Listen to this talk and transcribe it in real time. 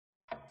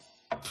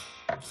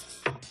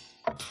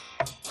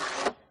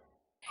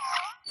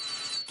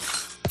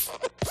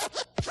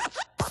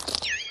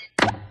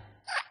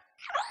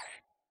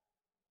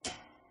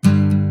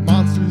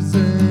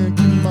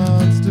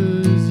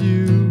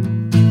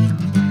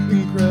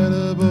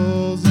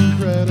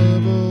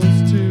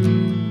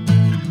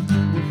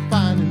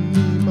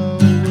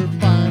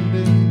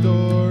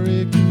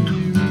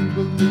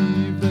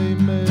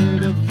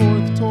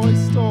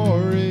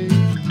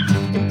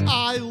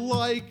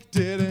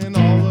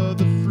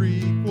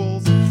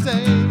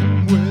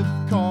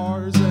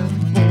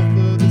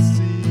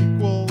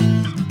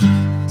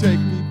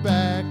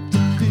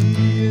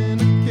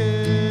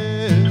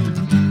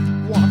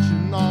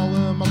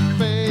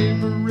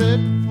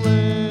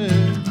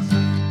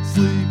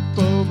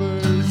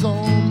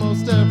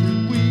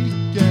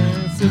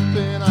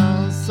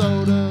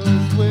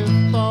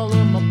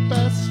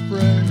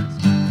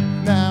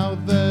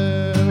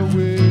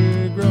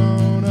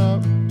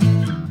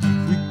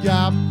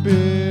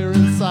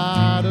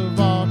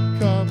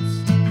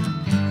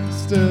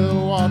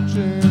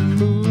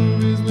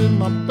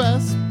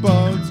best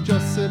buds,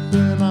 just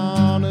sipping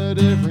on a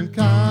different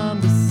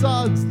kind of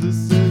suds.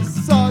 This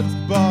is Suds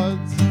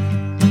Buds.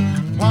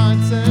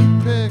 Pints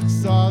and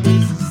Pixar,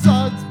 this is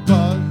Suds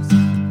Buds.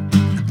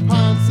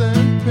 Pints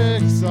and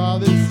Pixar,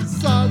 this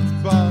is Suds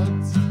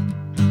Buds.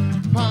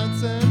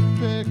 Pints and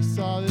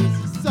Pixar,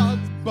 this is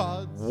Suds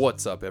Buds.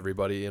 What's up,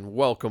 everybody, and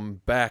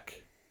welcome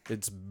back.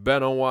 It's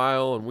been a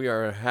while, and we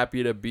are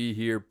happy to be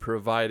here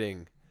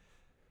providing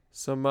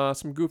some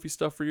goofy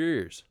stuff for your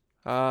ears.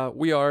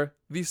 We are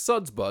the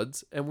Suds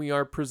Buds, and we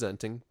are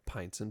presenting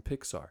Pints and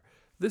Pixar.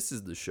 This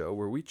is the show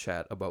where we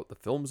chat about the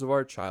films of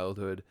our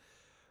childhood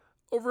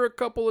over a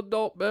couple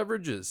adult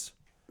beverages.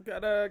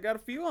 Got a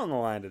few on the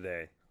line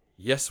today.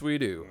 Yes, we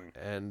do.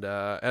 And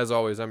as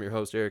always, I'm your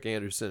host, Eric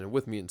Anderson, and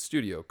with me in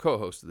studio,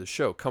 co-host of the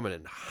show, coming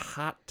in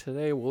hot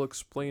today. We'll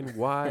explain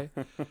why.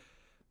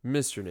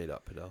 Mr. Nate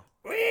Uppadell.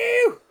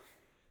 Woo!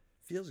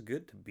 Feels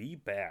good to be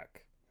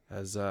back.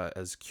 As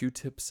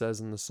Q-Tip says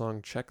in the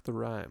song, check the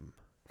rhyme.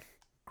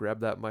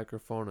 Grab that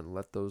microphone and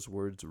let those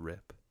words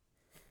rip.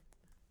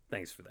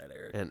 Thanks for that,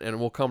 Eric. And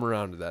we'll come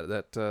around to that.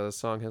 That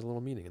song has a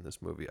little meaning in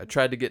this movie. I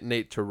tried to get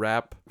Nate to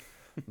rap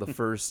the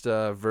first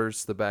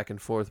verse, the back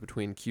and forth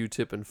between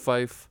Q-Tip and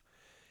Fife.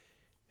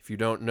 If you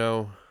don't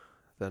know,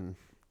 then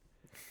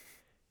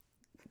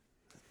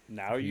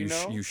now you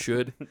know. You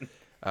should.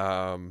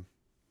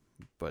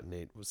 But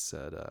Nate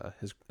said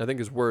I think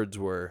his words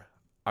were,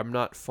 "I'm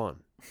not fun."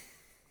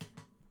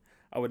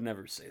 I would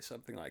never say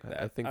something like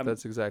that. I think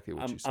that's exactly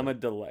what you said. I'm a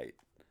delight.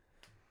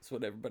 That's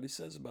what everybody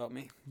says about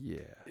me. Yeah.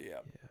 Yeah.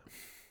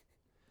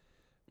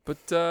 But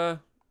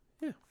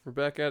we're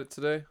back at it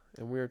today,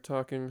 and we are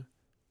talking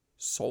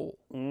soul.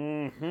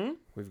 Mm-hmm.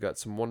 We've got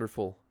some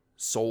wonderful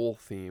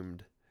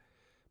soul-themed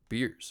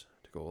beers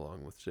to go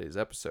along with today's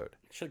episode.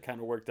 Should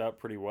kind of worked out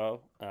pretty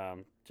well,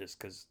 just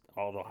because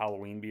all the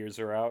Halloween beers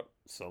are out.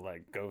 So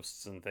like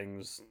ghosts and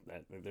things,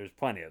 there's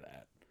plenty of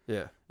that.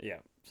 Yeah. Yeah.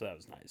 So that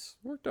was nice.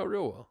 Worked out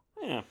real well.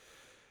 Yeah.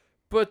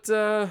 But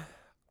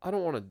I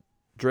don't want to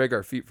drag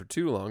our feet for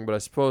too long, but I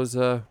suppose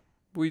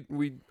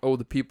we owe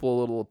the people a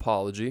little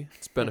apology.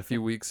 It's been a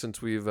few weeks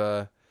since we've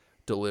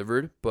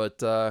delivered,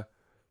 but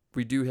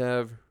we do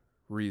have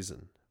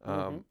reason.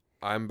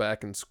 I'm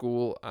back in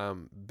school.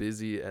 I'm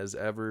busy as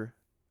ever,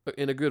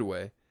 in a good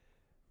way,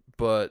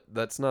 but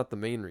that's not the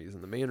main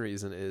reason. The main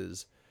reason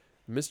is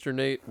Mr.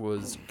 Nate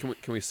was... Can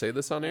we say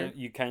this on air?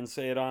 You can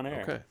say it on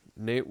air. Okay.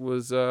 Nate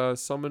was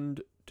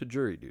summoned to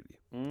jury duty.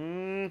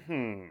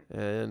 Mm-hmm.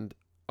 And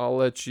I'll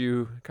let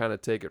you kind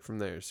of take it from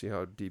there, see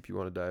how deep you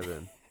want to dive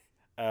in.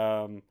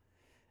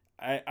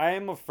 I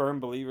am a firm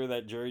believer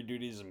that jury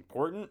duty is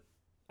important.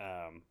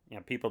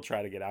 People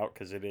try to get out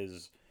because it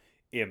is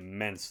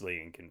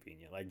immensely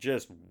inconvenient, like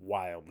just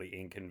wildly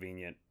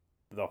inconvenient,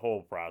 the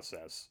whole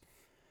process.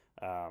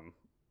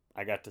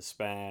 I got to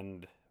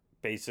spend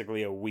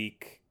basically a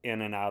week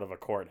in and out of a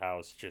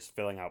courthouse just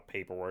filling out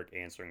paperwork,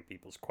 answering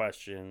people's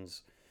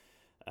questions,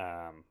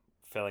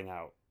 filling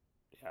out,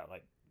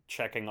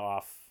 checking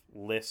off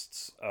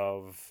lists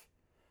of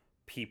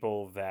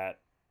people that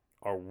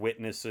are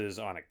witnesses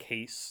on a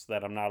case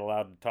that I'm not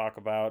allowed to talk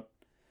about.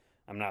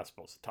 I'm not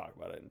supposed to talk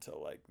about it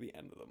until like the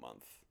end of the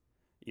month,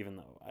 even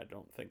though I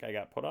don't think I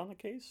got put on the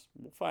case.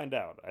 We'll find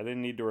out. I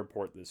didn't need to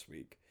report this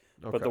week.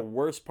 Okay. But the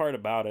worst part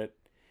about it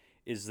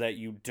is that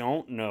you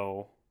don't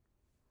know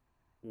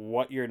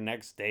what your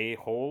next day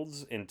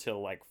holds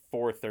until like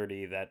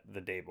 4:30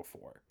 the day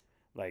before.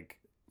 Like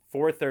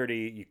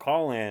 4:30, you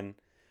call in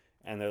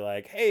and they're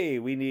like, "Hey,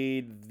 we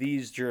need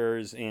these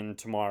jurors in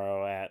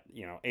tomorrow at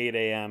 8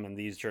 a.m. and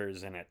these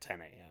jurors in at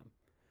 10 a.m."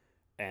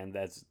 And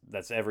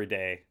that's every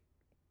day.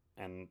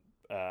 And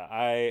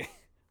I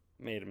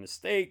made a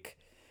mistake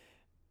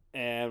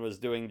and was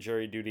doing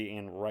jury duty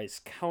in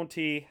Rice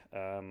County.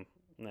 That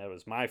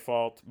was my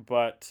fault,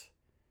 but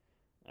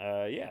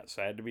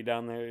so I had to be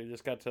down there.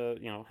 Just got to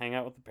hang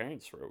out with the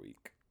parents for a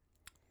week.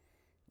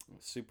 It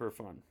was super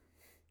fun.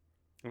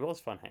 It was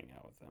fun hanging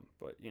out with them,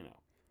 but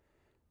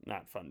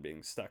not fun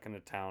being stuck in a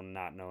town,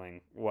 not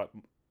knowing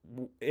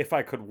if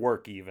I could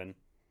work even.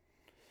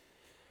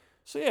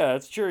 So yeah,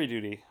 it's jury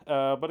duty.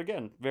 But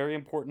again, very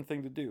important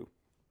thing to do.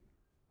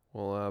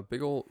 Well,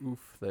 big ol'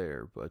 oof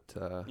there, but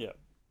Yeah.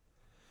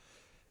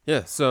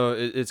 Yeah, so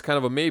it's kind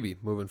of a maybe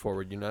moving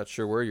forward. You're not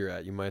sure where you're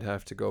at. You might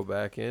have to go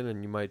back in,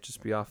 and you might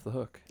just be off the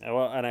hook.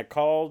 Well, and I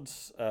called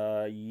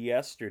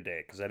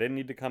yesterday because I didn't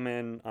need to come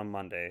in on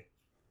Monday.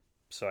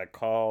 So I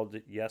called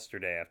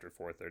yesterday after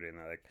 4:30, and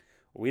they're like,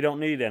 "We don't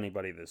need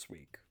anybody this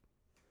week."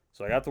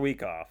 So I got the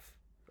week off.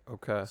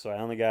 Okay. So I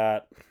only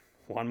got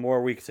one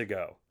more week to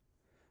go.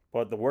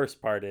 But the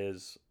worst part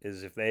is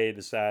if they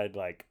decide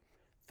like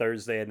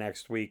Thursday of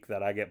next week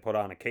that I get put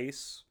on a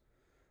case,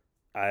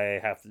 I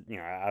have to,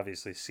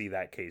 obviously see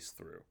that case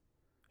through.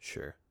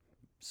 Sure.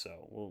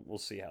 So we'll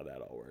see how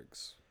that all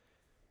works.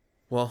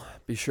 Well,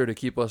 be sure to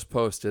keep us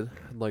posted.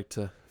 I'd like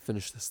to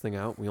finish this thing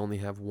out. We only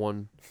have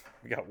one.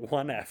 We got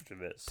one after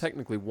this.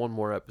 Technically, one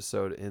more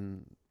episode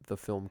in the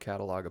film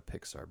catalog of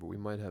Pixar, but we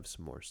might have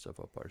some more stuff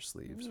up our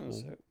sleeves.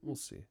 We'll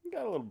see. We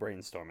got a little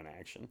brainstorming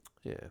action.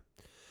 Yeah.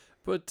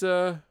 But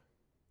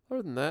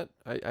Other than that,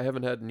 I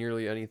haven't had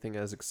nearly anything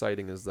as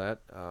exciting as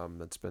that.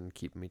 That's been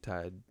keeping me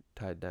tied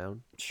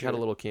down. Sure. Had a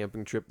little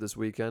camping trip this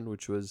weekend,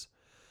 which was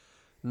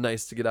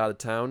nice to get out of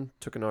town.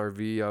 Took an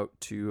RV out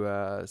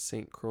to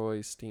St.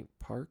 Croix State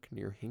Park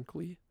near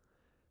Hinckley,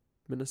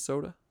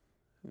 Minnesota.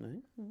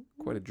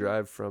 Quite a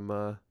drive from,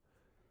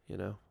 Did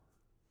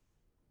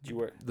you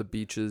wear the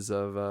beaches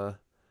of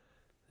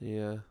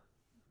the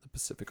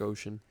Pacific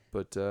Ocean.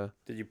 But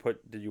Did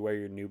you wear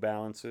your New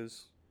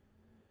Balances?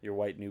 Your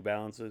white New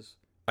Balances?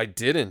 I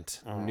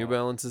didn't. Oh. New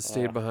Balances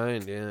stayed Oh.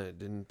 behind. Yeah, I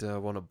didn't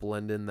want to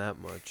blend in that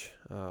much.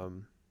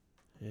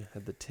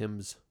 Had the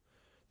Timbs.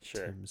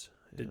 Sure. Timbs.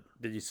 Yeah.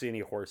 Did you see any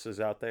horses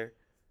out there?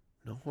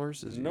 No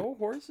horses. No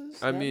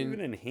horses? I Not mean-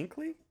 even in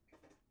Hinckley?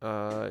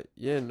 No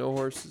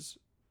horses.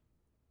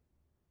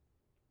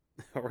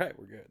 All right,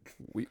 we're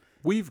good.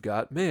 We've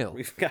got mail.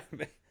 We've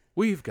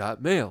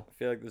got mail. I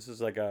feel like this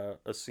is like a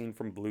scene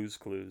from Blue's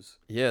Clues.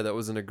 Yeah, that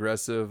was an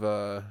aggressive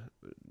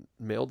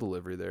mail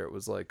delivery there. It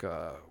was like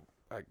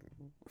I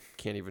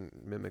can't even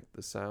mimic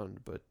the sound,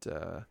 but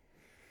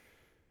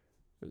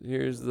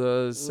here's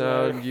the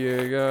sound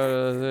you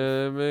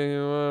gotta make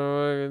it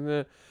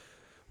wanna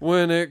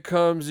when it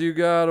comes you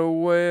gotta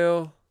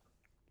wail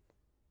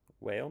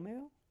Whale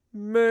mail?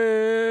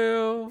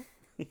 mail.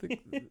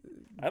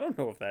 I don't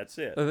know if that's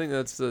it. I think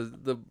that's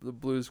the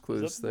Blues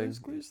Clues Is that the thing. Blue's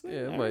Clues thing? Yeah,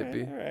 it All might right,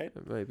 be. All right.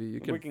 It might be. You We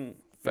can can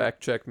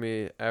fact check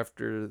me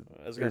after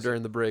I was or gonna say,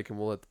 during the break, and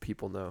we'll let the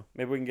people know.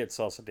 maybe we can get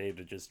Salsa Dave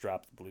to just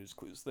drop the Blues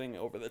Clues thing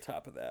over the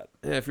top of that.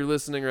 Yeah, if you're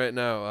listening right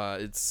now,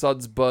 it's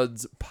Suds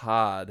Buds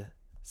Pod.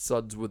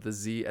 Suds with a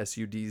Z,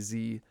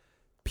 SUDZ,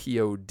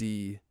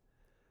 POD,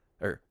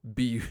 or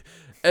B,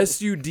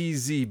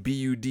 SUDZ,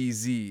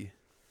 BUDZ,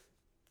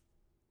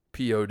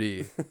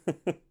 POD.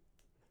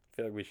 I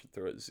feel like we should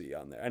throw a Z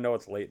on there. I know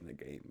it's late in the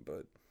game,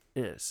 but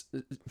Yes.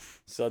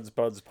 Suds,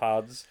 Buds,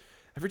 Pods.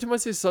 Every time I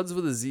say Suds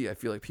with a Z, I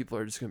feel like people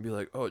are just gonna be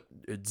like, "Oh,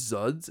 it's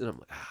Zuds," and I'm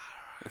like,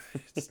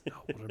 it's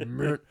not what I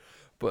meant.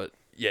 But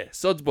yeah,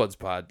 Suds Buds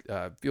Pod.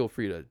 Feel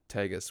free to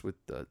tag us with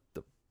the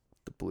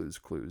Blues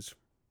Clues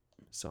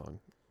song.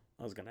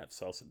 I was gonna have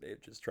Salsa Dave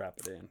just drop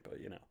it in, but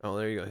Oh,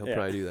 there you go. He'll Yeah.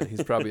 probably do that.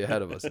 He's probably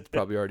ahead of us. It's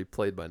probably already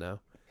played by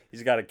now.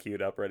 he's got it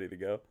queued up, ready to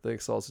go.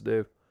 Thanks, Salsa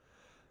Dave.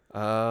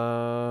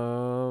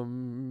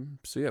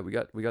 So yeah, we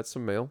got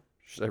some mail.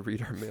 Should I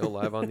read our mail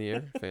live on the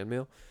air? Fan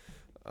mail.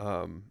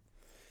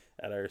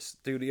 At our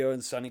studio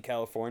in sunny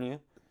California.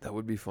 That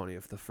would be funny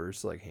if the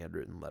first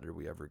handwritten letter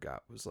we ever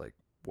got was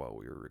while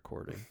we were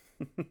recording.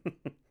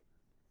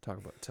 Talk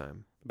about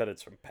time. Bet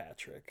it's from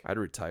Patrick. I'd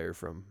retire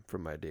from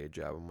my day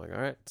job. I'm like, all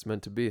right, it's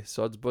meant to be.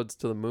 Suds Buds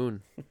to the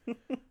moon. We're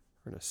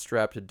gonna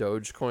strap to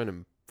Dogecoin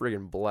and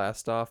friggin'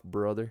 blast off,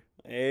 brother.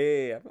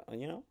 Hey,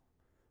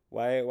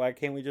 why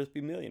can't we just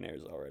be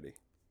millionaires already?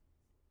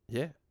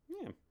 Yeah.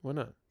 Yeah. Why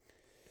not?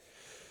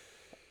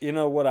 You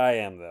know what I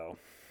am though.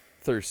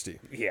 Thirsty.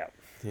 Yeah.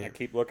 Yeah. I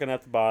keep looking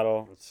at the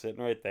bottle. It's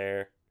sitting right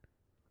there.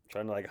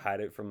 Trying to hide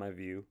it from my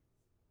view.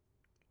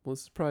 Well,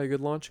 this is probably a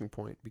good launching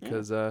point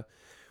because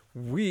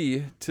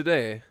we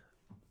today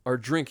are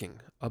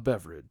drinking a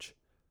beverage.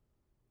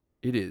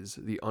 It is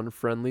the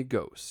Unfriendly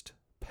Ghost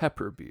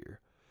Pepper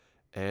Beer,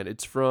 and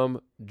it's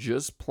from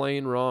Just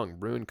Plain Wrong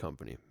Brewing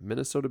Company,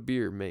 Minnesota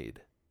beer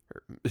made.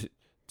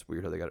 It's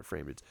weird how they got it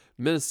framed. It's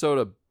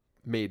Minnesota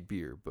made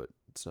beer, but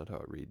it's not how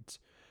it reads.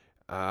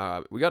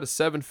 We got a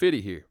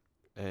 750 here,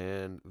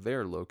 and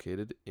they're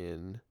located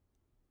in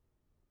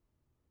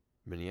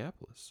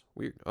Minneapolis.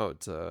 Weird. Oh,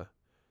 it's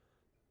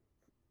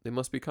they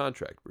must be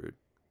contract brewed.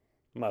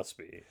 Must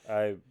be.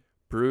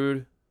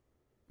 Brewed.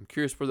 I'm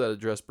curious where that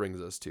address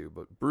brings us to,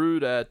 but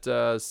brewed at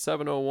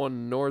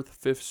 701 North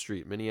 5th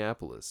Street,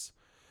 Minneapolis.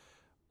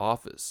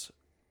 Office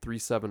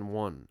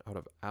 371 out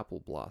of Apple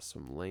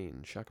Blossom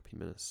Lane, Shakopee,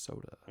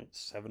 Minnesota.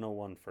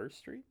 701 First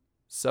Street?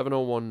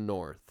 701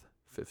 North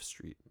 5th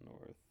Street.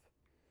 North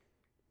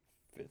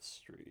 5th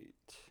Street.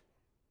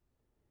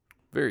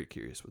 Very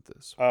curious with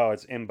this. Oh,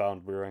 it's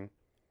Inbound Brewing.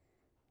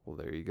 Well,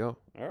 there you go.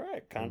 All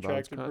right.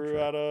 Inbound's Contracted brew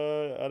contract.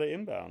 out of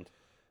Inbound.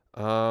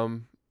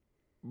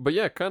 But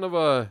yeah, kind of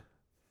a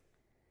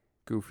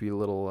goofy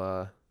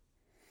little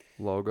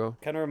logo.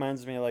 Kind of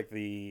reminds me of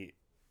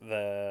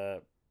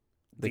the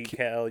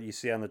decal you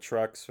see on the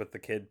trucks with the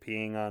kid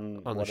peeing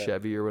on On the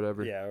Chevy or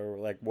whatever. Yeah,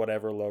 or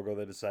whatever logo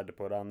they decide to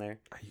put on there.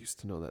 I used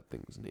to know that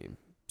thing was named.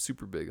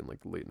 Super big in the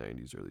late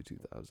 90s, early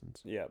 2000s.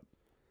 Yeah.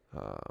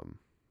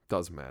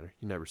 Doesn't matter.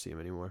 You never see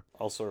them anymore.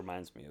 Also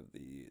reminds me of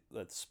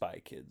that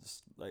Spy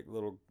Kids,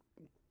 little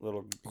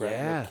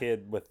Yeah.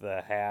 kid with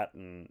the hat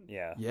and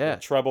Yeah. the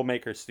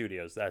Troublemaker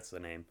Studios. That's the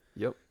name.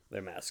 Yep.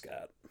 Their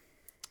mascot.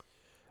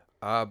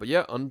 But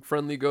yeah,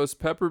 Unfriendly Ghost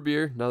Pepper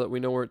Beer. Now that we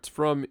know where it's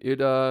from, it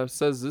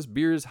says this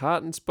beer is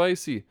hot and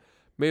spicy,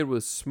 made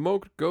with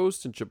smoked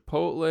ghost and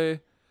chipotle,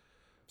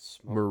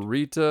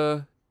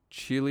 Morita,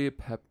 chili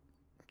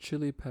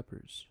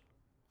peppers.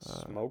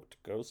 Smoked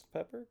ghost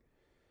pepper?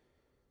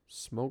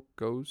 Smoked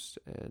ghost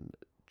and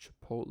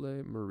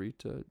chipotle,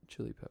 Morita,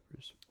 chili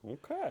peppers.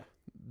 Okay.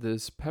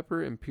 This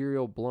pepper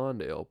imperial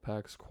blonde ale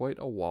packs quite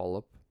a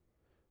wallop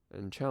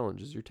and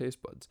challenges your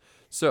taste buds.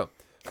 So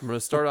I'm going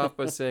to start off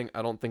by saying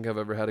I don't think I've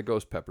ever had a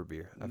ghost pepper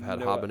beer. I've had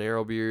No.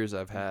 habanero beers.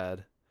 I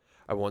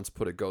once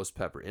put a ghost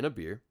pepper in a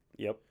beer.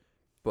 Yep.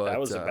 But That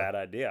was a bad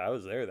idea. I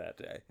was there that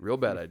day. real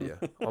bad idea.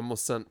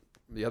 Almost sent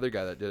the other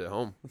guy that did it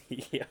home.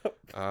 Yep.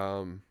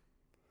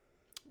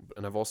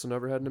 And I've also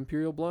never had an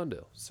Imperial Blonde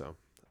Ale, so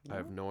I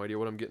have no idea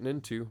what I'm getting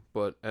into.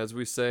 But as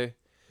we say,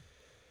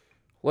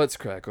 let's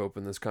crack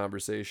open this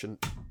conversation.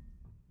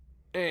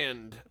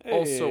 And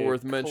also Hey,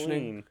 worth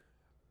mentioning, clean.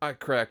 I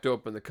cracked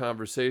open the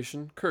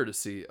conversation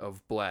courtesy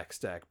of Black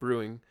Stack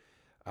Brewing.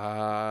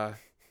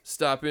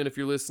 Stop in if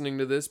you're listening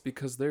to this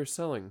because they're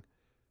selling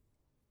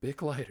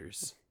Bic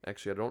lighters.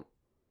 Actually, I don't.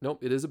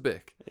 Nope, it is a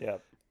Bic.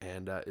 Yep.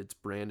 And it's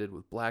branded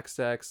with Black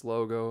Stack's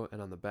logo,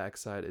 and on the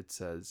backside it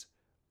says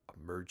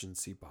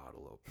emergency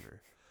bottle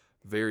opener.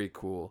 Very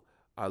cool.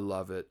 I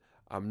love it.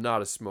 I'm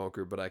not a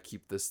smoker, but I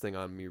keep this thing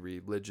on me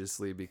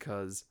religiously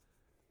because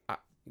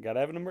You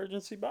gotta have an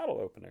emergency bottle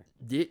opener.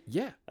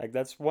 yeah. Like,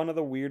 that's one of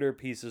the weirder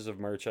pieces of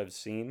merch I've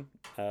seen,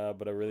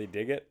 but I really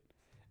dig it.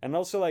 And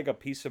also, like, a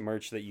piece of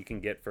merch that you can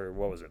get for,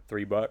 what was it,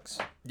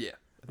 $3? Yeah.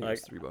 I think Like,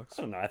 it's $3.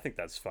 I don't know. I think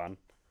that's fun.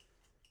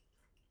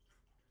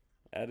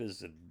 That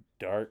is a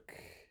dark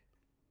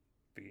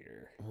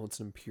beer. Well, it's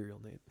an Imperial,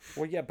 Nate.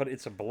 Well, yeah, but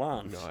it's a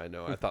blonde. No, I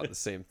know. I thought the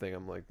same thing.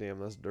 I'm like, damn,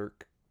 that's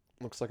Dirk.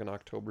 Looks like an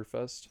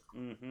Oktoberfest.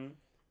 Mm-hmm.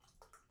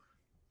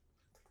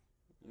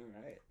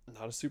 All right.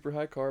 Not a super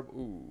high carb.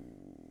 Ooh.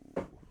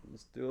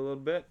 Let's do a little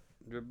bit.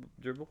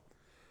 Dribble.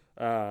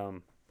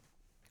 And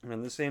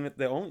this ain't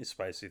the only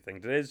spicy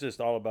thing. Today's just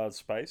all about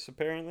spice,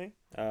 apparently.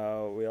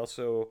 We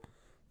also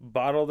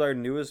bottled our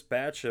newest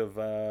batch of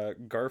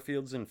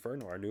Garfield's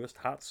Inferno, our newest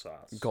hot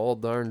sauce. Gall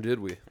darn did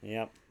we.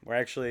 Yep.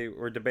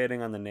 We're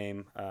debating on the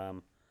name.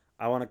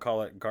 I want to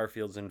call it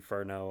Garfield's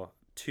Inferno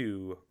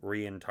 2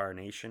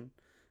 Reincarnation.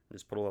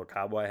 Just put a little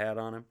cowboy hat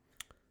on him.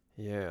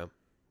 Yeah.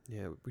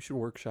 Yeah, we should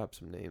workshop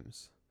some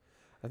names.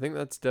 I think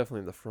that's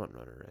definitely the front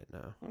runner right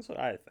now. That's what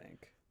I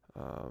think.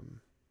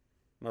 Um,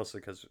 Mostly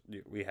because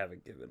we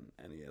haven't given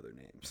any other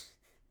names.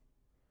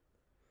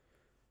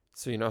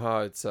 so you know how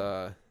it's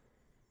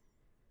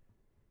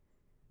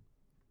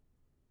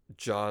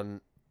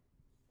John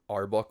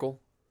Arbuckle?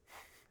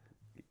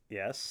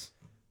 Yes.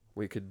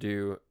 We could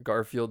do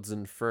Garfield's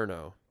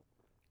Inferno.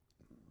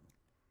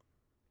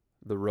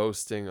 The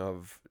roasting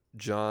of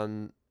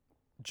John's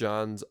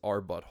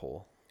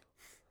Arbutthole.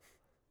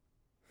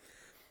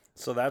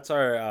 So that's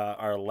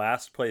our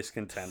last place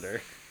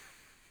contender.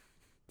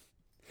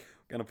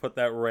 Gonna put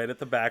that right at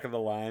the back of the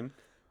line.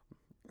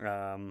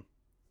 I'm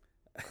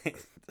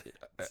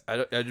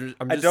I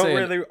just don't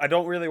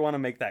saying, really want to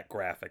make that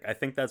graphic. I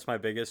think that's my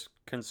biggest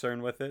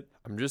concern with it.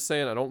 I'm just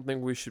saying I don't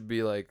think we should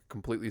be like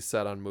completely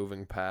set on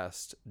moving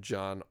past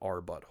John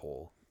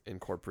Arbutthole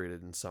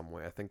incorporated in some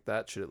way. I think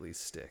that should at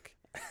least stick.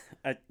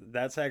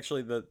 That's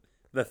actually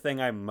the thing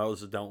I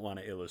most don't want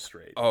to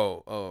illustrate.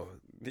 Oh.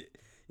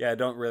 Yeah, I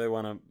don't really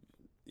want to.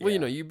 Well, you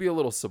know, you be a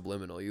little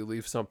subliminal. You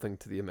leave something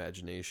to the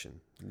imagination.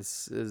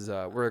 This is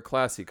we're a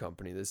classy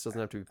company. This doesn't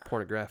have to be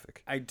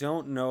pornographic. I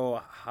don't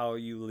know how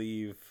you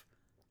leave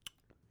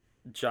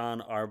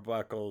John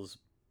Arbuckle's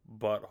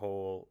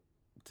butthole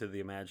to the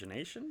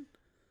imagination.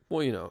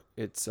 Well, you know,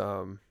 it's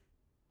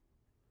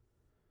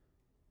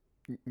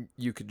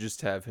you could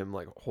just have him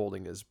like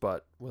holding his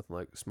butt with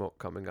like smoke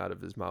coming out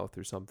of his mouth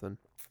or something.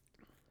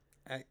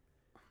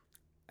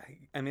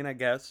 I mean, I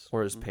guess.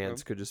 Or his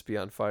pants could just be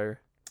on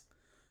fire.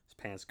 His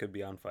pants could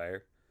be on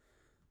fire.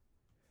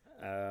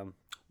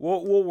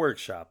 We'll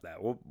workshop that.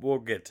 We'll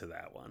get to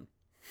that one.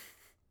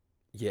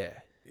 Yeah.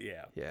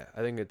 Yeah. Yeah,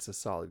 I think it's a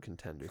solid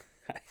contender.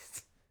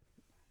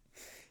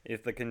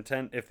 If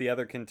the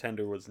other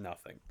contender was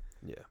nothing.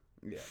 Yeah.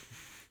 Yeah.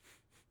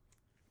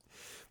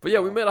 But yeah,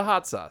 we made a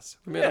hot sauce.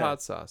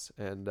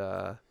 And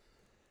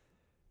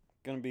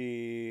Gonna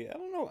be I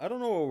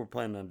don't know what we're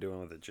planning on doing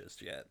with it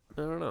just yet.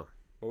 I don't know.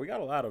 But we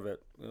got a lot of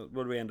it.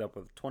 What do we end up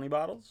with? 20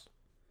 bottles?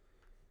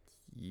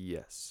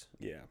 Yes.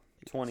 Yeah.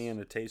 20 in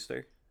a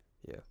taster.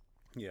 Yeah.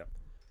 Yeah.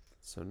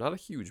 So not a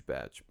huge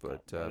batch,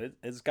 but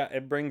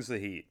it brings the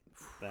heat.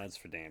 That's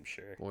for damn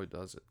sure. boy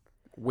does it.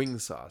 Wing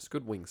sauce,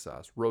 good wing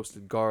sauce,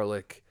 roasted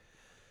garlic,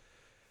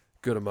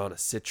 good amount of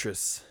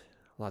citrus,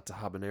 lots of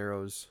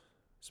habaneros,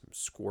 some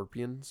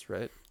scorpions,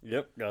 right?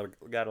 Yep,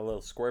 got a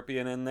little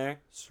scorpion in there.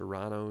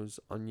 Serranos,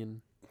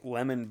 onion,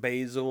 Lemon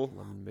basil.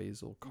 lemon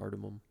basil,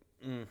 cardamom,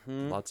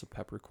 Mm-hmm. lots of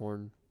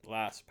peppercorn.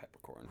 Lots of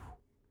peppercorn.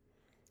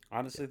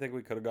 Honestly, think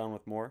we could have gone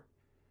with more.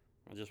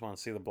 I just want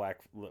to see the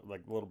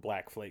little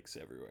black flakes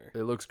everywhere.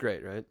 It looks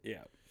great, right?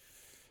 Yeah,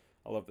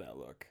 I love that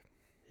look.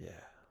 Yeah.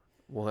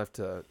 We'll have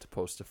to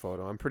post a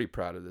photo. I'm pretty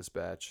proud of this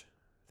batch.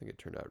 I think it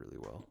turned out really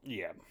well.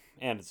 Yeah,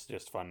 and it's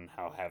just fun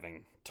how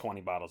having 20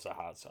 bottles of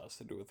hot sauce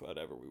to do with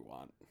whatever we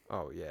want.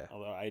 Oh, yeah.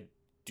 Although I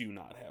do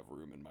not have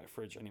room in my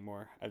fridge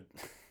anymore. I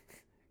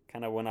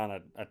kind of went on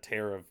a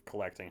tear of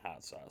collecting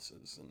hot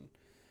sauces, and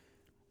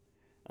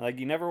like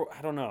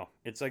I don't know.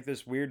 It's like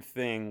this weird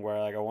thing where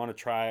like I want to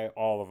try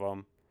all of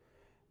them,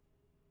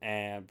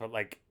 but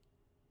like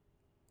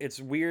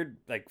it's weird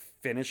like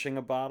finishing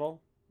a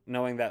bottle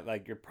knowing that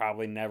like you're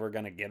probably never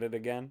gonna get it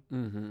again.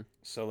 Mm-hmm.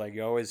 So like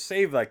you always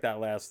save like that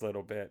last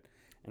little bit,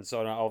 and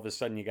so now all of a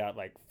sudden you got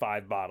like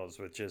 5 bottles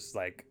with just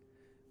like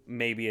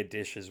maybe a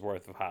dish's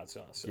worth of hot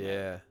sauce. in it.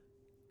 Yeah.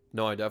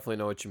 No, I definitely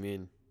know what you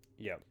mean.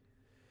 Yep.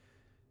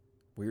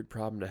 Weird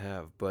problem to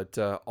have, but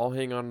I'll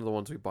hang on to the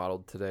ones we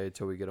bottled today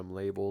till we get them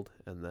labeled,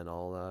 and then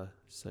I'll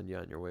send you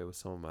on your way with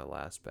some of my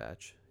last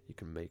batch. You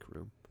can make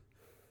room.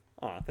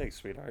 Oh, thanks,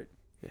 sweetheart.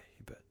 Yeah,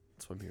 you bet.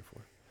 That's what I'm here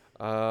for.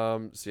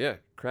 So yeah,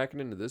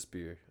 cracking into this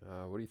beer.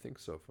 What do you think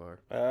so far?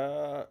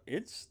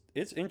 It's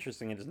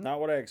interesting. It is not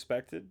what I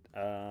expected.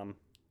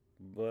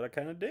 But I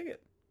kind of dig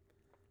it.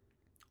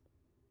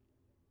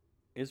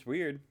 It's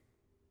weird.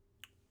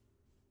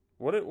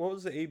 What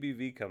was the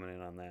ABV coming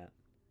in on that?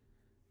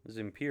 It was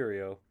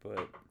Imperio,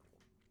 but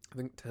I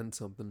think 10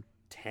 something.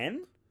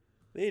 10?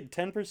 They had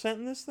 10%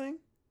 in this thing?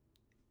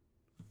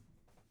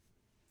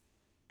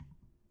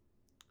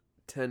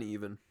 10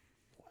 even.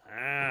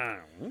 Wow.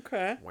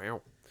 Okay.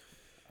 Wow.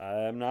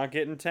 I'm not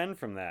getting 10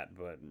 from that,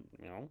 but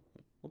we'll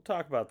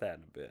talk about that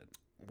in a bit.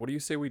 What do you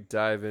say we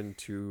dive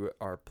into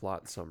our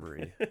plot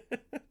summary?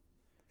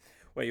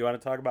 Wait, you want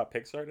to talk about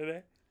Pixar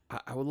today?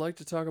 I would like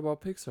to talk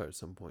about Pixar at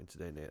some point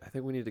today, Nate. I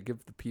think we need to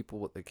give the people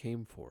what they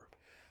came for.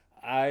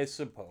 I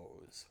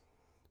suppose.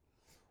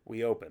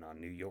 We open on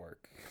New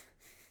York.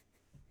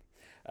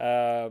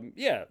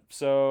 Yeah,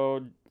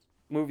 so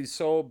movie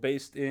Soul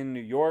based in New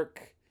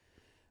York.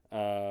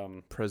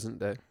 Present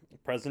day.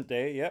 Present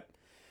day, yep.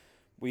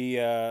 We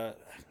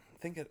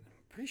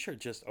pretty sure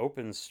it just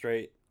opens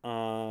straight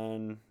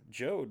on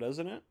Joe,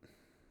 doesn't it?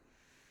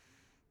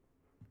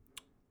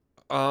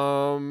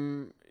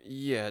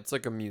 Yeah, it's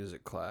like a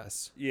music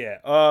class. Yeah.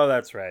 Oh,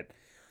 that's right.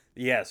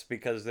 Yes,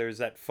 because there's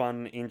that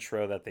fun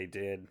intro that they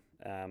did,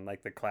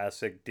 like the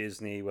classic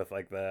Disney with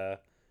like the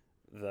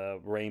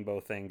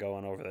rainbow thing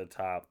going over the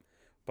top,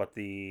 but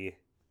the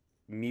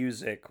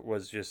music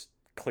was just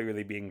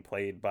clearly being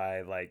played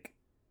by like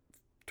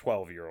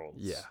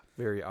 12-year-olds. Yeah,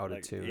 very out of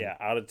Like, tune. Yeah,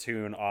 out of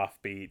tune,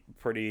 offbeat,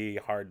 pretty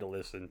hard to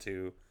listen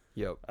to.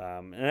 Yep.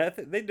 And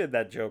they did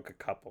that joke a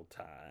couple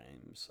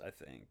times, I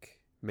think.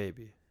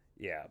 Maybe.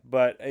 Yeah,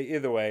 but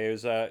either way, it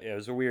was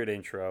a weird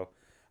intro.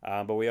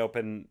 But we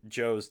open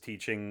Joe's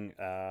teaching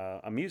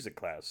a music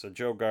class. So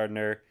Joe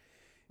Gardner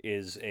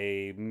is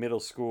a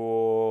middle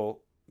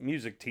school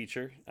music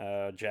teacher,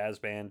 jazz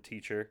band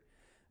teacher,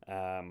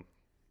 and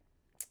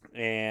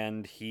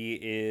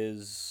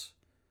he's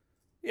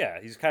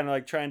kind of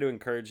like trying to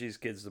encourage these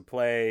kids to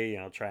play.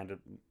 Trying to,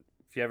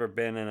 if you ever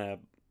been in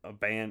a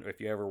band,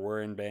 if you ever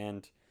were in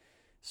band,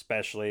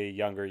 especially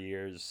younger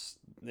years,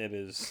 it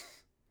is.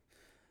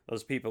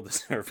 Those people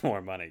deserve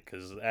more money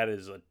because that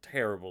is a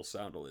terrible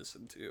sound to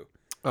listen to.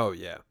 Oh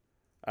yeah.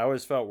 I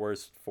always felt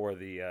worse for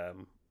the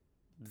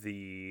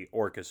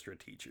orchestra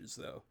teachers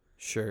though.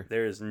 Sure.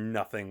 There is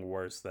nothing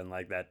worse than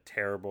like that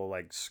terrible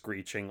like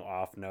screeching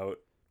off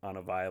note on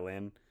a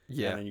violin.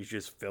 Yeah. And then you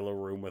just fill a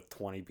room with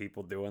 20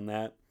 people doing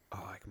that.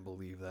 Oh, I can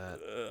believe that.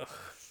 Ugh.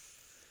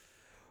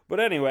 But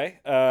anyway,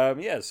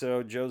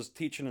 so Joe's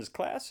teaching his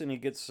class and he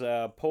gets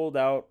pulled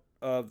out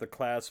of the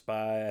class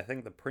by I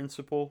think the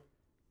principal.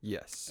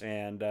 Yes.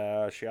 And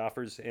she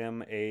offers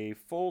him a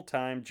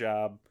full-time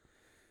job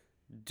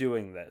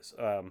doing this,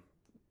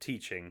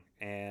 teaching.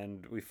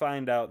 And we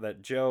find out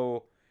that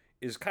Joe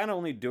is kind of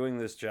only doing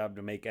this job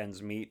to make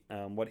ends meet.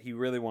 What he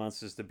really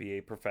wants is to be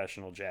a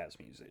professional jazz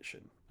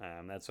musician.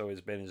 That's always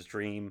been his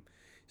dream.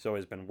 He's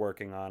always been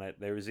working on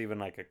it. There was even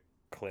like a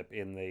clip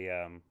in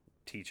the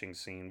teaching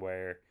scene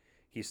where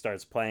he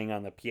starts playing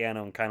on the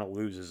piano and kind of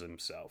loses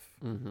himself.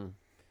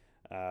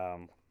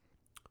 Mm-hmm.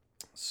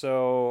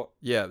 So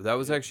yeah, that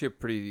was actually a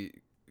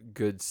pretty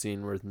good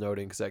scene worth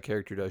noting because that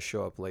character does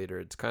show up later.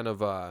 It's kind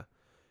of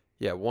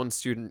one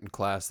student in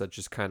class that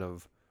just kind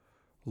of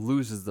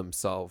loses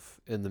themselves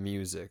in the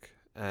music,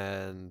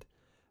 and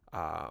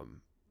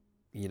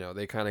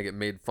they kind of get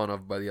made fun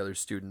of by the other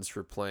students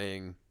for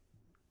playing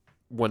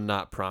when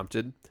not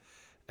prompted.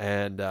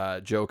 And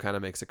Joe kind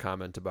of makes a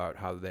comment about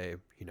how they,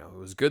 it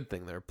was a good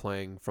thing they were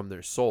playing from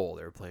their soul.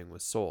 They were playing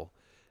with soul,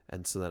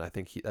 and so then I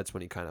think that's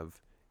when he kind of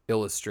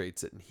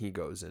illustrates it and he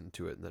goes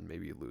into it and then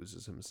maybe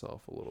loses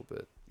himself a little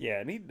bit. yeah,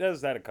 and he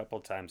does that a couple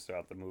times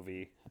throughout the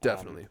movie.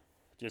 Definitely.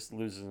 Just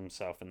loses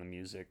himself in the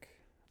music.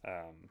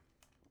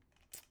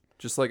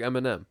 Just like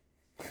Eminem.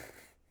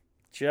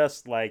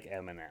 Just like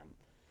Eminem.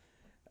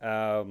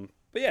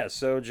 But yeah,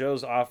 so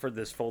Joe's offered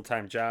this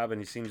full-time job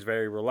and he seems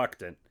very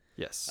reluctant.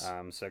 Yes.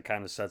 So it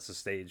kind of sets the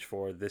stage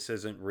for this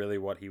isn't really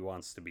what he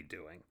wants to be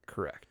doing.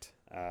 Correct.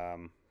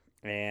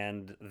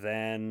 And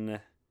then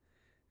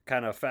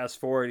kind of fast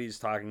forward, he's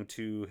talking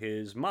to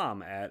his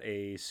mom at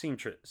a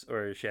seamstress,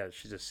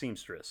 she's a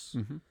seamstress.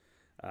 Mm-hmm.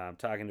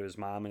 Talking to his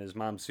mom, and his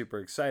mom's super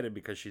excited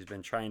because she's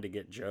been trying to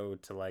get Joe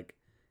to like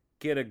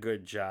get a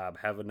good job,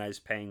 have a nice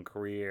paying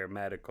career,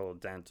 medical,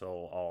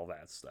 dental, all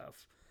that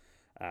stuff.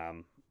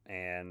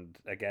 And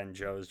again,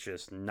 Joe's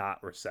just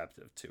not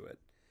receptive to it.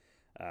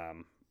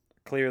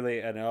 Clearly,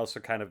 and it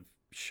also kind of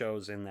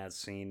shows in that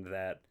scene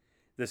that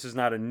this is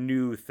not a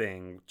new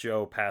thing.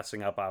 Joe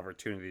passing up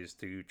opportunities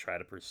to try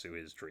to pursue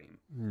his dream.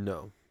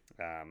 No.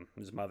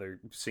 His mother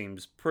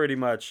seems pretty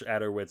much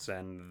at her wit's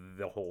end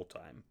the whole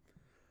time.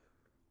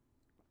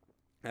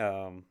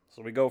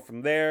 So we go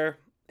from there,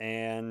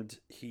 and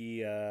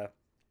he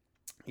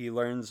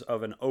learns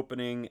of an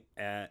opening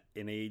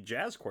in a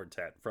jazz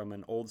quartet from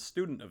an old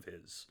student of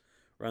his.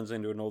 Runs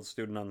into an old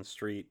student on the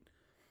street.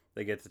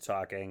 They get to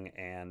talking,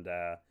 and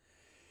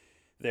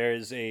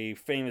there's a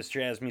famous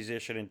jazz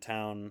musician in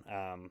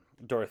town,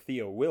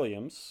 Dorothea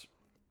Williams.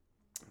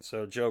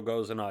 So Joe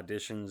goes and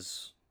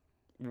auditions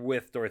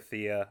with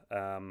Dorothea,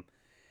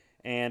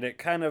 and it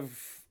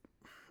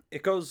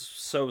goes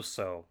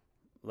so.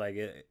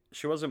 Like,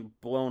 she wasn't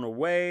blown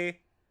away,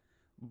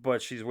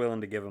 but she's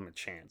willing to give him a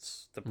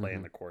chance to play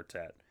in the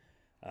quartet.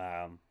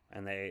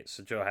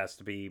 So Joe has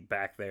to be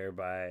back there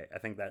by, I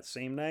think, that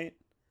same night.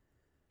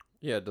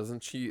 Yeah,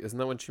 isn't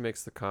that when she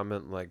makes the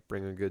comment, like,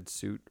 bring a good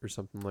suit or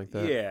something like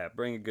that? Yeah,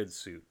 bring a good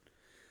suit.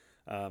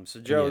 So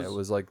Joe's... Yeah, it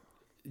was like,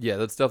 yeah,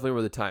 that's definitely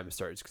where the time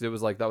starts, because it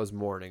was like, that was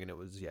morning, and it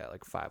was,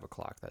 like 5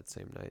 o'clock that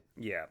same night.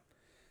 Yeah.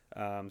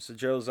 So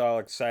Joe's all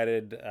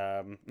excited.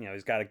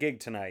 He's got a gig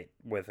tonight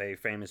with a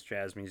famous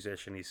jazz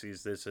musician. He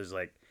sees this as,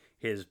 like,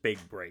 his big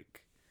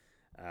break.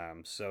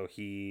 So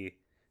he's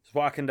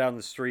walking down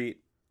the street.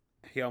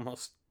 He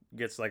almost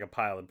gets, like, a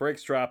pile of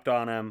bricks dropped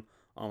on him.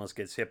 Almost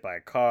gets hit by a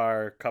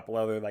car, a couple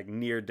other like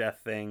near-death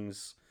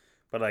things,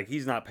 but like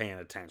he's not paying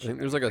attention. I think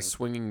there's like a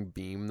swinging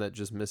beam that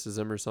just misses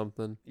him or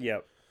something.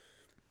 Yep.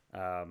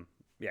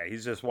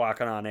 He's just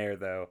walking on air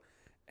though,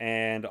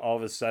 and all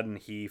of a sudden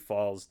he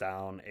falls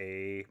down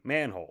a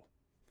manhole,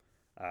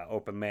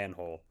 open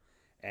manhole,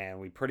 and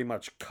we pretty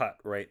much cut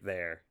right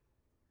there,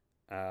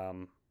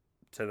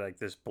 to like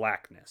this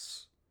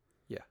blackness.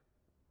 Yeah.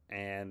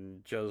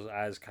 And Joe's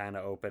eyes kind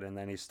of open, and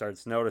then he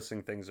starts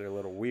noticing things are a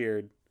little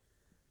weird.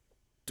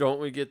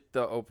 Don't we get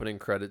the opening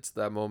credits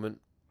that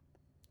moment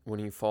when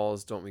he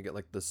falls? Don't we get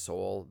like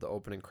the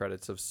opening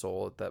credits of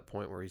Soul at that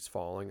point where he's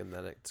falling, and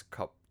then it's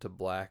cut to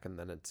black, and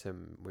then it's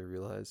him? We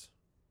realize.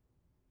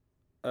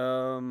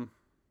 I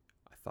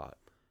thought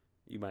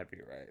you might be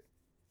right.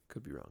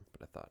 Could be wrong,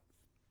 but I thought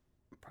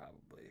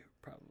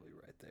probably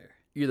right there.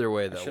 Either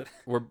way, though,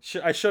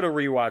 I should have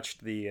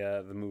rewatched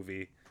the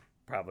movie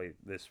probably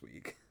this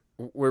week.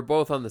 We're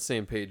both on the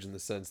same page in the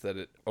sense that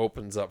it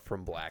opens up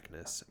from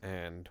blackness,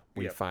 and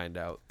we find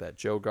out that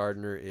Joe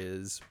Gardner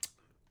is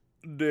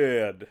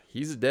dead.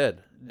 He's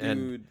dead. Dude,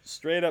 and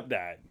straight up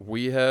died.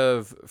 We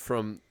have,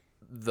 from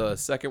the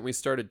second we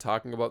started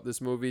talking about this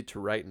movie to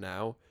right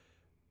now,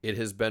 it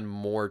has been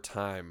more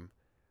time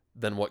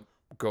than what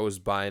goes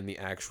by in the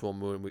actual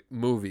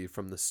movie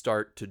from the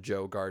start to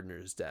Joe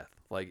Gardner's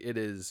death. Like, it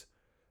is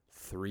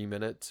 3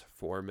 minutes,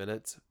 4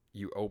 minutes.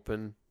 You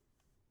open,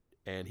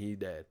 and he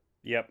dead.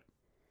 Yep.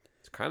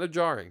 It's kind of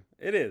jarring.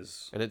 It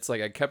is. And it's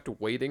like I kept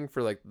waiting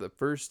for like the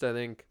first, I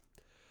think,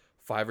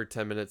 5 or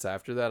 10 minutes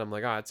after that. I'm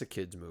like, it's a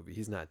kid's movie.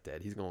 He's not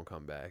dead. He's going to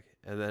come back.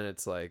 And then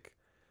it's like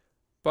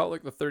about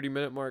like the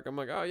 30-minute mark. I'm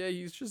like, oh yeah,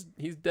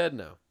 he's dead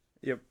now.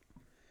 Yep.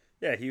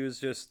 Yeah, he was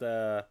just,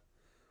 well,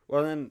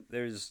 then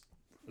there's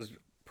a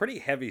pretty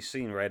heavy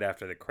scene right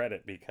after the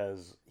credit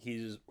because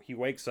he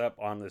wakes up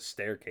on the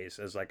staircase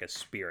as like a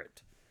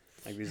spirit.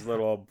 Like these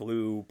little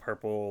blue,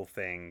 purple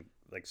thing,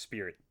 like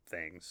spirit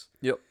things.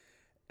 Yep.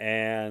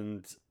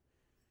 And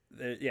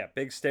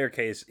big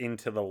staircase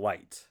into the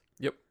light.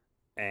 Yep.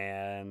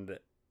 And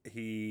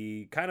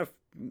he's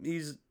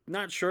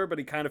not sure, but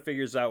he kind of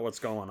figures out what's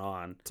going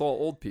on. It's all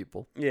old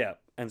people. Yeah.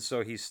 And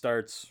so he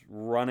starts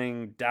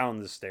running down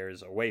the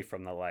stairs away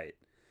from the light,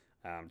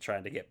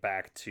 trying to get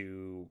back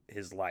to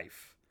his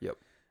life. Yep.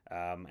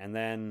 And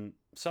then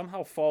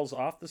somehow falls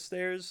off the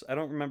stairs. I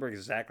don't remember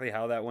exactly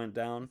how that went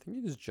down. I think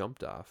he just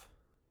jumped off.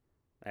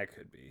 That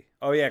could be.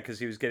 Oh, yeah, because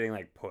he was getting,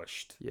 like,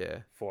 pushed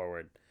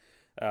forward.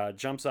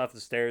 Jumps off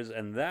the stairs,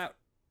 and that,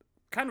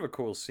 kind of a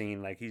cool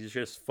scene. Like, he's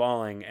just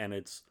falling, and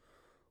it's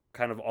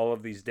kind of all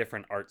of these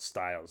different art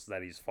styles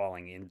that he's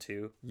falling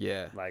into.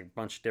 Yeah. Like, a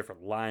bunch of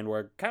different line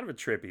work. Kind of a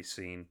trippy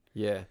scene.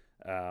 Yeah.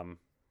 And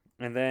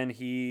then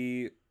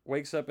he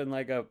wakes up in,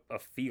 like, a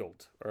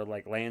field, or,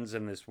 like, lands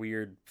in this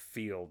weird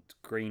field,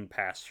 green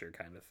pasture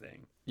kind of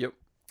thing. Yep.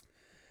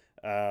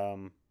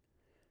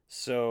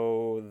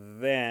 So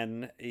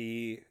then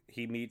he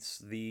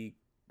meets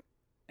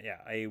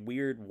a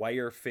weird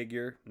wire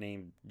figure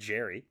named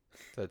Jerry.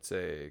 Is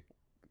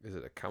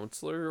it a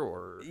counselor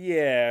or?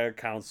 Yeah,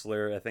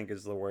 counselor, I think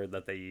is the word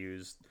that they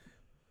used.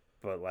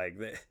 But like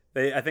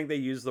I think they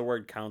used the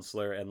word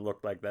counselor and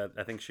looked like that.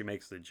 I think she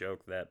makes the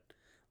joke that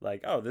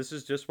like, oh, this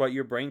is just what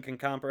your brain can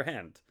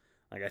comprehend.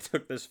 Like I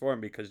took this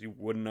form because you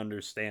wouldn't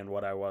understand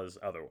what I was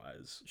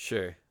otherwise.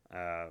 Sure.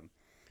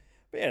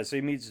 But yeah, so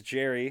he meets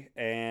Jerry,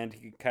 and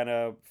he kind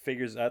of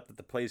figures out that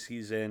the place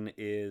he's in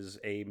is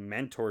a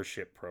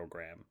mentorship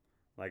program.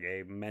 Like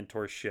a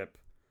mentorship,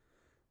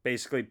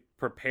 basically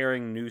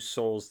preparing new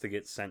souls to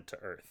get sent to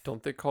Earth.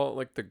 Don't they call it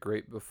like the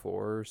Great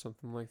Before or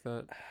something like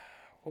that?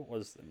 What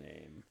was the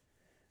name?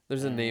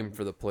 There's a name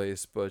for the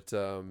place, but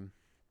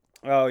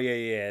Oh yeah,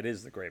 it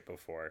is the Great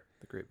Before.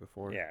 The Great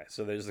Before. Yeah,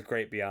 so there's the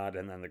Great Beyond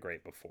and then the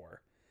Great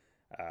Before.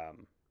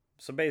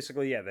 So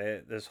basically, yeah,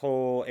 this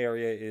whole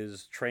area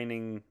is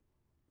training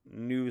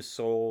new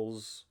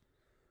souls,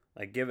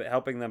 like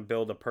helping them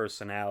build a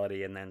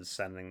personality and then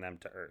sending them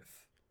to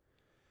Earth.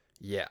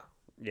 Yeah.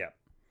 Yeah.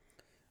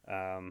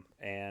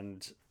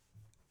 And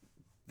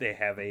they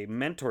have a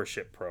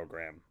mentorship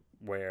program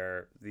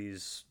where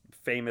these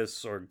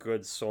famous or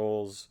good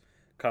souls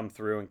come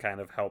through and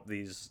kind of help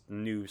these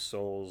new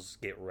souls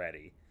get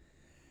ready.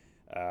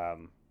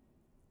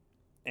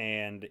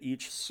 And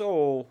each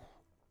soul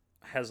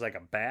has like a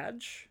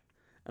badge.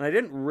 And I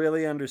didn't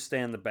really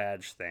understand the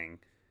badge thing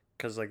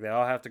because like they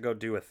all have to go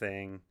do a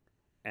thing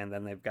and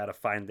then they've got to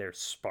find their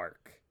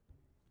spark.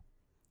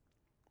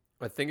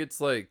 I think it's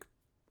like,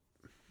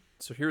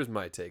 so here's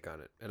my take on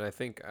it. And I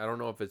don't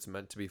know if it's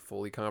meant to be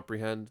fully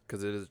comprehend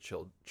because it is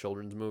a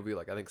children's movie.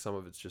 Like, I think some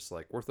of it's just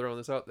like, we're throwing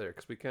this out there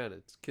because we can.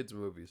 It's a kids'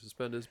 movie.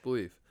 Suspend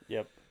disbelief.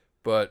 Yep.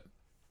 But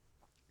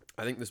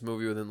I think this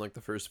movie, within like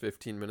the first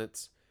 15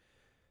 minutes,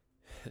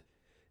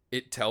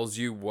 it tells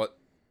you what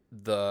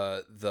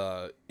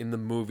the in the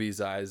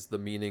movie's eyes, the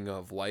meaning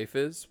of life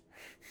is,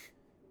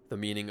 the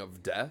meaning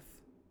of death,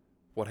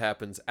 what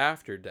happens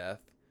after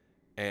death,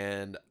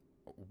 and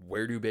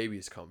where do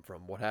babies come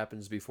from? What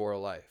happens before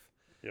life?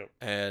 Yep.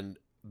 And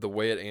the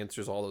way it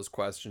answers all those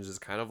questions is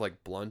kind of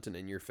like blunt and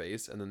in your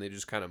face, and then they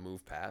just kind of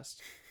move past.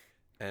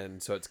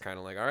 And so it's kind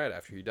of like, all right,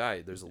 after you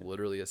die, there's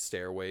literally a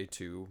stairway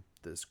to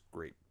this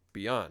great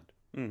beyond.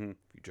 Mm-hmm.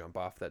 If you jump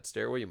off that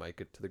stairway, you might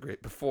get to the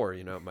great before.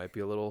 You know, it might be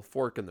a little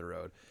fork in the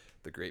road.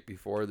 The great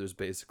before, there's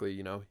basically,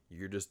 you know,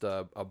 you're just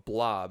a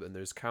blob, and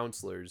there's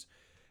counselors,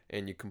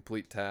 and you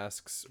complete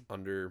tasks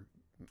under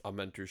a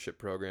mentorship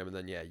program, and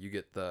then, yeah, you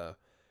get the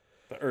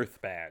Earth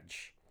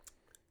badge.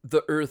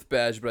 The Earth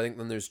badge, but I think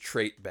then there's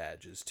trait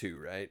badges too,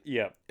 right?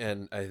 Yep.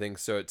 And I think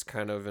so it's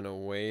kind of in a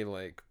way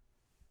like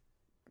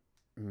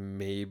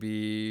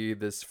maybe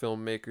this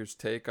filmmaker's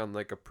take on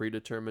like a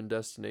predetermined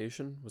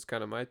destination was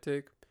kind of my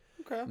take.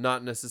 Okay.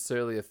 Not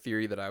necessarily a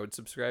theory that I would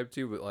subscribe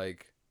to, but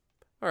like,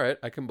 all right,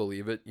 I can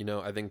believe it. You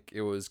know, I think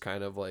it was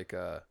kind of like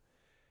a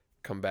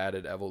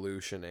combated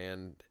evolution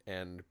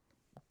and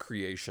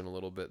creation a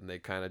little bit, and they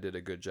kind of did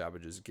a good job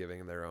of just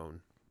giving their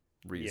own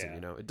reason. Yeah.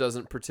 You know, it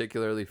doesn't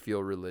particularly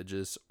feel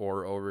religious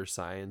or over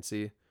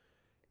science-y.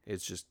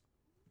 It's just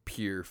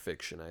pure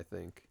fiction, I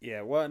think.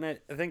 Yeah, well, and I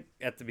think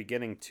at the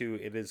beginning too,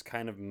 it is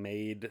kind of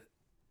made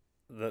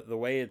the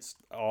way it's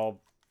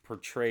all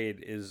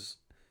portrayed is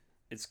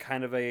it's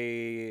kind of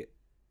a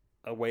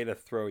way to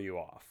throw you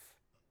off.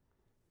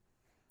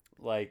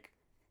 Like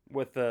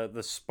with the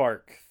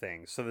spark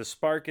thing. So the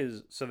spark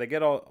is so they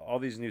get all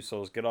these new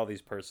souls, get all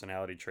these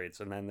personality traits,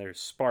 and then their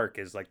spark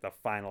is like the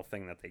final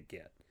thing that they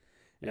get.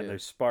 And their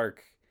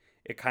spark,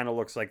 it kind of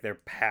looks like their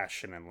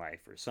passion in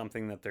life or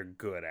something that they're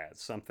good at,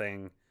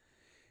 something.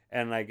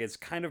 And like it's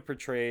kind of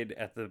portrayed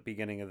at the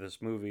beginning of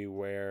this movie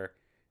where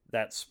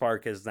that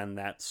spark is then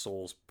that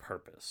soul's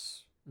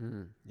purpose.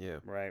 Yeah.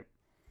 Right.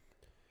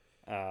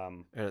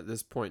 And at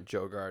this point,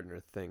 Joe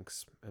Gardner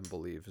thinks and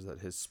believes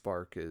that his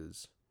spark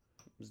is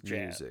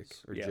music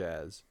or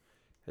jazz.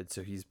 And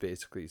so he's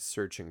basically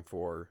searching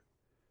for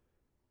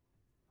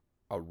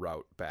a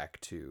route back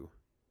to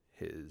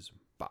his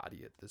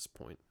body at this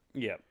point.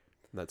 Yep.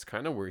 And that's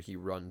kind of where he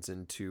runs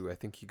into, I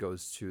think he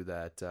goes to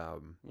that...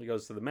 he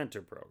goes to the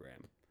mentor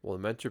program. Well,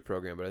 the mentor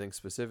program, but I think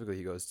specifically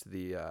he goes to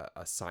the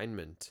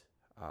assignment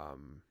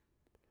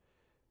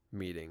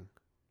meeting.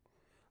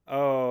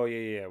 Oh,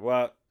 yeah.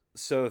 Well,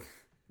 so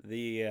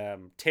the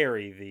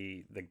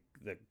Terry,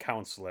 the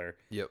counselor,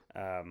 Yep.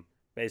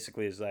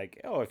 basically is like,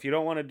 oh, if you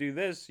don't want to do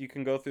this, you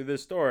can go through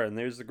this door, and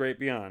there's the great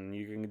beyond, and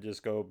you can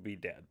just go be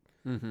dead.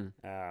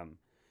 Mm-hmm.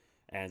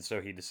 And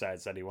so he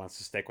decides that he wants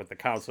to stick with the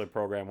counselor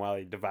program while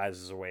he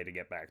devises a way to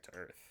get back to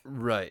Earth.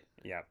 Right.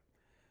 Yep.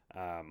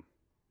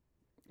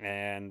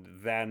 And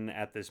then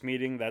at this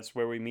meeting, that's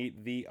where we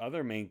meet the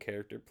other main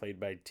character, played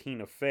by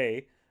Tina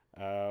Fey,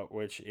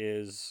 which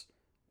is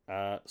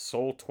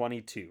Soul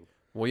 22.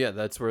 Well, yeah,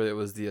 that's where it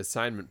was the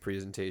assignment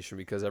presentation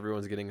because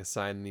everyone's getting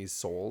assigned these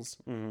souls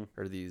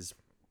or these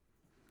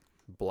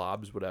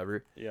blobs,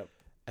 whatever. Yep.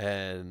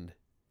 And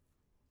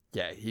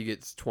yeah, he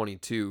gets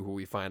 22, who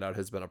we find out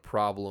has been a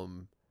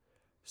problem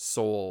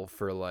soul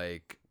for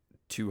like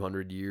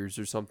 200 years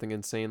or something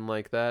insane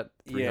like that.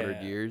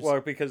 300 years.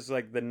 Well, because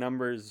like the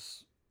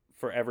numbers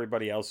for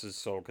everybody else's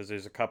soul, because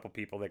there's a couple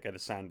people that get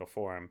assigned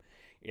before him,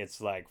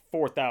 it's like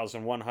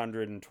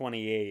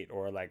 4,128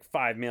 or like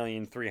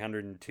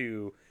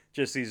 5,302,000,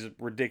 just these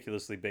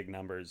ridiculously big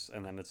numbers.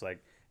 And then it's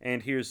like,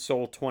 and here's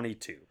Soul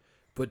 22.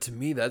 But to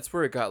me, that's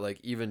where it got like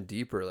even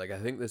deeper. Like I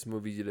think this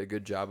movie did a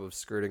good job of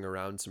skirting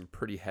around some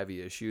pretty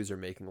heavy issues or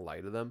making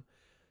light of them.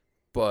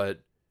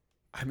 But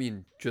I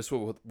mean, just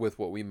with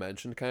what we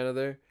mentioned kind of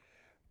there,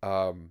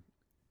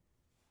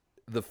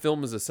 the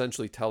film is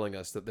essentially telling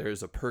us that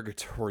there's a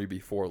purgatory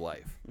before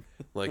life.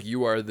 Like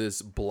you are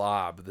this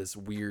blob, this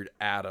weird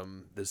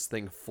atom, this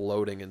thing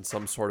floating in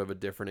some sort of a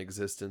different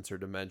existence or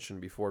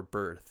dimension before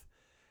birth.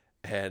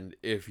 and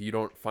if you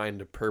don't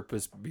find a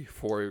purpose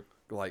before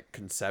like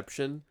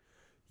conception,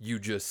 you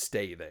just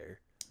stay there.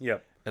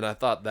 Yep. And I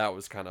thought that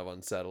was kind of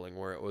unsettling,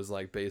 where it was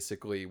like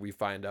basically we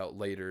find out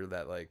later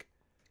that like,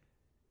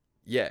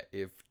 yeah,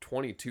 if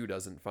 22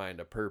 doesn't find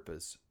a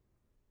purpose,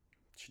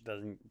 She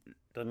doesn't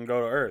go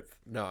to Earth.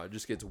 no, it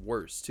just gets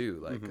worse too.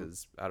 Like,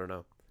 because I don't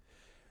know,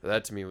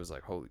 that to me was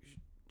like, holy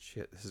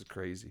shit, this is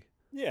crazy.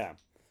 Yeah.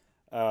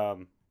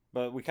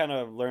 But we kind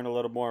of learn a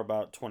little more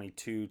about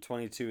 22.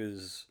 22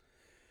 is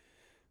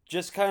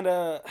just kind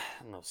of,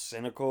 I don't know,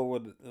 cynical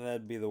would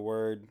that be the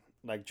word?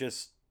 Like,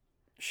 just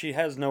she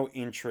has no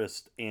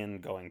interest in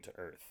going to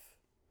Earth.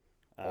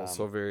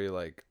 Also very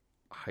like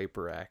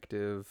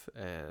hyperactive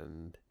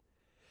and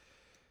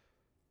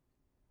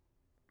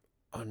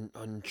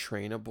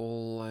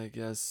untrainable, I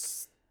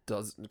guess.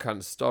 Does kind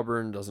of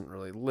stubborn, doesn't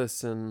really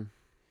listen.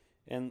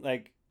 And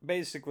like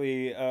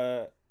basically,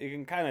 you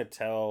can kind of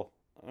tell.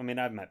 I mean,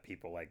 I've met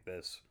people like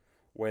this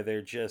where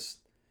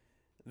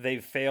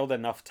they've failed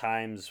enough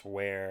times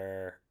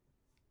where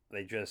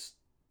they just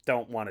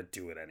don't want to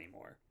do it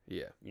anymore.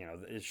 Yeah. You know,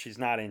 she's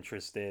not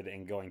interested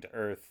in going to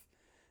Earth.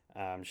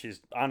 She's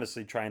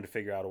honestly trying to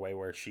figure out a way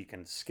where she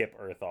can skip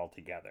Earth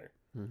altogether.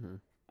 Mm-hmm.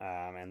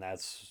 And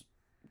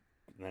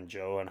then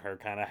Joe and her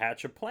kind of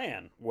hatch a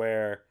plan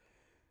where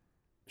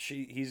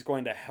he's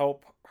going to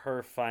help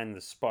her find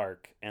the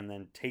spark and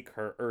then take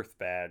her Earth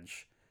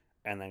badge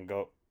and then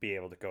be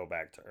able to go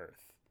back to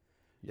Earth.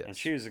 Yes. And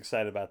she was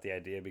excited about the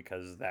idea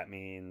because that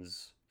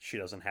means she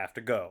doesn't have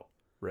to go.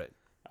 Right.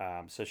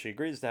 So she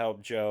agrees to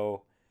help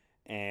Joe,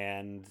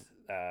 and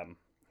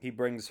he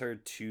brings her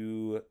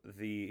to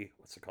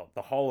what's it called?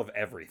 The Hall of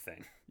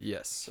Everything.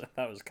 Yes.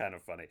 That was kind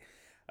of funny.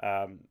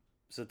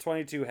 So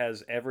 22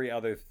 has every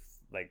other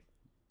like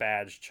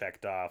badge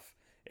checked off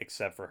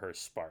except for her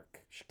spark.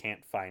 She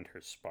can't find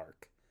her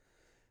spark.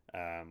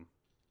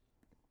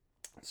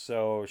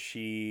 So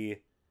he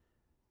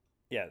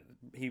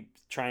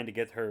trying to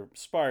get her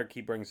spark.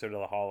 He brings her to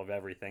the Hall of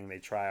Everything. They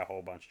try a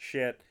whole bunch of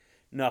shit.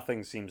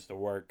 Nothing seems to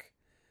work.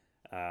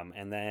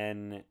 And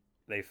then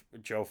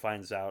Joe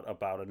finds out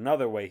about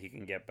another way he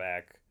can get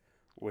back,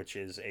 which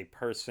is a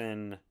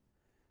person,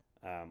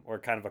 or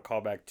kind of a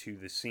callback to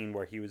the scene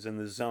where he was in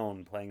the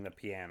zone playing the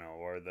piano,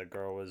 or the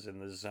girl was in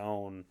the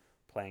zone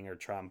playing her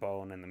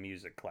trombone in the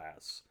music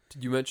class.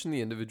 Did you mention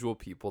the individual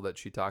people that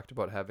she talked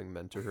about having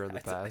mentored her in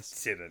the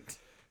past? I didn't.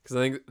 Because I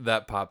think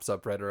that pops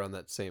up right around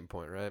that same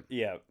point, right?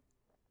 Yeah.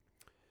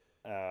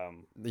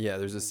 Yeah,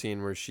 there's a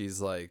scene where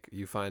she's like,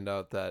 you find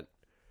out that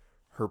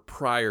her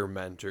prior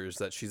mentors,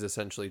 that she's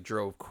essentially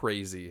drove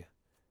crazy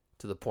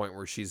to the point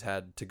where she's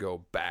had to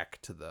go back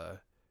to the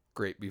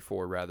great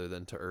before rather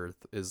than to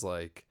Earth, is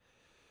like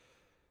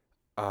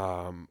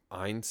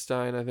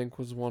Einstein, I think,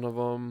 was one of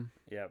them.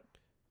 Yep.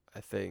 I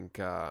think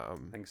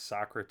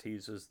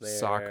Socrates was there.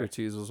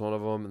 Socrates was one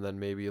of them, and then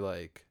maybe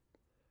like,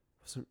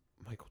 wasn't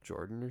Michael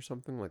Jordan or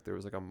something? Like there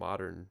was like a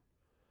modern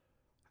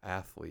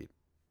athlete.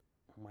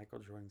 Michael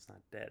Jordan's not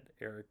dead,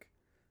 Eric.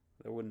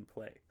 They wouldn't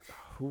play.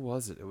 Who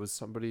was it? It was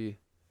somebody.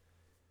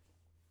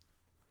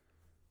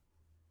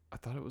 I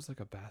thought it was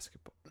like a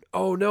basketball.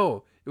 Oh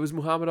no, it was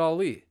Muhammad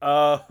Ali.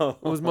 Oh,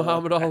 It was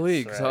Muhammad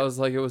Ali. Because right. I was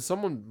like, it was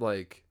someone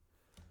like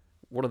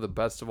one of the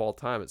best of all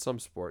time at some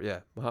sport. Yeah,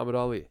 Muhammad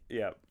Ali.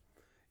 Yep.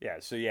 Yeah,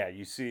 so yeah,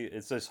 you see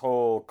it's this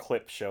whole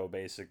clip show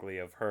basically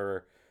of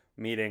her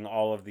meeting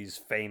all of these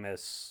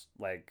famous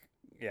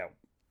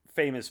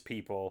famous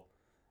people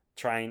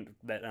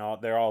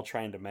they're all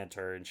trying to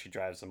mentor her, and she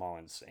drives them all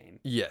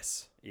insane.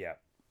 Yes. Yeah.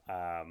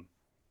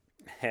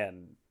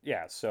 And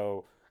yeah,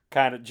 so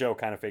Joe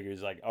kind of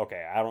figures like,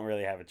 okay, I don't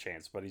really have a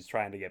chance, but he's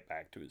trying to get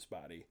back to his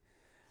body.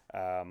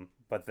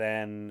 But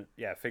then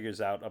figures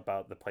out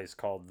about the place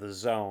called The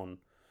Zone,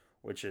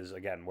 which is,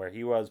 again, where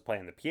he was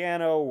playing the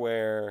piano,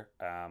 where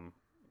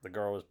the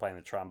girl was playing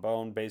the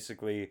trombone.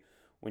 Basically,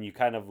 when you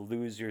kind of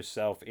lose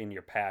yourself in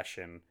your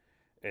passion,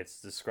 it's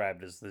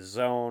described as the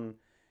zone,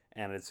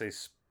 and it's a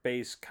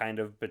space kind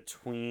of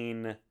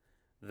between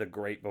the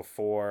great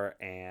before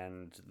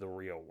and the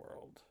real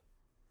world.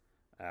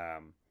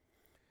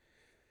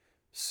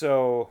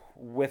 So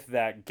with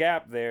that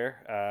gap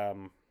there,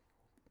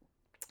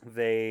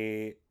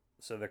 they're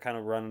kind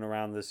of running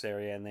around this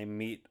area, and they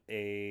meet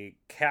a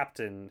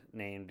captain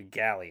named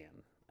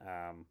Galleon.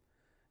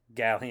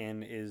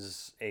 Galleon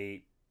is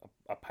a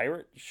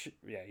pirate.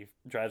 He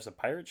drives a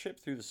pirate ship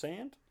through the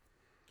sand.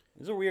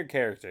 He's a weird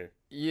character.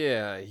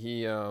 Yeah,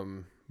 he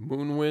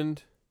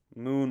Moonwind.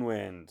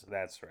 Moonwind,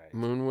 that's right.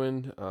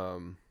 Moonwind.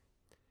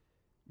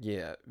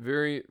 Yeah,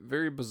 very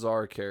very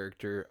bizarre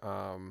character.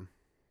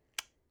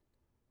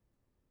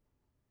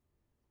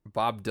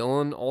 Bob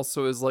Dylan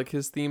also is like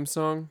his theme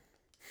song,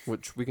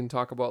 which we can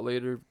talk about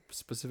later.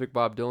 Specific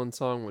Bob Dylan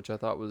song, which I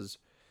thought was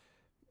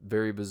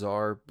very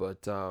bizarre.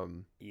 But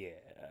Yeah.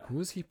 who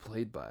was he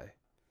played by?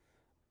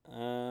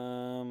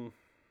 The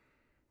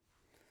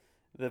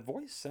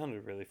voice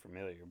sounded really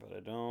familiar, but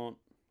I don't.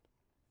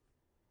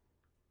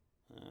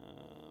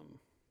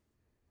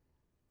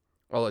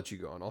 I'll let you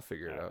go on. I'll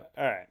figure it out.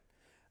 All right.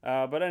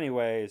 But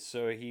anyway,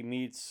 so he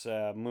meets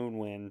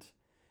Moonwind,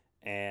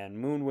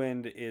 And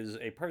Moonwind is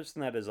a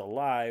person that is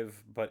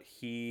alive, but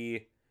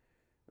he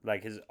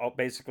like is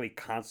basically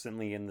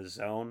constantly in the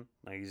zone.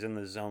 Like he's in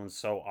the zone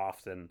so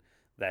often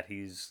that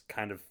he's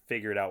kind of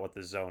figured out what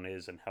the zone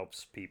is and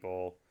helps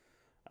people.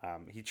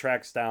 He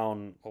tracks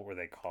down, what were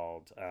they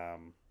called?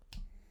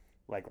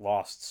 Like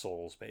lost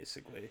souls,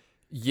 basically.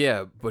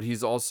 Yeah, but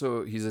he's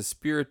a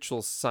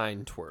spiritual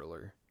sign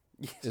twirler.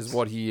 Is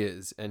what he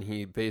is, and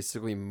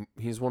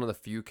he's one of the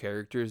few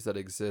characters that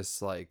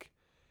exists like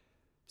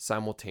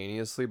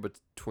simultaneously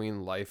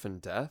between life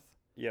and death.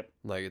 Yep.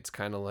 Like it's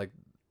kind of like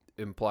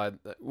implied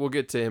that we'll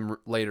get to him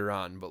later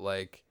on, but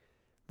like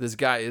this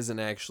guy isn't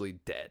actually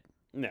dead.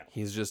 No.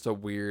 He's just a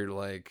weird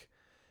like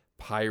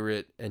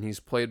pirate, and he's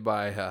played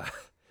by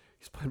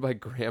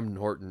Graham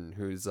Norton,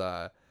 who's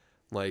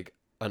like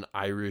an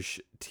Irish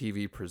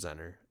TV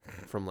presenter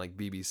from like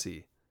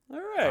BBC.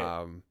 All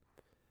right.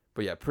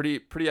 But yeah, pretty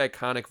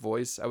iconic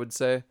voice, I would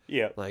say.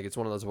 Yeah. Like it's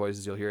one of those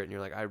voices you'll hear it and you're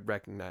like, I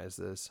recognize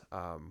this.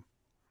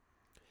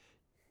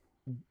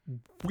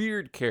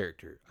 Weird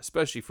character,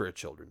 especially for a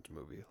children's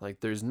movie.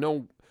 Like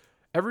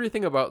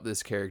everything about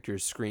this character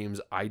screams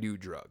I do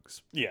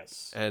drugs.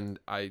 Yes. And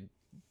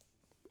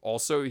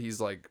he's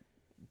like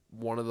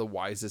one of the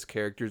wisest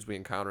characters we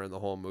encounter in the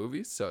whole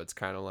movie, so it's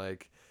kind of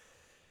like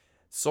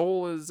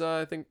Soul is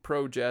I think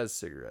pro jazz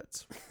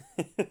cigarettes.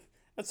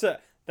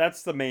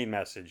 That's the main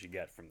message you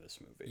get from this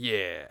movie.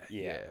 Yeah.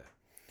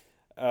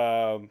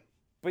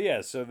 But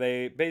yeah, so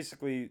they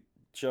basically,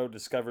 Joe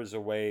discovers a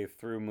way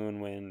through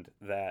Moonwind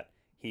that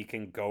he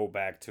can go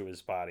back to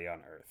his body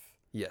on Earth.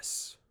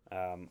 Yes.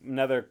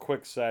 Another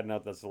quick side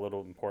note that's a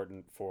little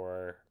important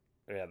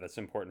that's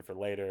important for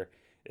later,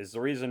 is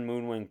the reason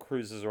Moonwind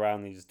cruises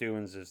around these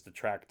dunes is to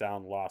track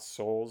down lost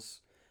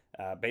souls.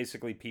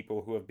 Basically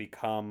people who have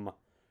become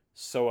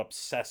so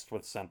obsessed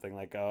with something,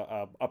 like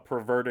a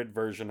perverted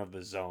version of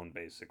the zone,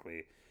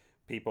 basically.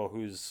 People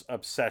whose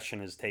obsession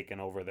has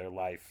taken over their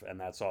life, and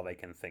that's all they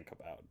can think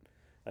about.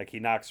 Like, he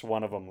knocks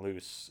one of them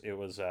loose. It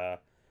was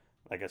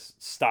like a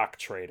stock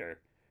trader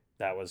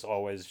that was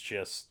always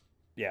just,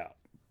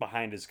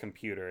 behind his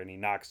computer, and he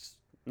knocks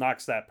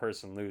that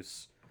person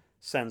loose,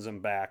 sends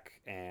him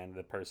back, and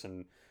the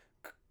person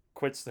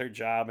quits their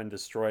job and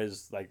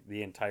destroys, like,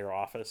 the entire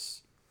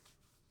office.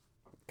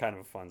 Kind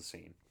of a fun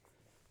scene.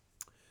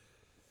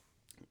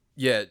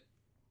 Yeah,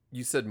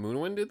 you said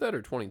Moonwind did that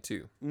or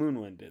 22?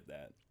 Moonwind did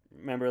that.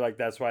 Remember, like,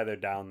 that's why they're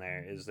down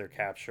there, is they're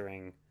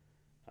capturing,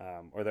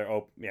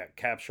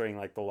 capturing,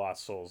 like, the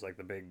lost souls, like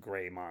the big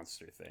gray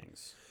monster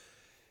things.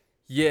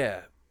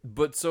 Yeah,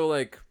 but so,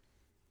 like,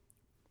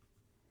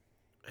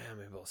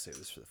 maybe I'll save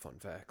this for the fun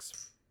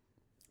facts.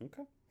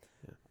 Okay.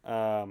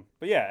 Yeah.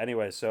 But yeah,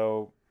 anyway,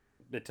 so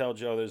they tell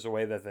Joe there's a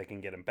way that they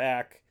can get him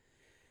back,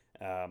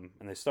 and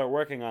they start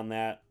working on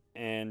that,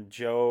 and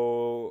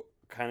Joe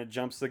kind of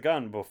jumps the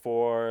gun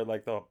before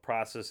like the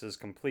process is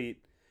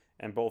complete,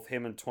 and both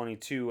him and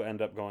 22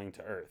 end up going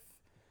to Earth,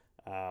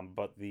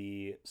 but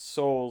the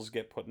souls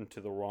get put into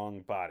the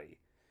wrong body.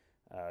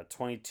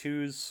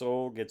 22's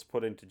soul gets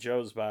put into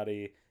Joe's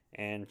body,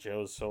 and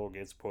Joe's soul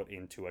gets put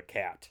into a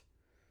cat.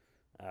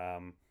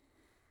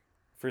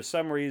 For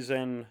some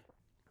reason,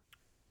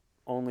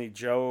 only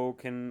Joe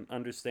can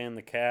understand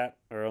the cat,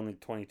 or only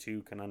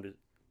 22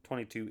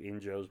 in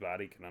Joe's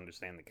body can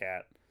understand the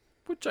cat.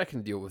 Which I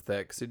can deal with that,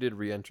 because he did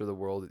re-enter the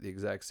world at the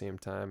exact same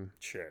time.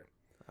 Sure.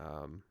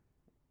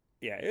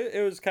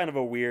 It was kind of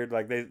a weird,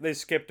 like, they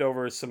skipped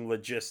over some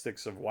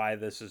logistics of why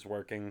this is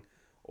working.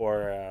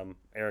 Or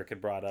Eric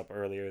had brought up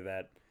earlier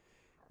that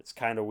it's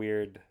kind of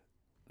weird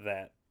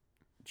that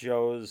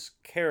Joe's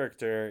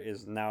character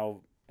is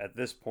now, at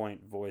this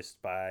point,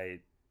 voiced by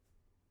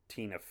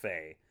Tina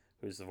Fey,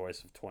 who's the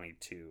voice of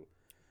 22.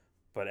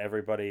 But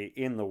everybody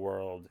in the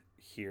world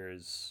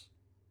hears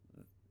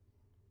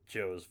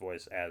Joe's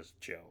voice as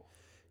Joe.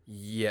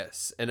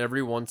 Yes, and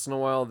every once in a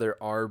while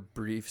there are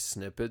brief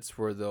snippets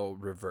where they'll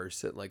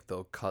reverse it, like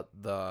they'll cut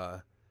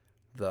the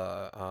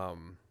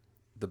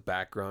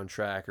background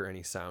track or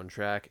any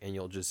soundtrack, and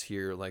you'll just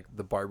hear like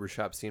the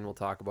barbershop scene we'll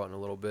talk about in a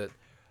little bit.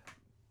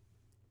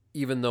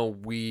 Even though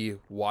we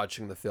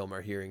watching the film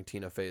are hearing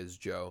Tina Fey as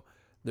Joe,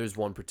 there's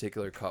one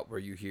particular cut where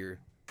you hear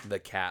the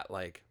cat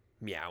like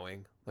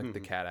meowing, like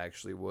the cat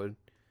actually would.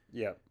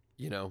 Yeah.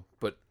 You know,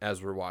 but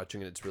as we're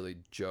watching it, it's really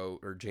Joe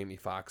or Jamie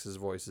Foxx's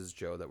voice as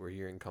Joe that we're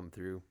hearing come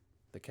through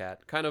the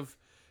cat. Kind of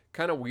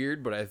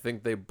weird, but I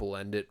think they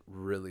blend it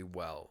really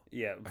well.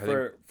 Yeah,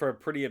 for a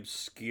pretty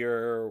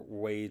obscure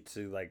way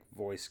to like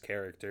voice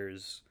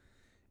characters,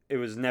 it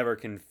was never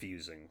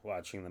confusing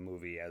watching the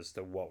movie as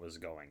to what was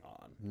going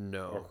on.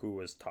 No. Or who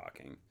was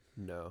talking.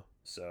 No.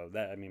 So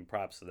that, I mean,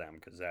 props to them,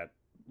 because that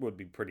would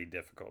be pretty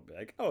difficult. Be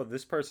like, oh,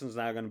 this person's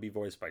now going to be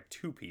voiced by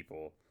two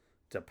people,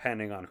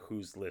 depending on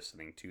who's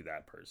listening to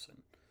that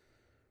person.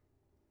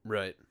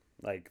 Right.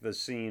 Like the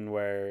scene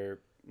where,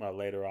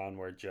 later on,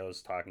 where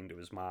Joe's talking to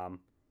his mom,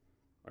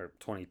 or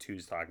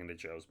 22's talking to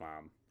Joe's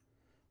mom,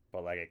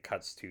 but like it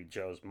cuts to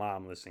Joe's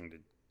mom listening to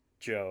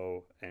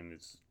Joe, and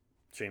it's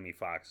Jamie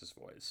Foxx's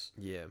voice.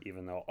 Yeah.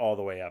 Even though all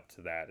the way up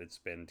to that, it's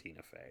been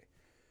Tina Fey.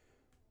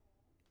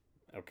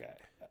 Okay.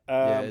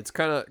 Yeah, it's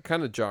kind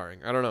of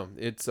jarring. I don't know.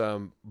 It's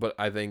but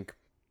I think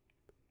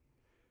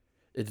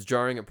it's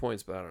jarring at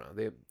points, but I don't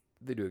know.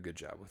 They do a good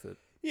job with it.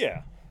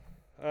 Yeah.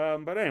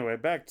 But anyway,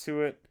 back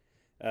to it.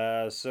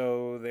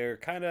 So they're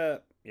kind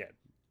of, yeah,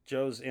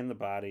 Joe's in the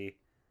body,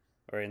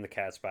 or in the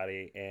cat's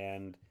body,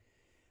 and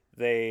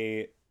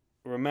they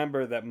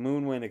remember that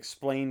Moonwind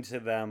explained to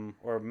them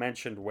or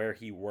mentioned where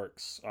he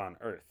works on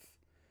Earth.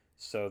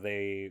 So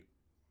they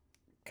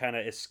kind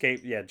of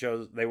escape. Yeah,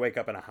 they wake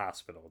up in a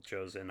hospital.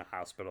 Joe's in a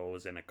hospital,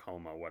 was in a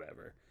coma,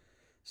 whatever.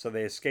 So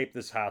they escape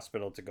this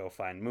hospital to go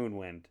find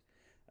Moonwind.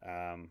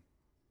 Um,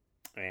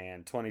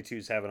 and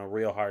 22's having a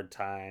real hard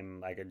time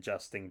like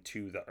adjusting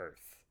to the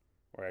Earth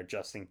or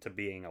adjusting to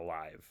being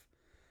alive.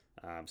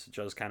 So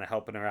Joe's kind of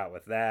helping her out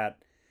with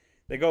that.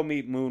 They go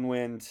meet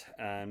Moonwind,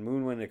 and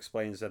Moonwind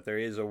explains that there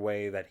is a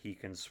way that he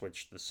can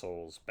switch the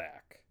souls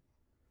back.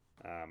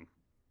 I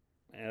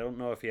don't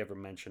know if he ever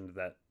mentioned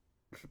that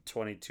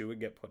 22 would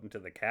get put into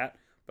the cat,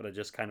 but I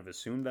just kind of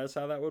assumed that's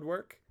how that would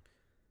work.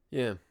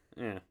 Yeah.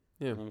 Yeah.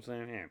 Yeah. You know what I'm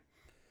saying?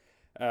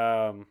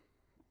 Yeah.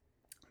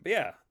 But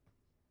yeah.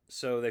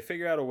 So they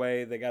figure out a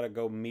way. They got to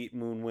go meet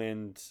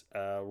Moonwind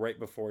right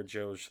before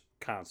Joe's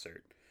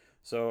concert.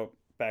 So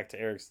back to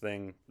Eric's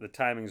thing, the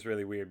timing's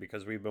really weird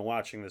because we've been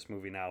watching this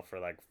movie now for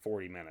like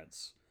 40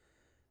 minutes.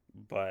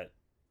 But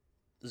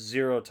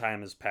zero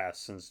time has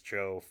passed since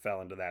Joe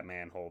fell into that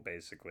manhole,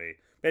 basically.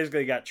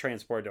 Basically got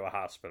transported to a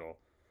hospital,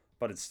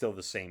 but it's still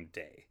the same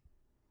day.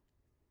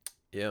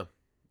 Yeah.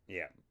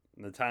 Yeah.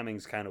 The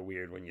timing's kind of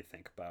weird when you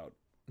think about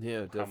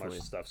definitely. how much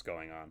stuff's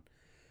going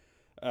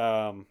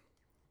on.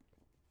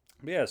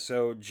 Yeah,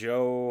 so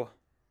Joe,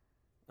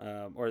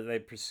 or they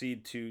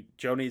proceed to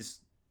Joe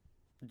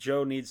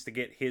needs to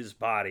get his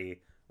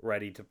body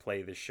ready to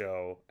play the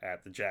show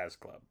at the jazz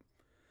club.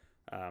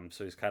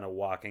 So he's kind of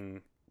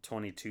walking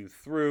 22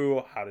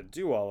 through how to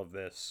do all of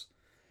this,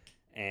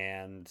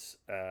 and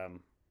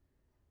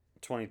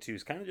 22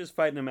 is kind of just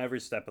fighting him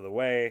every step of the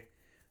way.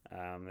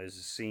 There's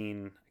a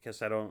scene,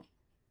 there's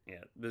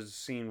a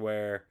scene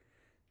where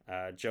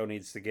Joe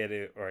needs to get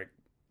it, or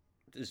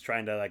is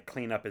trying to like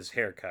clean up his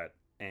haircut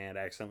and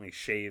accidentally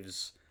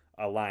shaves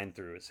a line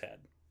through his head.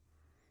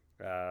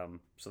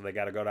 So they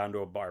got to go down to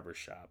a barber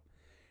shop.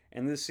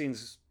 And this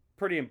scene's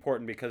pretty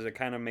important because it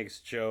kind of makes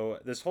Joe,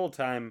 this whole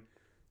time,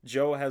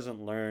 Joe's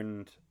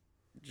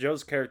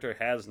character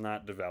has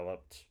not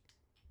developed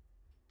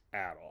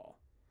at all.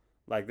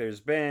 Like there's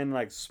been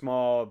like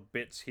small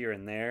bits here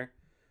and there,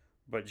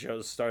 but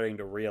Joe's starting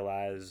to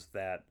realize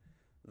that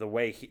the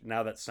way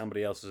now that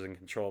somebody else is in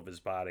control of his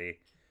body,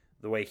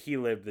 the way he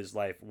lived his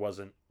life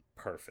wasn't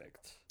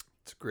perfect.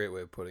 It's a great way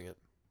of putting it.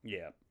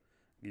 Yeah.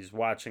 He's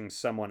watching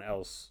someone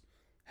else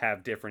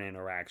have different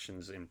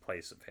interactions in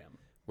place of him.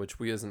 Which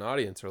we as an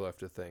audience are left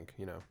to think,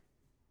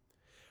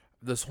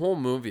 This whole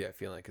movie, I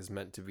feel like, is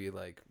meant to be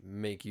like,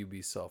 make you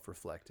be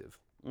self-reflective.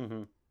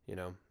 Mm-hmm.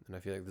 And I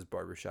feel like this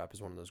barbershop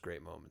is one of those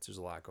great moments. There's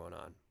a lot going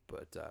on.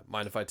 But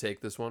mind if I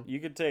take this one? You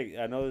could take,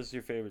 I know this is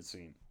your favorite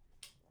scene.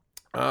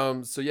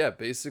 So yeah,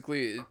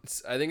 basically,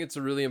 I think it's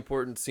a really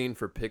important scene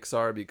for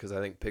Pixar because I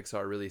think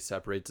Pixar really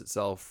separates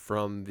itself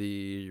from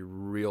the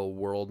real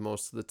world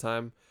most of the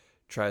time,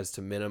 tries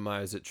to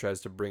minimize it, tries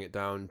to bring it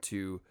down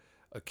to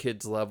a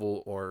kid's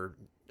level, or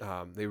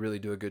they really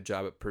do a good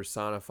job at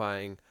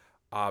personifying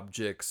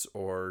objects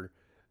or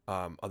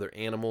other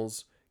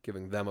animals,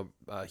 giving them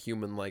a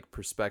human-like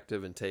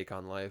perspective and take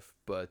on life.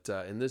 But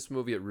in this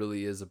movie, it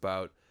really is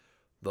about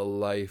the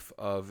life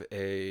of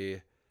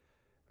a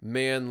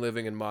man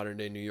living in modern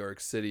day New York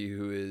City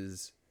who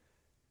is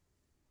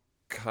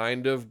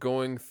kind of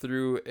going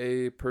through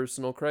a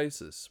personal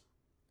crisis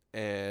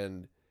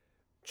and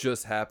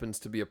just happens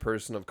to be a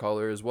person of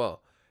color as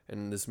well.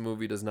 And this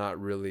movie does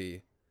not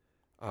really,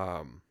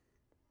 how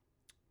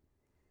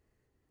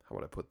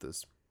would I put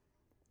this?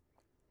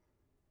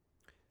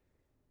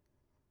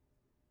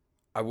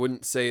 I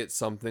wouldn't say it's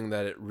something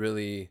that it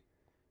really,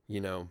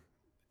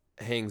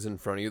 hangs in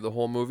front of you the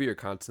whole movie or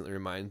constantly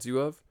reminds you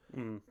of,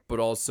 but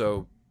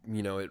also,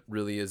 it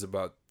really is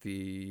about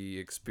the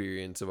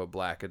experience of a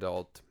black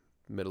adult,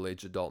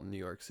 middle-aged adult in New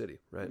York City,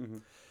 right? Mm-hmm.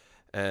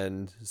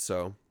 And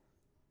so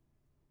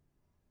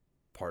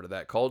part of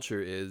that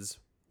culture is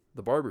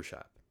the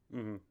barbershop.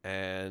 Mm-hmm.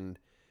 And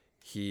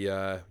he,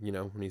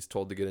 when he's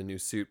told to get a new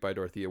suit by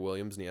Dorothea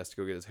Williams and he has to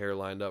go get his hair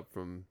lined up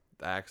from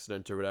the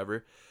accident or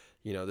whatever,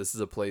 this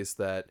is a place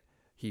that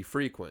he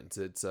frequents.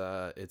 It's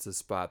a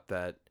spot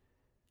that,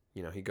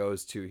 he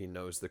goes to. He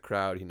knows the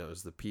crowd. He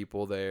knows the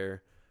people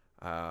there.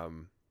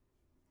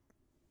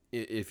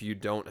 If you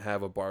don't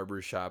have a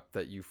barber shop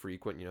that you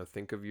frequent,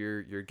 think of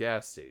your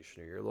gas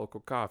station or your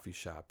local coffee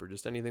shop or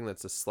just anything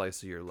that's a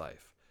slice of your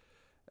life.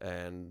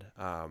 And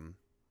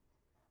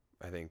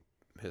I think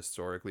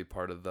historically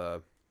part of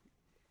the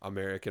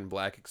American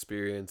black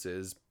experience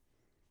is,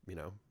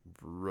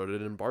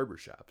 rooted in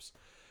barbershops.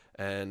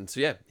 And so,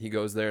 yeah, he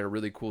goes there and a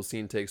really cool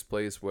scene takes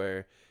place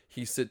where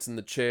he sits in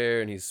the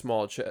chair and he's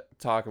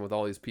talking with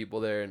all these people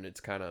there. And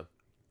it's kind of,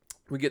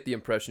 we get the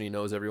impression he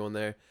knows everyone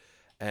there.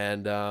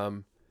 And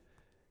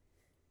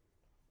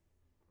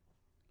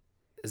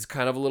is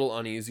kind of a little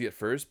uneasy at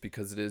first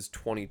because it is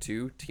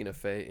 22, Tina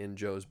Fey in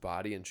Joe's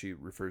body, and she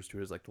refers to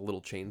it as like the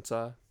little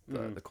chainsaw,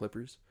 the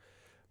clippers.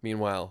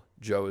 Meanwhile,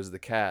 Joe is the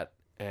cat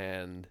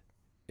and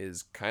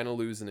is kind of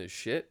losing his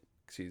shit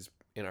because he's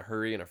in a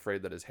hurry and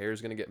afraid that his hair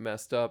is going to get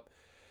messed up.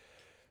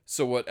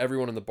 So what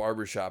everyone in the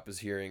barbershop is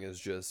hearing is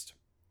just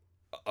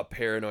a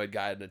paranoid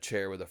guy in a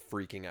chair with a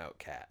freaking out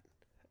cat.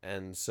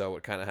 And so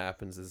what kind of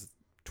happens is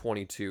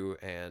 22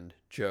 and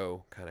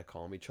Joe kind of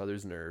calm each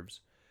other's nerves,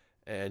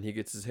 and he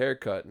gets his hair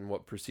cut, and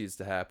what proceeds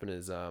to happen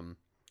is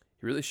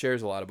he really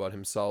shares a lot about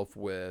himself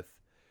with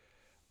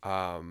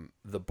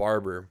the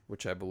barber,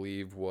 which I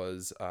believe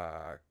was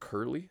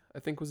Curly, I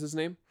think was his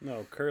name.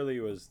 No, Curly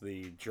was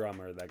the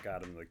drummer that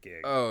got him the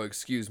gig. Oh,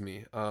 excuse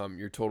me.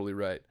 You're totally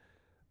right.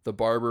 The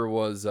barber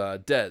was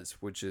Dez,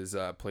 which is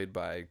played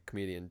by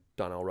comedian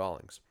Donnell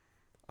Rawlings.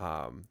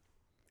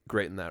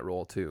 Great in that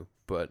role too.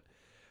 But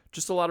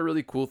just a lot of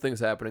really cool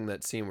things happening in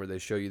that scene where they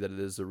show you that it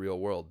is the real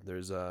world.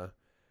 There's a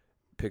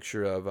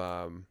picture of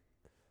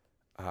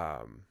I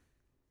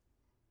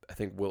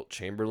think Wilt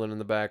Chamberlain in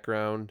the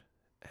background,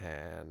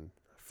 and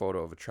a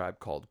photo of A Tribe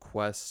Called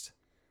Quest,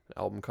 an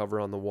album cover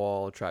on the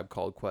wall. A Tribe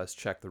Called Quest,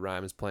 Check the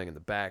Rhyme is playing in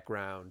the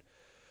background.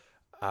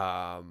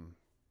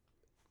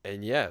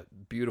 And yeah,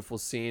 beautiful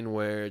scene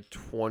where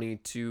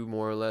 22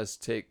 more or less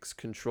takes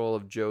control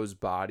of Joe's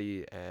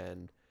body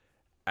and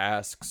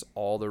asks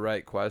all the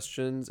right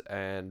questions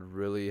and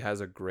really has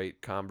a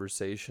great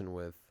conversation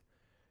with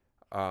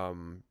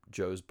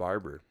Joe's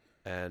barber.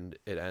 And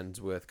it ends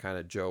with kind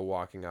of Joe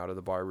walking out of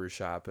the barber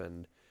shop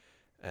and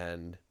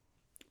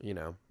you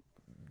know,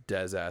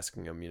 Dez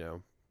asking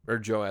him, or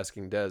Joe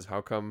asking Dez, how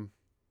come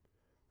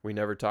we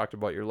never talked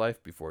about your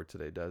life before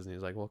today, Dez? And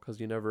he's like, well, because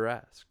you never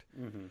asked.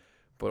 Mm-hmm.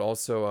 But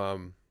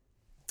also,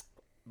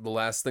 the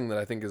last thing that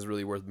I think is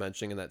really worth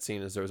mentioning in that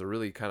scene is there's a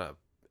really kind of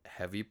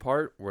heavy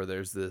part where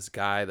there's this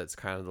guy that's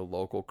kind of the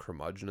local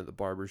curmudgeon at the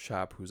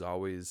barbershop who's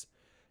always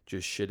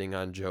just shitting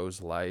on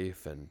Joe's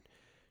life, and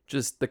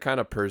just the kind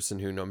of person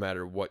who, no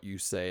matter what you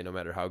say, no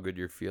matter how good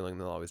you're feeling,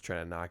 they'll always try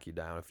to knock you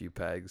down a few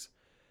pegs.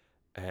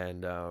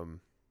 And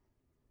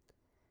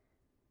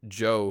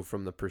Joe,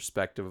 from the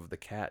perspective of the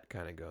cat,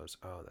 kind of goes,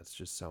 oh, that's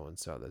just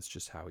so-and-so. That's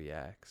just how he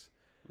acts.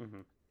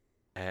 Mm-hmm.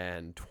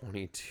 And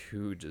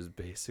 22 just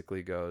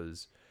basically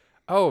goes,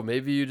 oh,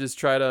 maybe you just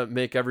try to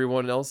make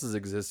everyone else's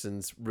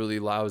existence really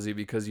lousy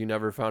because you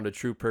never found a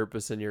true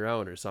purpose in your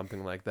own, or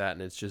something like that.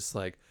 And it's just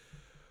like,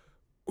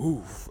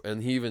 oof.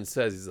 And he even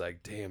says, he's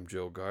like, damn,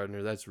 Joe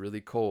Gardner, that's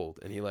really cold.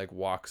 And he like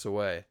walks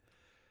away.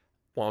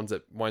 Winds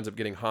up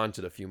getting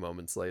haunted a few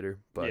moments later.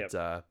 But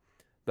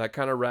that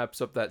kind of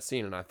wraps up that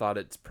scene. And I thought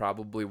it's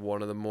probably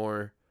one of the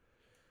more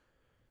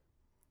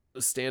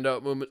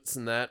standout moments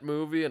in that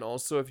movie. And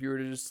also, if you were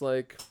to just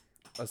like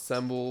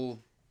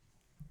assemble,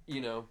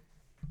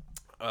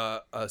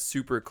 a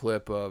super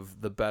clip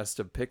of the best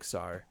of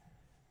Pixar, I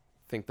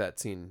think that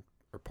scene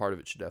or part of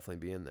it should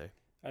definitely be in there.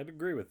 I'd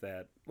agree with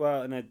that.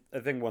 Well, and I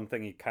think one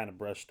thing he kind of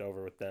brushed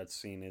over with that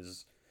scene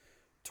is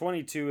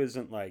 22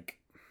 isn't like,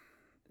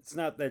 it's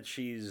not that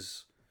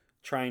she's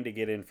trying to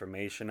get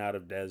information out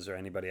of Dez or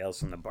anybody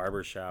else in the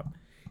barbershop.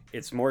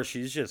 It's more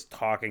she's just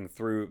talking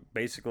through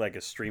basically like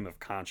a stream of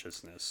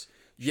consciousness.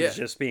 She's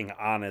just being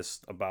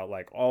honest about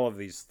like all of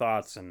these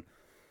thoughts and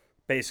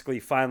basically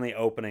finally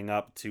opening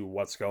up to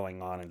what's going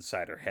on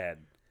inside her head.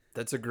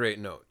 That's a great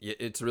note.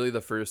 It's really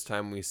the first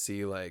time we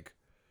see like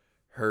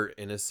her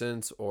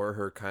innocence or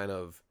her kind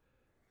of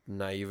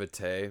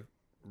naivete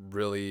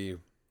really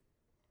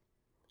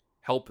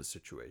help a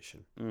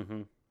situation.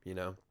 Mm-hmm.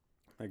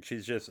 Like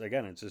she's just,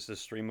 again, it's just a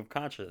stream of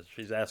consciousness.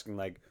 She's asking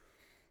like,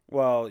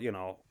 well,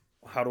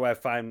 how do I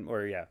find,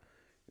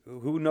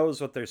 who knows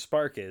what their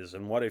spark is?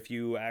 And what if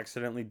you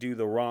accidentally do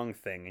the wrong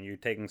thing and you're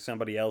taking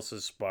somebody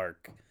else's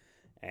spark?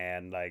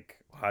 And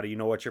like, how do you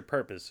know what your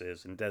purpose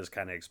is? And Dez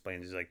kind of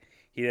explains, he's like,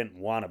 he didn't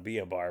want to be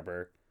a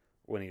barber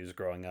when he was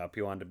growing up.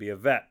 He wanted to be a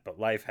vet, but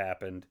life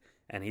happened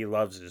and he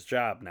loves his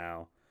job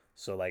now.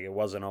 So like, it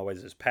wasn't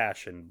always his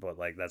passion, but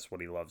like, that's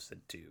what he loves to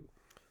do.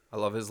 I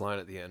love his line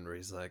at the end where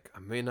he's like, I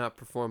may not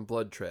perform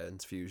blood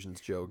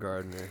transfusions, Joe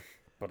Gardner,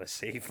 but I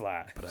save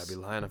lives. But I'd be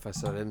lying if I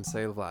said I didn't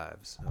save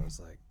lives. I was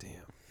like,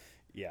 damn.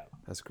 Yeah.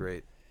 That's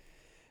great.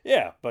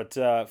 Yeah, but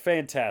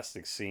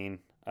fantastic scene.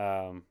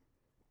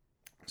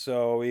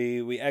 So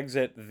we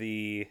exit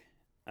the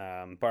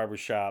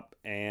barbershop,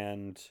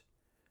 and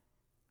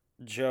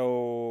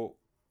Joe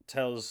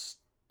tells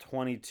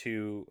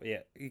 22,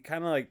 he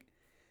kind of like,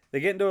 they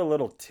get into a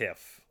little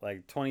tiff.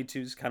 Like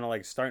 22's kind of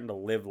like starting to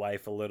live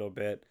life a little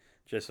bit,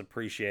 just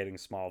appreciating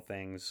small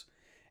things.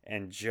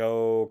 And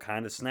Joe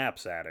kind of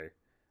snaps at her,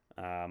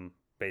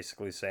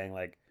 basically saying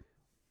like,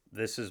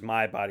 this is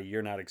my body.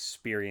 You're not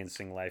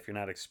experiencing life. You're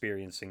not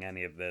experiencing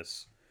any of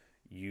this.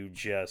 You're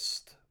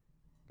just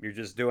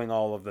doing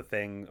all of the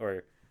thing,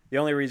 or the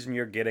only reason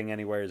you're getting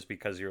anywhere is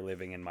because you're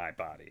living in my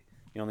body.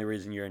 The only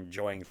reason you're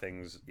enjoying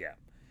things,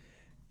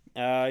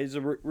 he's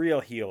a real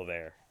heel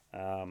there.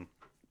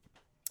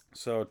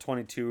 So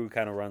 22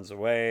 kind of runs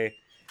away,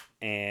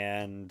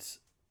 and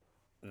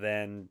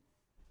then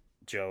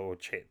Joe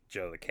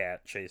the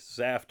cat chases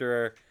after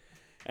her,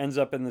 ends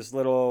up in this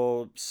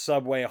little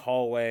subway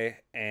hallway,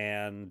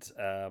 and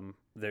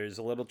there's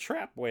a little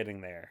trap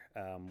waiting there.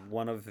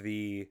 One of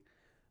the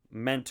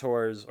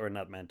mentors, or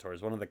not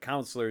mentors, one of the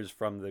counselors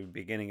from the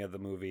beginning of the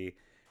movie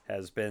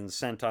has been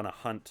sent on a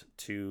hunt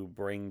to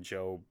bring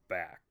Joe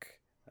back.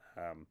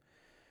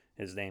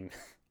 His name,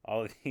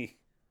 all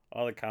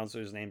the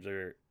counselors' names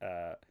are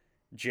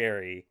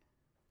Jerry,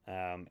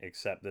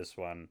 except this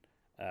one,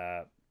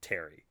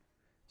 Terry.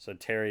 So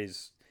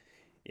Terry's,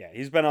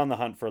 he's been on the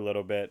hunt for a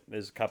little bit.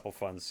 There's a couple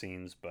fun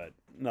scenes, but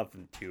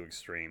nothing too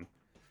extreme.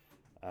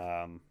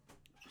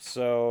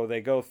 So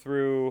they go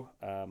through,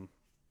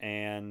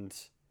 and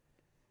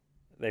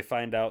they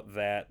find out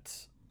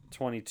that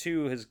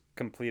 22 has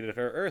completed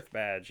her Earth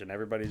badge, and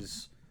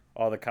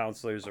all the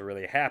counselors are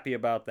really happy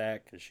about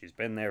that because she's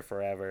been there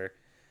forever.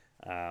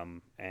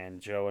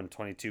 And Joe and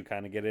 22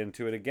 kind of get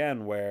into it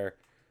again, where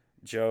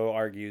Joe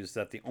argues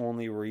that the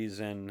only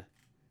reason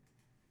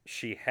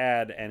she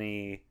had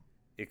any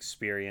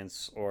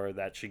experience, or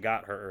that she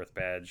got her Earth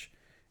badge,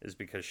 is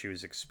because she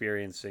was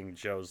experiencing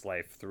Joe's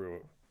life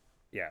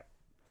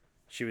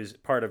she was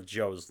part of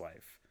Joe's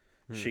life.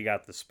 She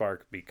got the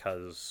spark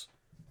because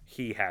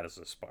he had as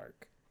a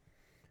spark.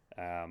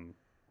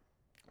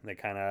 They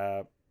kind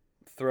of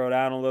throw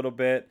down a little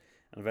bit,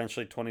 and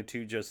eventually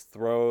 22 just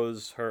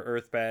throws her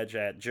Earth badge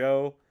at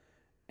Joe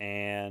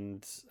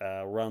and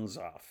runs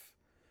off.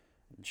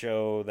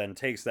 Joe then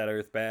takes that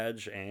Earth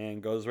badge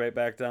and goes right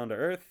back down to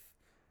Earth,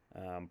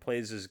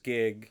 plays his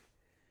gig,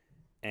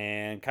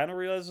 and kind of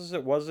realizes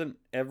it wasn't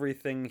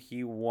everything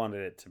he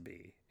wanted it to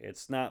be.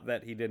 It's not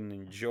that he didn't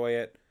enjoy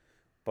it,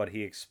 but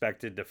he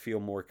expected to feel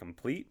more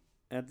complete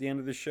at the end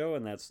of the show,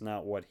 and that's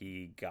not what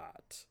he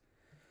got.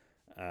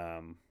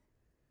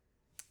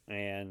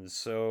 And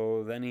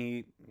so then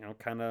he,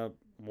 kind of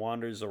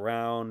wanders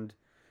around,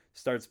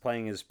 starts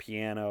playing his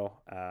piano,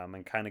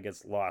 and kind of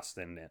gets lost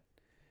in it.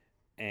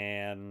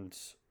 And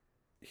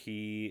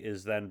he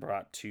is then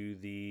brought to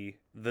the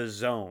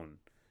zone,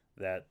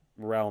 that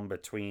realm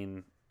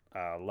between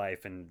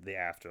life and the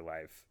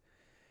afterlife,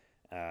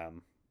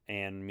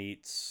 and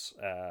meets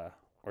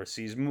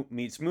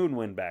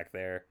Moonwind back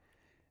there,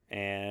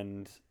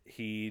 and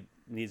he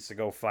needs to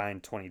go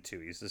find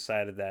 22. He's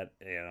decided that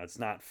it's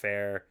not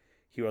fair.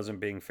 He wasn't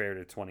being fair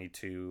to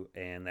 22,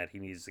 and that he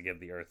needs to give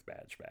the Earth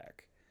badge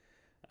back.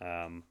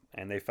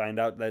 And they find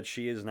out that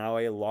she is now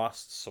a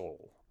lost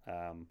soul.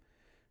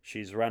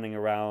 She's running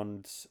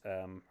around.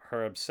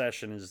 Her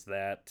obsession is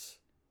that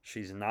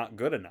she's not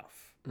good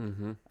enough,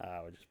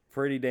 which is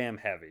pretty damn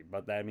heavy.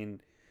 But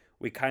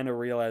we kind of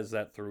realize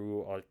that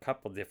through a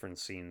couple different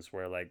scenes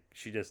where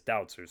she just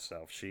doubts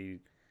herself. She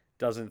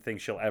doesn't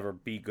think she'll ever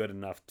be good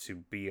enough to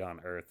be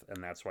on Earth,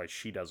 and that's why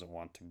she doesn't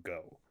want to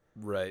go.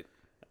 Right.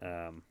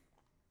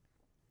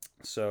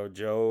 So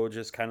Joe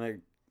just kind of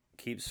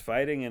keeps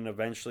fighting and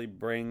eventually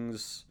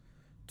brings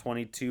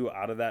 22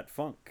 out of that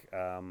funk,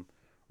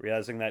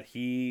 realizing that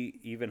he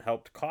even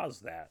helped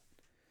cause that.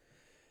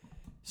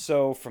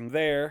 So from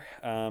there,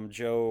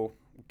 Joe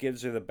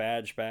gives her the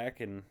badge back,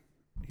 and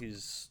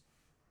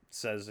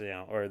says,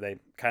 or they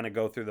kind of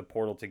go through the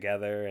portal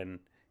together, and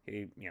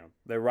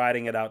they're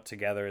riding it out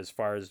together as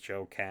far as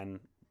Joe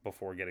can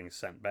before getting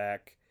sent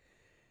back.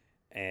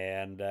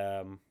 And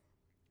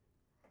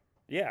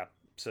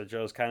so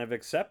Joe's kind of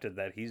accepted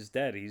that he's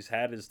dead. He's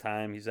had his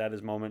time. He's had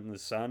his moment in the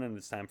sun, and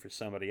it's time for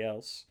somebody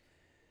else.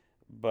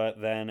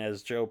 But then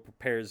as Joe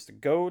prepares to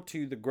go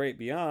to the great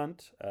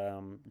beyond,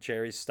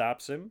 Jerry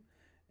stops him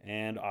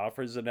and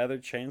offers another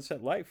chance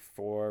at life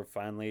for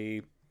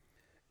finally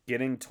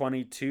getting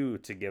 22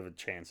 to give a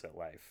chance at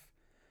life.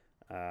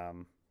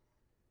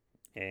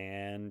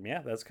 And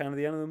that's kind of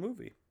the end of the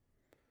movie.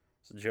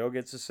 So Joe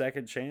gets a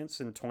second chance,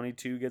 and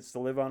 22 gets to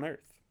live on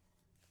Earth.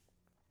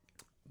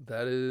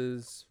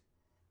 That's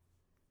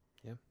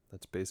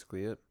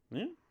basically it.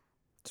 Yeah.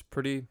 It's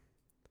pretty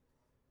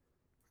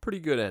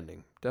good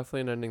ending.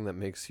 Definitely an ending that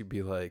makes you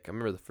be like, I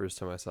remember the first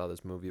time I saw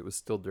this movie, it was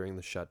still during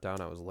the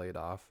shutdown. I was laid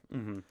off.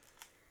 Mm-hmm.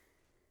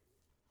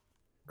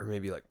 Or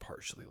maybe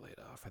partially laid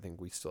off. I think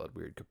we still had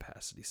weird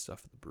capacity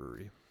stuff at the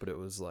brewery. But it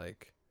was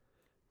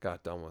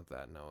got done with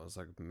that, and I was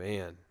like,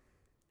 man,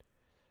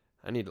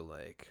 I need to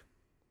I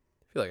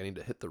feel like I need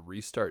to hit the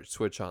restart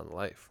switch on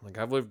life.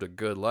 I've lived a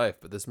good life,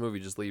 but this movie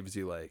just leaves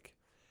you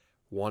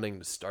wanting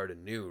to start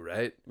anew,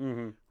 right?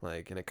 Mm-hmm.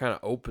 And it kind of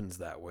opens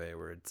that way,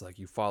 where it's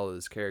you follow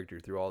this character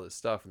through all this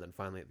stuff, and then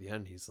finally at the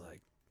end he's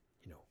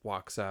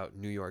walks out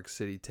New York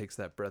City, takes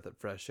that breath of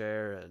fresh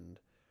air, and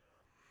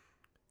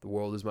the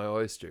world is my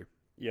oyster.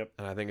 Yep.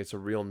 And I think it's a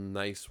real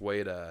nice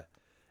way to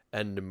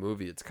end a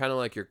movie. It's kind of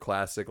like your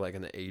classic,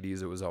 in the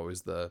 80s, it was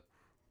always the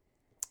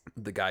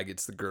guy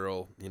gets the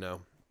girl,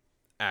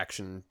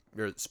 action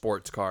or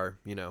sports car,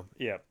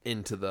 Yep.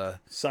 into the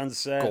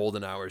sunset,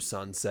 golden hour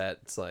sunset.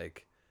 It's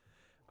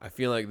I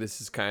feel like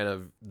this is kind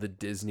of the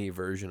Disney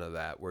version of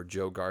that, where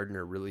Joe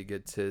Gardner really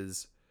gets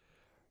his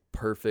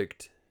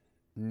perfect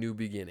new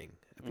beginning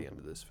at the end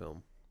of this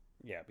film.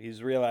 Yeah,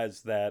 he's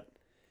realized that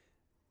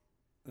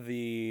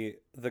the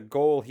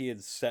goal he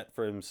had set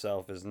for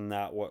himself is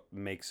not what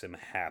makes him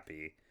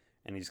happy,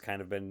 and he's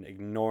kind of been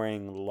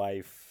ignoring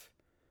life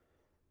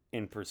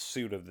in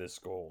pursuit of this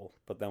goal.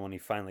 But then when he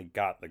finally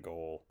got the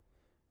goal,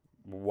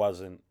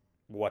 wasn't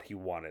what he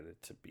wanted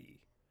it to be.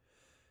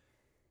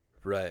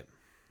 Right.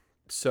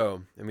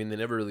 So, I mean, they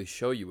never really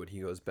show you what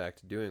he goes back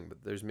to doing,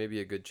 but there's maybe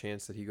a good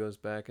chance that he goes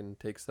back and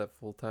takes that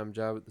full-time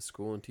job at the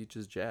school and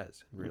teaches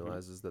jazz and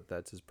realizes that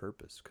that's his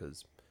purpose.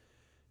 Because,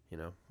 you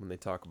know, when they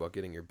talk about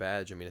getting your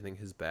badge, I mean, I think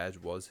his badge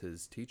was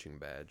his teaching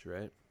badge,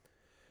 right?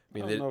 I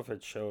mean, I don't know if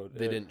it showed.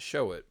 they didn't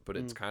show it, but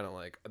it's kind of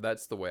like,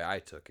 that's the way I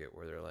took it,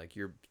 where they're like,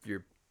 your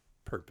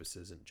purpose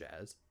isn't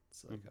jazz.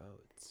 It's like, oh,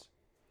 it's...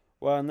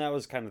 Well, and that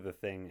was kind of the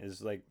thing,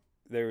 is like,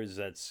 there was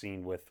that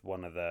scene with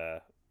one of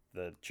the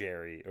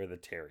Jerry's.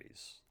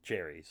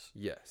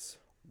 Yes.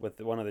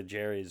 With one of the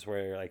Jerry's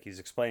where like he's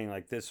explaining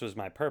like this was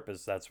my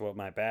purpose, that's what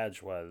my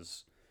badge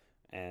was,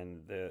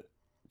 and the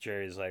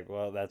Jerry's like,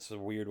 well, that's a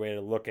weird way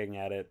of looking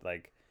at it.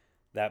 Like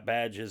that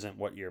badge isn't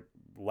what your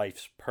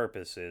life's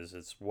purpose is.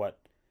 It's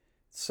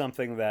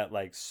something that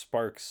like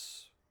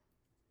sparks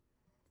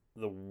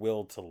the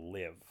will to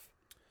live.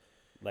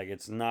 Like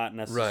it's not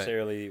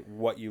necessarily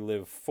what you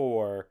live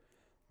for,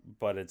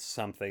 but it's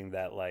something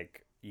that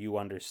like you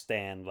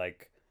understand,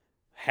 like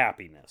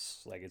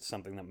happiness. Like it's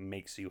something that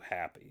makes you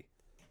happy.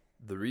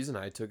 The reason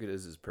I took it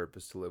as his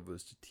purpose to live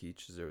was to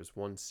teach. Is there was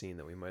one scene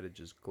that we might have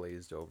just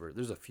glazed over.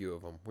 There's a few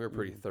of them. We were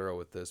pretty thorough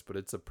with this, but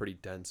it's a pretty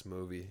dense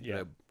movie in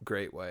a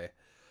great way.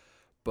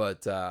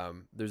 But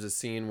there's a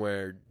scene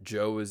where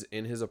Joe is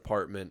in his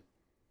apartment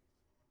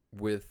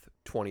with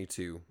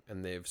 22,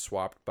 and they've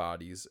swapped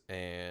bodies,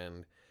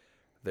 and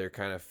they're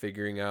kind of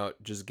figuring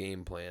out just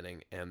game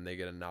planning, and they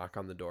get a knock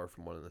on the door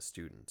from one of the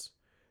students,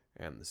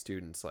 and the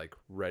student's like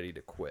ready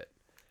to quit.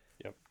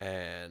 Yep.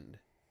 And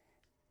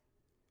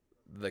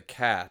the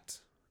cat,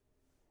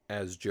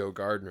 as Joe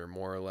Gardner,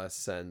 more or less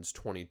sends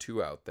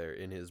 22 out there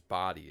in his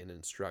body and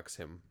instructs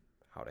him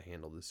how to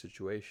handle the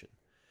situation.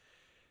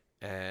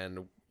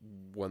 And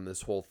when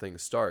this whole thing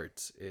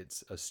starts,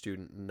 it's a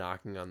student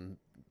knocking on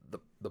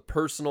the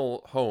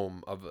personal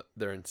home of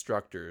their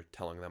instructor,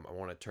 telling them, I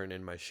want to turn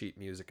in my sheet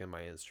music and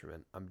my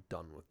instrument. I'm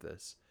done with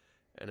this.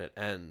 And it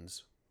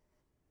ends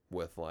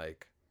with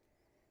like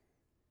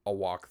a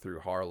walk through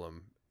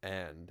Harlem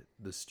and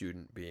the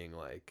student being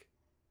like,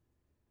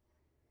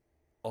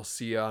 I'll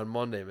see you on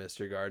Monday,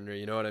 Mr. Gardner.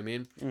 You know what I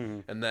mean?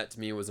 Mm-hmm. And that to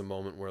me was a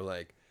moment where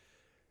like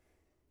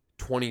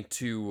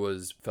 22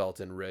 felt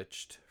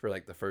enriched for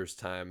like the first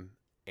time,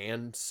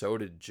 and so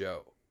did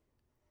Joe.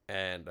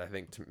 And I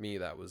think to me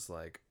that was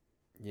like,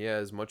 yeah,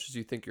 as much as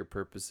you think your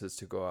purpose is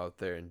to go out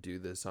there and do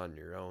this on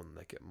your own,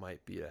 like it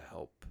might be to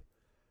help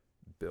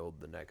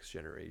build the next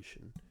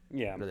generation.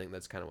 Yeah. And I think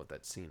that's kind of what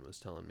that scene was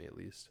telling me, at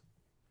least.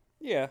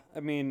 Yeah, I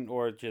mean,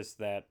 or just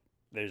that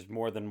there's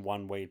more than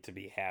one way to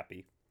be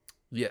happy.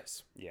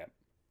 Yes. Yeah.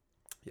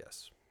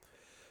 Yes.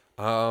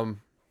 But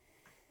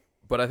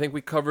I think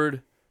we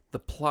covered the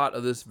plot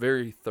of this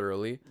very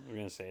thoroughly. I'm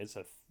gonna say it's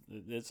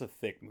a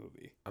thick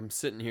movie. I'm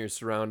sitting here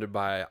surrounded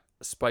by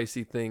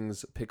spicy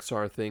things,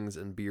 Pixar things,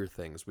 and beer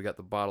things. We got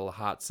the bottle of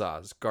hot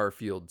sauce,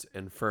 Garfield's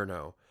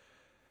Inferno,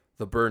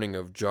 the burning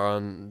of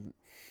John's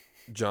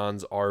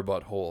R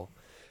butthole,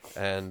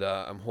 and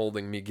I'm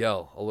holding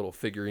Miguel, a little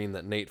figurine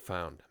that Nate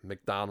found.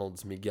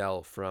 McDonald's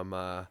Miguel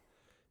from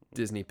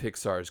Disney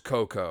Pixar's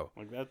Coco.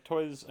 Like that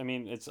toy's, I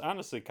mean, it's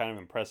honestly kind of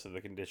impressive the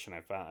condition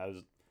I found. I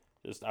was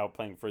just out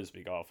playing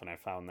frisbee golf and I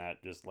found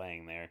that just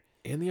laying there.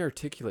 And the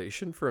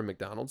articulation for a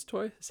McDonald's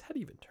toy, his head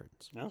even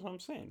turns. That's what I'm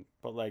saying.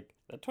 But like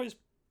that toy's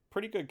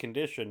pretty good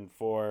condition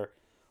for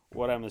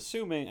what I'm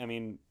assuming. I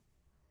mean,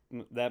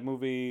 that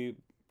movie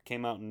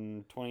came out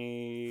in 4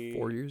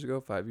 years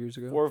ago, 5 years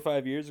ago. 4 or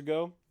 5 years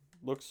ago.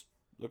 Looks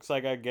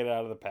like I get it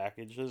out of the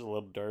package. There's a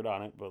little dirt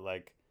on it, but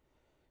like,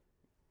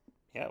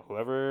 yeah,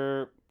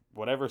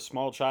 whatever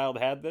small child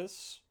had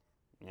this,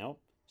 you know,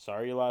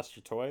 sorry you lost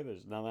your toy.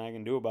 There's nothing I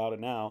can do about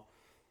it now.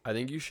 I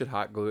think you should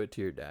hot glue it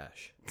to your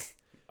dash.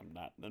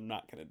 I'm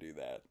not gonna do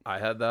that. I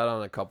had that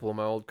on a couple of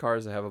my old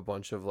cars. I have a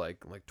bunch of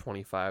like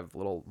 25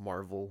 little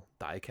Marvel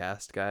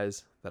die-cast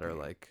guys that are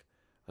like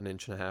an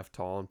inch and a half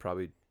tall and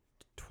probably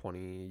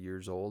 20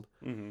 years old.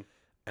 Mm-hmm.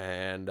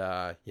 And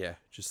yeah,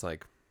 just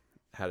like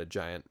had a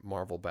giant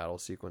Marvel battle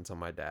sequence on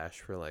my dash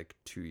for like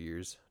 2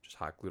 years. Just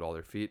hot glued all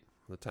their feet.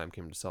 When the time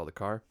came to sell the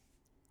car,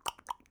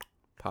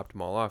 popped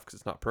them all off because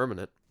it's not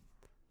permanent.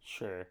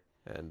 Sure.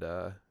 And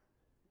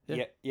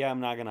yeah, I'm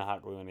not gonna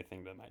hot glue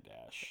anything to my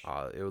dash.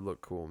 it would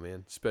look cool,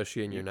 man.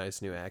 Especially in your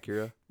nice new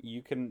Acura.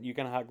 You can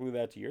hot glue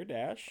that to your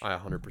dash. I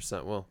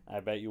 100% will. I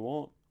bet you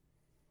won't.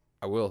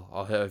 I will.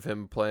 I'll have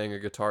him playing a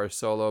guitar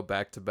solo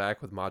back to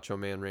back with Macho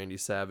Man Randy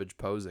Savage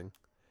posing.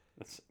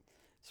 It's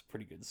a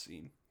pretty good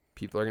scene.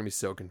 People are gonna be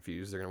so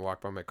confused. They're gonna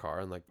walk by my car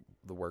in like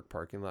the work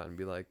parking lot and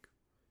be like,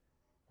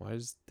 "Why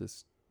is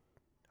this?"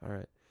 All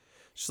right,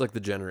 it's just like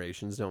the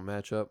generations don't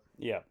match up.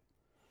 Yeah.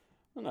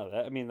 Well, no,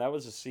 that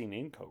was a scene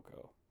in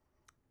Coco.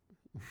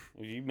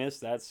 If you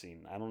missed that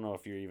scene, I don't know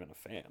if you're even a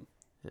fan.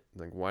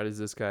 Like, why does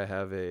this guy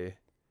have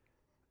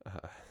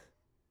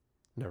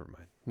Never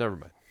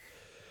mind.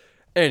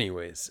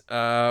 Anyways,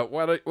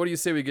 what do you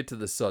say we get to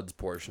the suds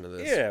portion of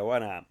this? Yeah, why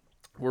not?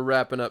 We're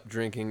wrapping up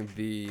drinking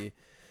the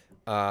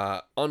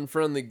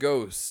Unfriendly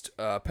Ghost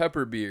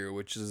pepper beer,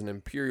 which is an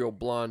imperial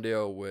blonde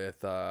ale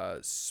with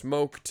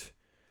smoked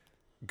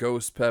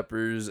ghost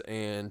peppers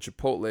and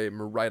chipotle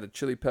Merida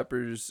chili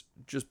peppers.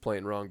 Just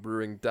Plain Wrong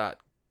Brewing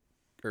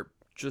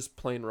Just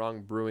Plain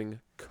Wrong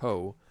Brewing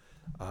Co.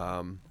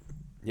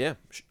 Yeah,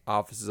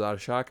 office is out of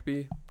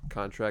Shakopee.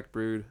 Contract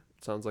brewed.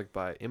 Sounds like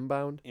by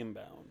Inbound.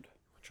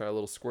 Try a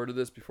little squirt of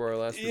this before our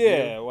last review.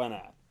 Yeah, why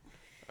not?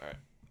 All right,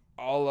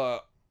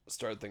 I'll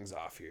start things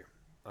off here.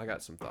 I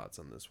got some thoughts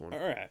on this one. All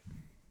right.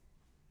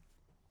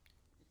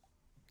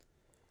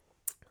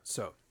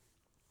 So,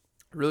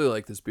 I really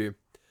like this beer.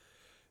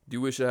 Do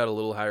wish it had a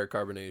little higher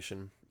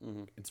carbonation.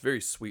 Mm-hmm. It's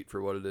very sweet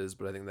for what it is,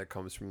 but I think that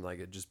comes from like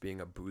it just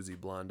being a boozy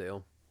blonde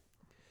ale.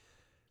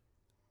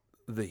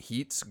 The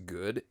heat's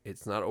good.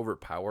 It's not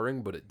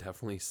overpowering, but it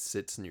definitely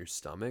sits in your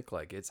stomach.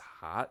 Like it's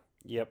hot,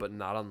 Yep. but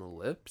not on the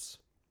lips.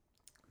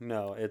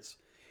 No, it's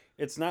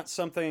not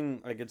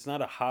something like it's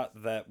not a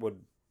hot that would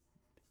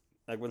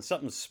like when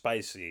something's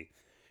spicy.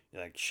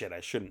 You're like shit.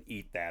 I shouldn't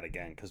eat that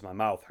again because my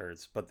mouth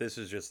hurts. But this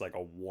is just like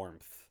a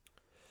warmth.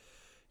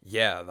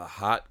 Yeah, the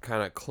hot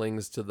kind of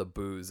clings to the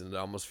booze, and it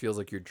almost feels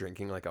like you're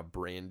drinking like a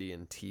brandy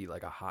and tea,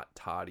 like a hot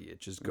toddy. It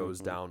just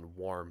goes down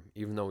warm,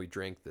 even though we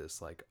drank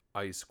this like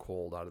ice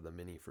cold out of the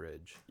mini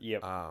fridge.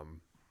 Yep. I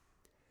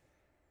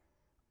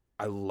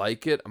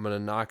like it. I'm gonna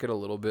knock it a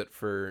little bit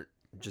for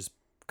just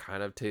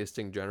kind of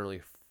tasting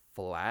generally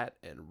flat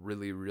and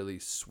really, really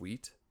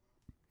sweet.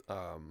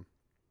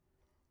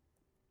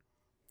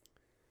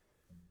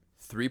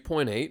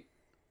 3.8.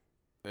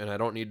 And I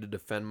don't need to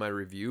defend my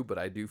review, but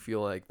I do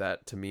feel like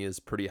that to me is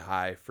pretty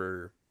high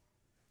for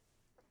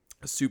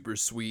a super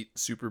sweet,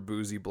 super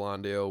boozy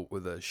blonde ale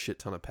with a shit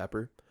ton of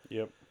pepper.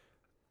 Yep.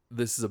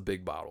 This is a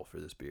big bottle for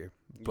this beer,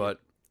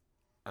 but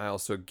I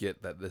also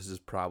get that this is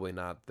probably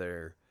not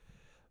their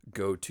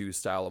go-to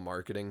style of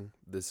marketing.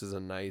 This is a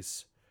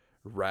nice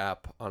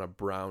wrap on a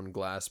brown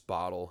glass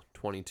bottle,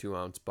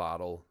 22-ounce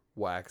bottle,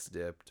 wax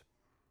dipped.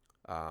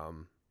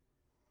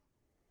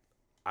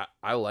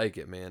 I like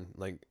it, man.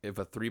 Like, if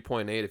a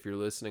 3.8, if you're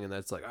listening and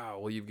that's like, oh,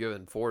 well, you've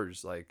given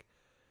 4s, like,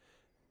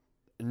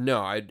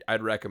 no,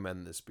 I'd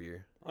recommend this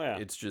beer. Oh, yeah.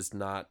 It's just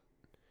not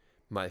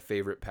my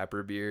favorite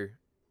pepper beer,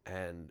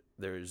 and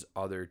there's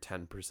other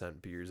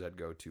 10% beers I'd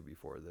go to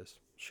before this.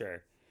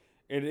 Sure.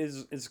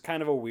 It's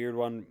kind of a weird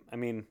one. I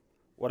mean,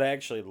 what I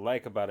actually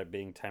like about it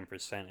being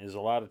 10% is a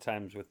lot of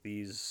times with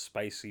these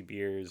spicy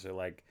beers or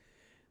like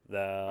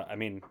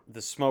the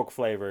smoke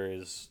flavor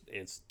it's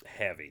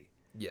heavy.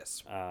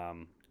 Yes.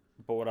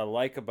 But what I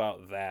like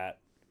about that,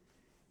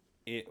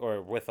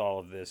 with all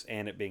of this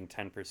and it being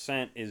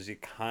 10%, is you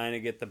kind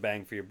of get the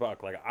bang for your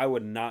buck. Like, I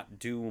would not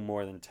do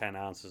more than 10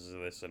 ounces of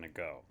this in a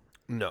go.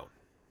 No.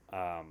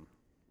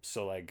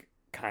 So, like,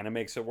 kind of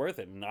makes it worth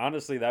it. And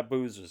honestly, that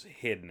booze was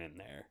hidden in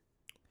there.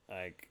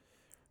 Like,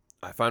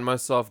 I find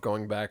myself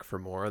going back for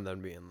more and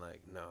then being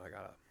like, no, I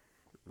gotta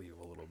leave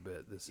a little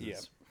bit. This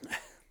is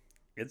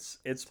it's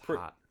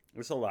hot.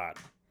 It's a lot.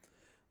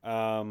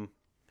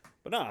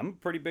 But no, I'm a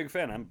pretty big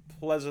fan. I'm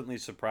pleasantly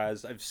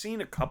surprised. I've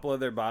seen a couple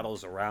of their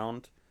bottles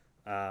around,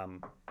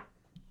 but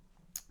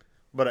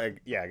I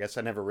guess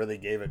I never really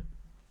gave it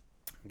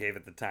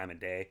the time of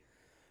day.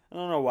 I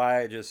don't know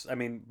why.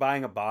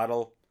 Buying a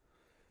bottle,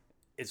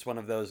 it's one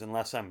of those,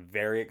 unless I'm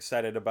very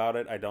excited about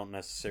it, I don't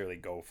necessarily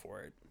go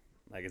for it.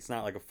 Like, it's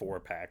not like a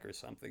 4-pack or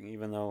something,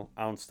 even though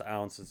ounce to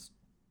ounce it's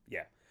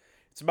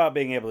about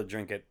being able to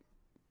drink it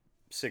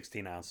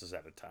 16 ounces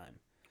at a time.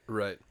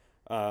 Right.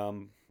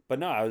 But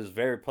no, I was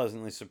very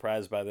pleasantly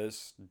surprised by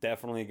this.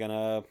 Definitely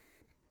gonna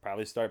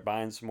probably start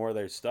buying some more of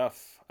their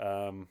stuff.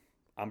 I'm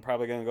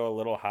probably gonna go a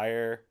little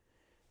higher,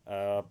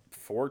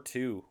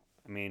 4.2.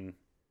 I mean,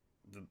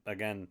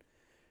 again,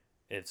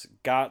 it's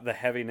got the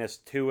heaviness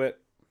to it,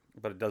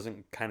 but it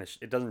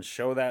doesn't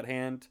show that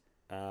hand.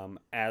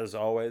 As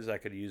always, I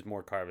could use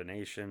more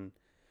carbonation.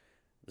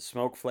 The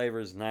smoke flavor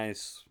is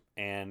nice,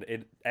 and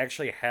it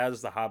actually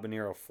has the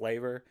habanero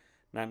flavor,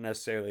 not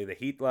necessarily the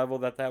heat level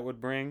that would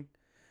bring.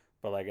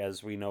 But, like,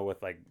 as we know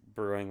with, like,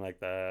 brewing, like,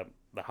 the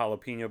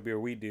jalapeno beer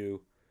we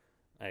do,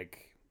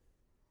 like,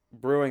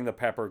 brewing the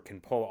pepper can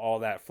pull all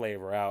that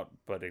flavor out,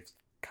 but it's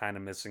kind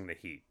of missing the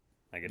heat.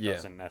 Like, it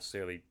doesn't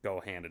necessarily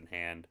go hand in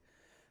hand.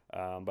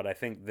 But I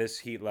think this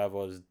heat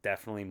level is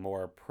definitely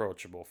more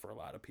approachable for a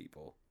lot of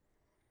people.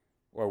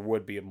 Or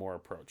would be more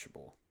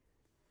approachable.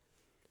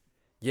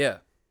 Yeah.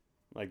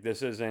 Like,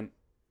 this isn't...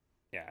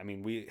 Yeah, I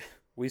mean,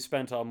 we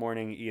spent all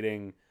morning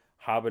eating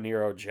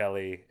habanero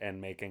jelly and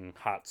making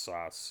hot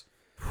sauce.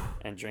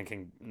 And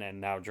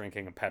now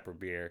drinking a pepper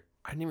beer.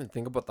 I didn't even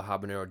think about the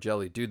habanero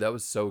jelly. Dude, that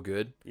was so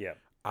good. Yeah.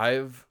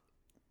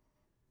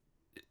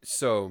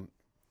 So,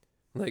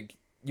 like,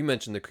 you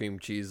mentioned the cream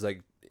cheese.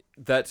 Like,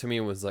 that to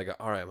me was like,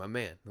 all right, my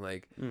man.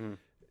 Like,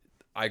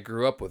 I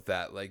grew up with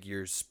that. Like,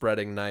 your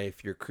spreading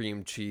knife, your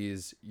cream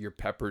cheese, your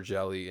pepper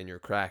jelly, and your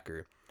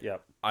cracker.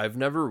 Yep. I've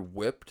never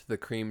whipped the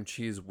cream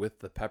cheese with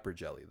the pepper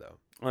jelly, though.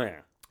 Oh yeah,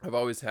 I've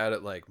always had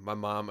it like my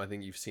mom, I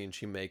think you've seen,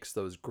 she makes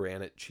those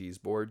granite cheese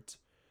boards.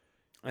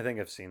 I think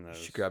I've seen those.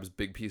 She grabs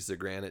big pieces of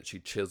granite, she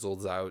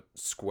chisels out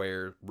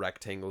square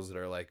rectangles that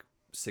are like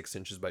 6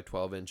 inches by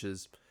 12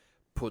 inches,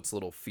 puts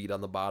little feet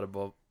on the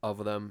bottom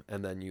of them,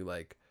 and then you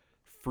like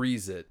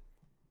freeze it,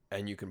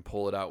 and you can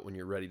pull it out when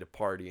you're ready to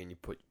party, and you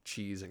put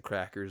cheese and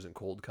crackers and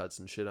cold cuts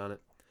and shit on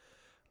it.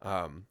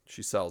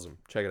 She sells them.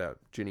 Check it out,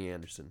 Ginny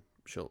Anderson.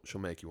 She'll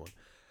make you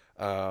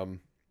one.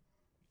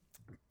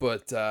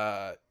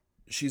 But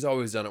she's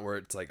always done it where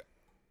it's like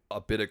a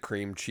bit of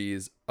cream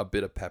cheese, a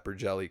bit of pepper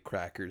jelly,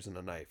 crackers, and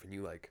a knife, and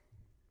you like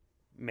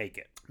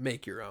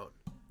make your own.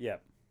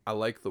 Yep. I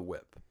like the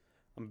whip.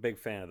 I'm a big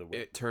fan of the whip.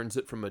 It turns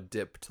it from a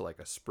dip to like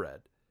a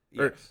spread.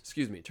 Yes. Or,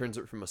 excuse me, turns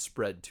it from a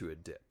spread to a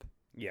dip.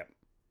 Yep.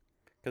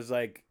 Because,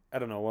 like, I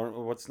don't know,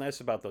 what's nice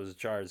about those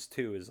jars,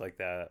 too, is, like,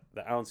 the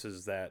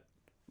ounces that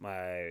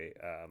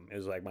it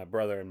was, like, my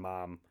brother and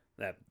mom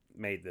that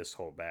made this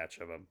whole batch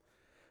of them.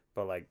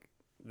 But, like,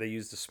 they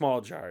use the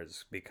small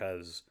jars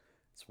because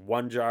it's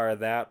one jar of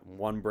that,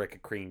 one brick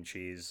of cream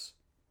cheese,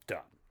 done.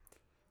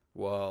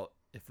 Well,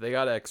 if they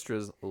got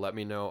extras, let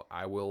me know.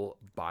 I will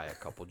buy a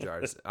couple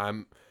jars.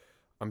 I'm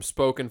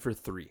spoken for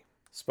 3.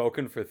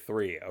 Spoken for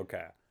 3,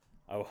 okay.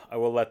 I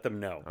will let them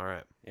know. All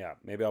right. Yeah,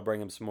 maybe I'll bring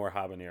them some more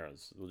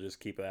habaneros. We'll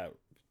just keep that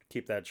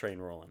train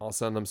rolling. I'll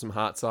send them some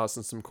hot sauce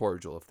and some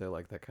cordial if they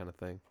like that kind of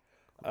thing.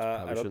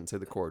 Probably shouldn't say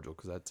the cordial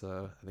because that's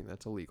I think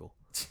that's illegal.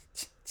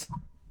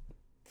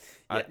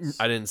 Yes.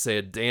 I didn't say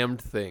a damned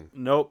thing.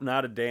 Nope,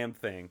 not a damn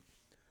thing.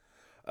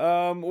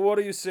 What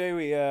do you say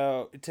we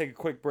take a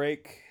quick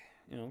break?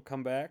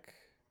 Come back,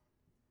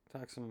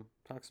 talk some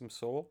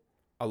soul.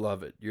 I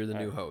love it. You're the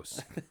new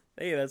host.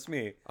 Hey, that's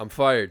me. I'm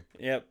fired.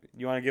 Yep.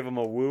 You want to give him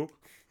a woo?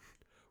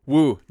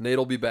 Woo.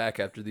 Nate'll be back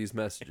after these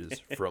messages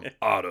from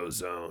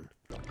AutoZone.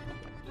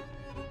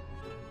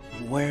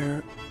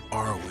 Where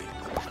are we?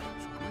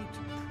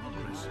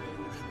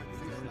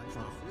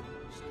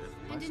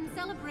 And in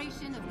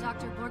celebration of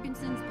Dr.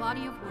 Borgenson's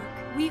body of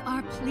work, we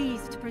are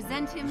pleased to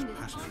present him this...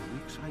 Past few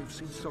weeks, I have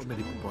seen so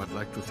many people I'd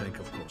like to thank,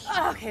 of course.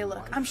 Okay,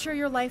 look, I'm sure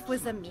your life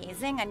was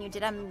amazing and you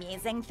did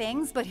amazing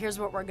things, but here's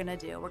what we're gonna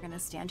do. We're gonna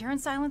stand here in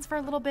silence for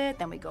a little bit,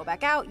 then we go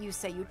back out, you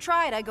say you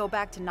tried, I go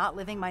back to not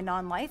living my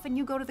non-life, and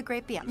you go to the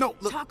great beyond. No,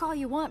 look. Talk all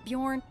you want,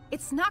 Bjorn.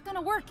 It's not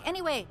gonna work.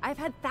 Anyway, I've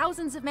had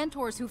thousands of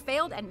mentors who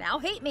failed and now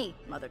hate me.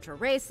 Mother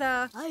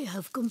Teresa, I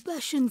have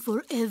compassion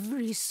for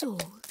every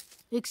soul.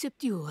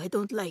 Except you, I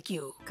don't like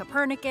you.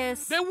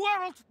 Copernicus, The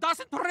world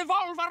doesn't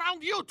revolve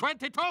around you,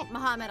 22!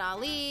 Muhammad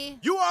Ali,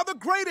 You are the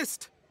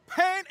greatest!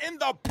 Pain in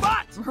the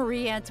butt!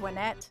 Marie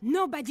Antoinette.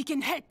 Nobody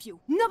can help you.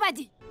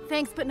 Nobody.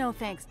 Thanks, but no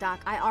thanks,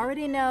 Doc. I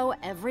already know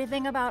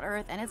everything about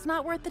Earth, and it's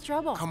not worth the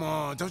trouble. Come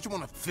on, don't you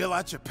want to fill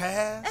out your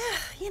past?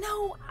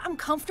 I'm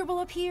comfortable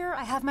up here.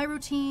 I have my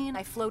routine.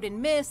 I float in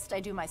mist.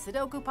 I do my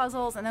Sudoku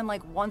puzzles, and then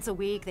like once a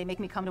week, they make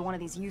me come to one of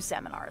these youth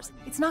seminars.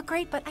 It's not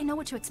great, but I know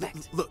what to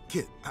expect. Look,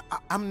 kid,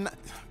 I'm not...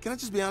 Can I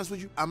just be honest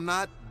with you? I'm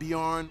not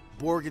Bjorn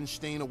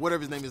Borgenstein or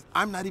whatever his name is.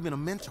 I'm not even a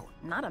mentor.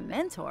 Not a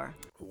mentor.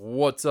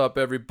 What's up,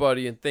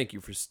 everybody, and thank you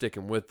for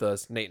sticking with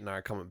us. Nate and I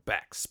are coming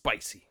back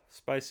spicy.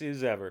 Spicy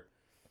as ever.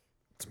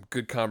 Some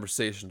good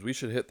conversations. We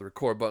should hit the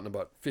record button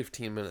about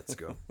 15 minutes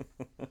ago.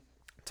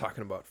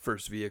 Talking about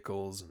first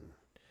vehicles and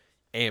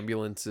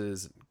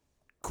ambulances and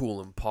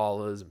cool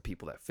Impalas and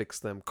people that fix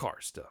them.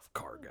 Car stuff.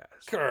 Car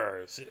guys.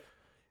 Cars.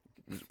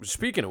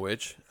 Speaking of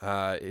which,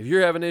 if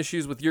you're having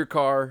issues with your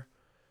car,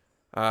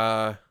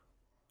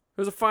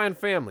 there's a fine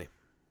family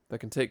that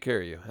can take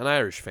care of you. An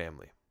Irish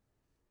family.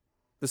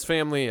 This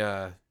family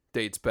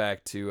dates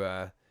back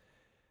to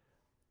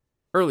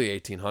early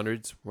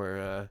 1800s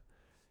where,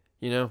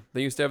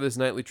 they used to have this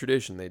nightly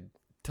tradition. They'd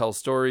tell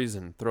stories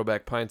and throw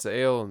back pints of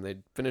ale, and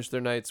they'd finish their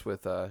nights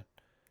with a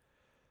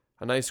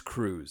nice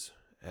cruise.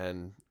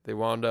 And they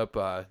wound up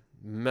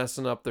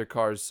messing up their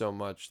cars so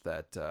much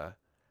that they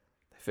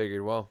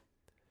figured, well,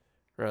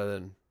 rather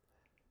than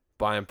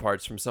buying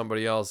parts from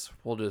somebody else,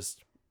 we'll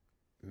just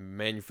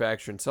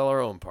manufacture and sell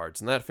our own parts.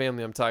 And that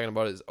family I'm talking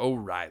about is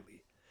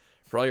O'Reilly.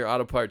 For all your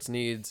auto parts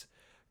needs,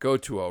 go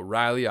to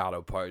O'Reilly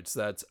Auto Parts.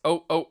 That's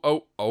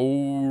O'Reilly.com.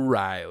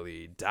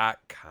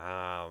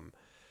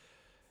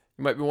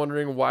 You might be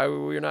wondering why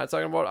we're not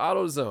talking about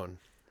AutoZone.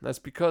 That's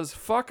because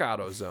fuck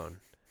AutoZone.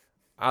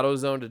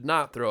 AutoZone did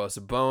not throw us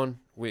a bone.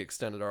 We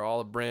extended our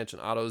olive branch,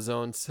 and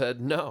AutoZone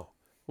said no.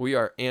 We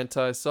are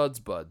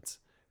anti-Suds Buds.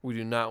 We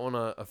do not want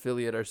to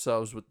affiliate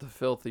ourselves with the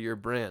filth of your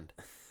brand.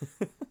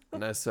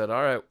 And I said,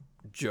 all right,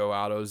 Joe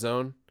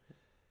AutoZone,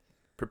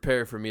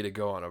 prepare for me to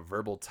go on a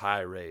verbal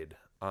tirade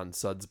on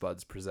Suds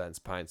Buds Presents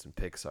Pints and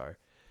Pixar.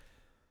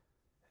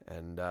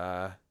 And,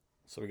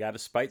 So we got a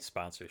Spite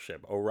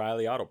sponsorship.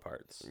 O'Reilly Auto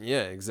Parts.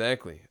 yeah,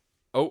 exactly.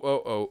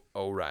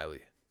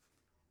 O'Reilly.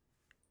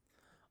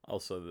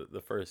 Also,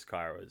 the first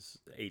car was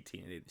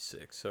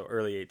 1886, so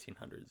early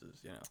 1800s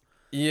is,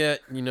 Yeah,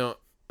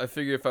 I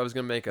figured if I was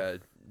going to make a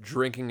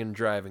drinking and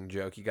driving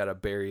joke, you got to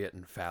bury it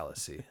in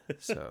fallacy.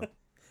 So,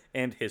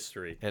 And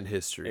history. and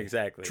history.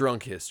 Exactly.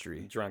 Drunk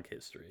history. Drunk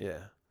history. Yeah.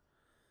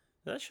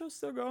 Is that show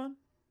still going?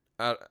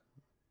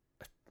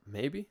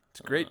 Maybe.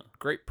 It's a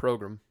great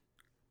program.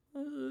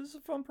 This is a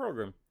fun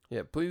program.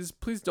 Yeah, please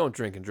don't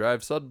drink and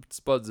drive.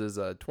 Spuds is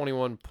a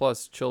 21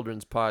 plus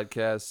children's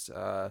podcast.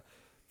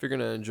 If you're going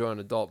to enjoy an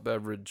adult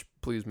beverage,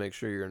 please make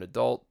sure you're an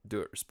adult,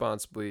 do it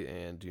responsibly,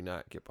 and do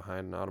not get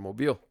behind an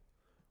automobile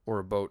or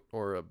a boat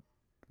or a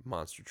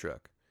monster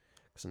truck.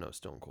 Because I know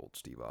Stone Cold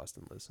Steve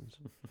Austin listens.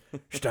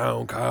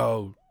 Stone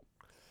Cold.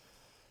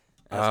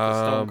 That's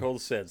 'cause Stone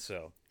Cold said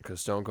so. Because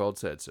Stone Cold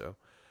said so.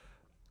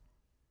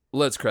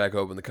 Let's crack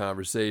open the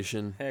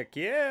conversation. Heck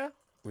yeah.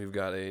 We've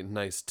got a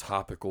nice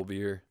topical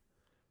beer.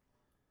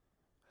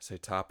 I say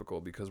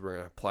topical because we're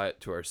going to apply it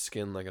to our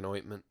skin like an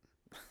ointment.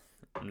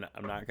 I'm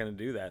not going to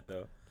do that,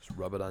 though. Just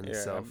rub it on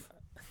yourself.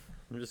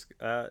 I'm just,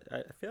 I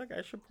feel like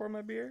I should pour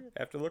my beer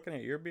after looking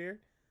at your beer.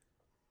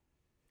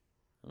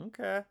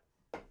 Okay.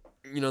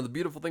 You know, the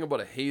beautiful thing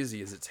about a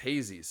hazy is it's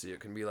hazy, so it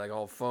can be like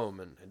all foam,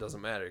 and it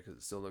doesn't matter because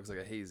it still looks like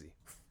a hazy.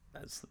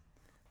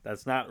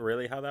 That's not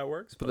really how that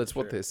works. But that's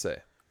what they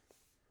say.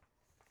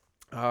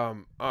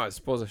 I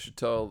suppose I should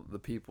tell the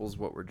peoples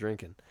what we're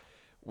drinking.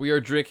 We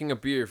are drinking a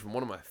beer from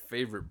one of my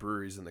favorite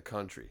breweries in the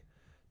country,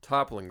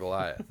 Toppling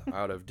Goliath,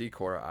 out of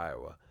Decorah,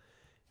 Iowa.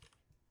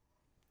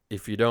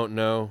 If you don't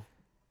know,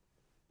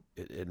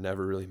 it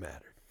never really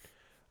mattered.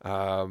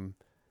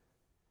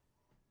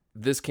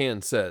 This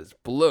can says,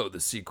 below the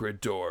secret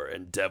door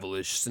and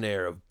devilish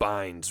snare of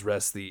binds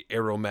rests the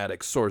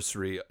aromatic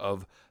sorcery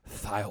of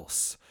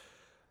Thylos,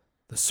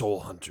 the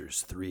soul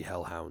hunters, 3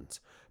 hellhounds,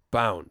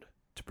 bound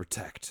to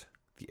protect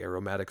the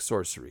aromatic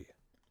sorcery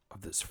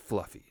of this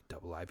fluffy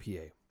double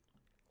IPA.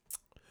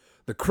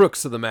 The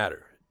crux of the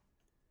matter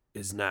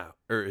is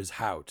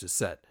how to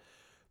set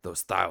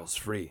those Thylos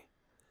free.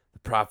 The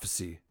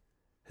prophecy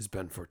has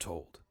been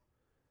foretold.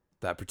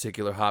 That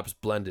particular hops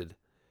blended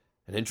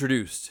and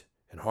introduced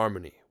in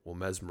harmony will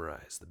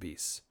mesmerize the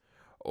beasts,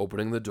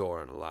 opening the door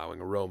and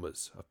allowing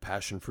aromas of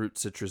passion fruit,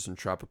 citrus, and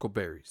tropical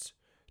berries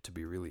to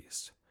be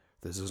released.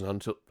 This is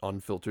an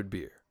unfiltered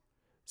beer.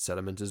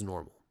 Sediment is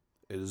normal.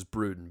 It is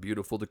brewed in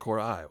beautiful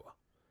Decorah, Iowa,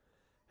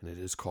 and it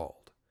is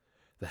called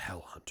the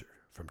Hell Hunter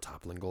from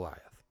Toppling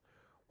Goliath,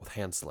 with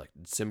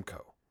hand-selected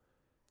Simcoe,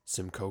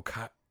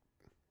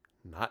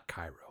 not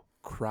Cairo,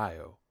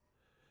 Cryo,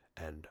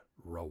 and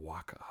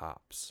Rawaka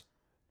hops,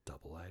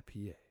 double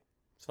IPA.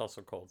 It's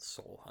also called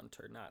Soul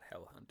Hunter, not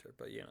Hell Hunter,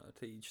 but,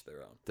 to each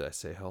their own. Did I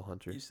say Hell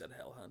Hunter? You said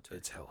Hell Hunter.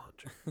 It's Hell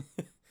Hunter.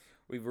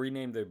 We've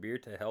renamed their beer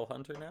to Hell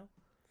Hunter now?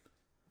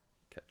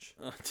 Catch.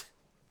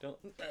 Don't.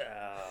 Okay.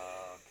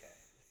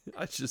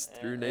 I just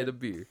threw Nate a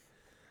beer.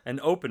 An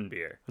open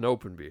beer. An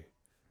open beer.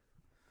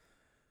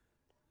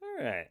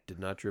 All right. Did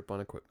not drip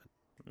on equipment.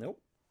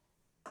 Nope.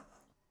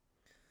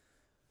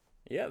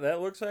 Yeah,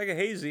 that looks like a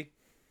hazy.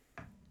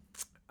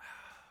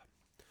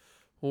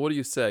 Well, what do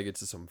you say I get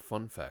to some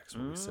fun facts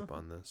when we sip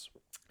on this?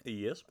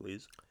 Yes,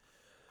 please.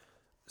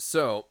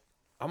 So,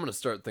 I'm going to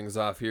start things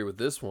off here with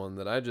this one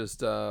that I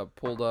just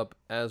pulled up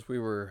as we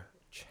were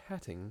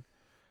chatting.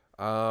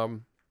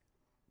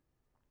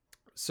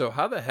 So,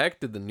 how the heck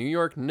did the New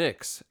York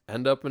Knicks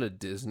end up in a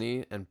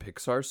Disney and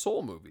Pixar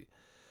Soul movie?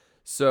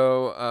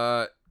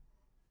 So,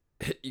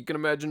 you can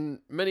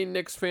imagine many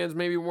Knicks fans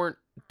maybe weren't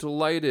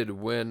delighted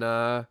when,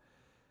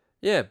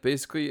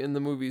 basically in the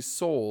movie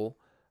Soul,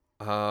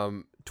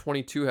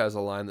 22 has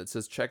a line that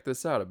says, "Check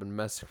this out. I've been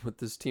messing with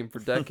this team for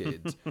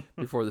decades."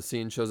 Before the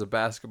scene shows a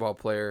basketball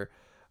player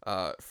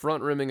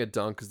front rimming a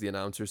dunk, as the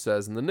announcer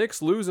says, and the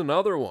Knicks lose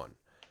another one.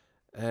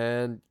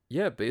 And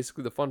yeah,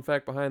 basically the fun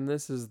fact behind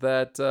this is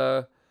that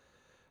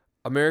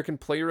American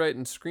playwright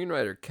and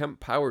screenwriter Kemp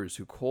Powers,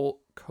 who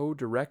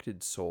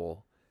co-directed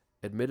Soul,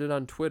 admitted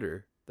on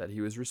Twitter that he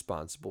was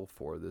responsible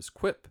for this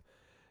quip.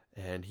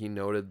 And he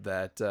noted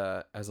that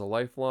as a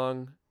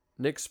lifelong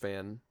Knicks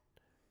fan,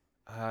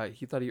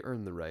 he thought he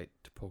earned the right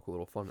to poke a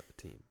little fun at the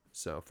team.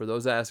 So for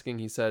those asking,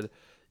 he said,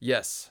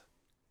 "Yes,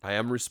 I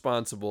am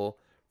responsible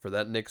for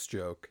that Knicks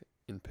joke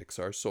in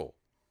Pixar Soul.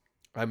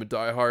 I'm a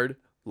diehard,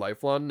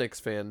 lifelong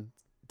Knicks fan.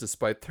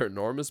 Despite their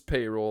enormous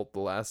payroll, the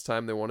last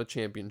time they won a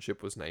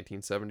championship was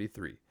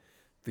 1973,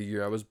 the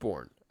year I was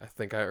born. I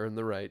think I earned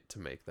the right to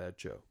make that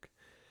joke."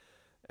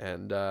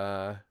 And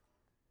got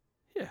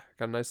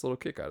a nice little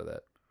kick out of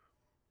that.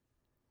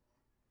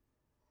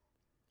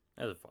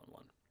 That was a fun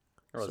one.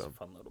 It was a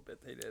fun little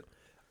bit they did.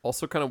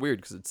 Also kind of weird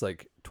because it's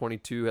like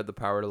 22 had the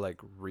power to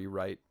like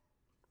rewrite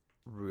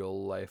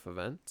real life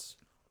events.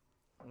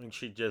 I think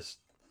she just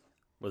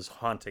was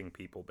haunting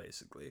people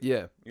basically.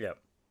 Yeah. Yep.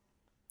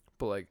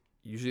 But like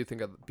usually you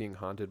think of being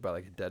haunted by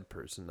like a dead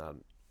person, not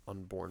an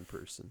unborn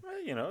person.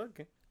 Well,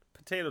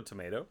 potato,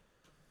 tomato.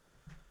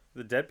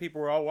 The dead people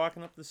were all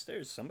walking up the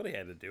stairs. Somebody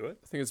had to do it.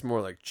 I think it's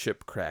more like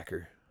chip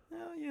cracker.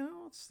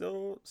 Well, it's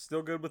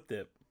still good with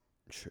dip.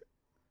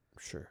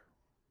 Sure.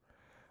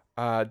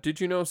 Did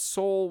you know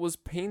Soul was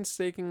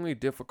painstakingly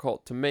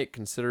difficult to make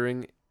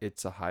considering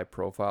it's a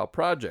high-profile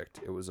project?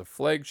 It was a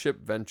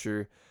flagship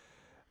venture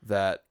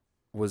that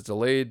was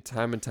delayed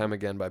time and time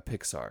again by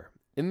Pixar.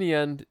 In the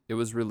end, it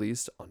was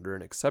released under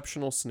an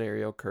exceptional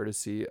scenario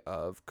courtesy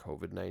of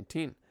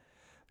COVID-19.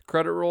 The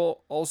credit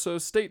roll also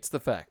states the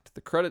fact.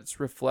 The credits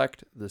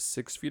reflect the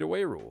 6 feet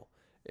away rule.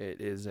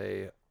 It is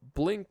a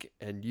blink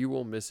and you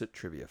will miss it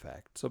trivia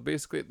fact. So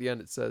basically at the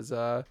end it says,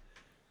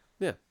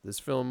 this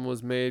film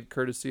was made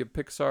courtesy of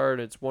Pixar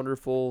and its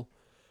wonderful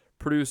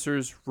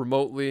producers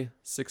remotely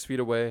 6 feet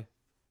away,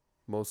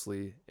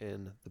 mostly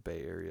in the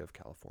Bay Area of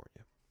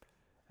California.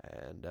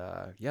 And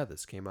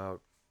this came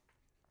out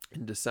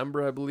in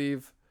December, I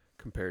believe,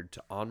 compared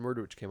to Onward,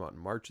 which came out in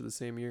March of the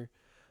same year.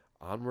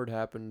 Onward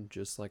happened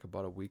just like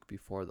about a week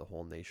before the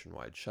whole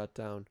nationwide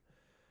shutdown.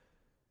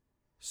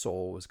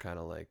 Soul was kind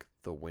of like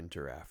the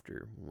winter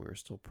after, when we were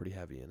still pretty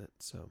heavy in it.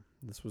 So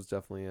this was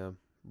definitely a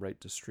right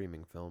to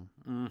streaming film.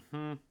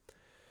 Mm-hmm.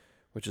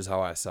 Which is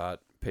how I saw it.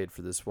 Paid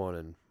for this one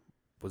and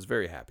was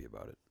very happy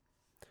about it.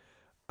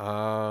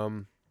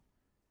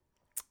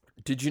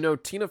 Did you know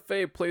Tina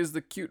Fey plays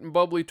the cute and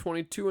bubbly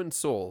 22 in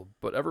Soul,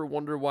 but ever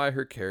wonder why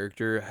her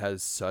character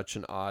has such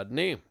an odd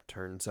name?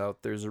 Turns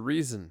out there's a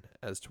reason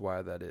as to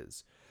why that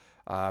is.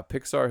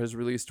 Pixar has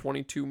released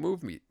 22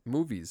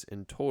 movies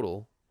in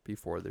total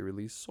before they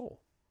released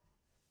Soul.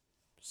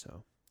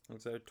 So.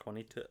 It's their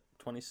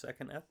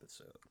 22nd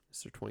episode.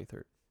 It's their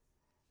 23rd.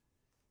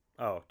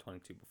 Oh,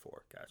 22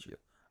 before. Gotcha. Yep.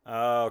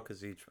 Oh,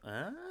 because each...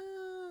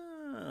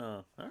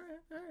 Oh. All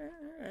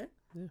right.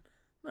 Yeah.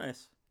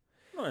 Nice.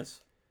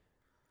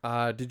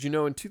 Did you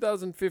know in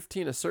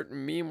 2015 a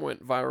certain meme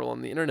went viral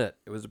on the internet?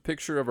 It was a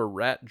picture of a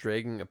rat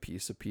dragging a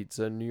piece of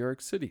pizza in New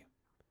York City.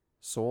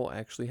 Soul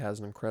actually has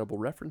an incredible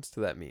reference to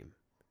that meme.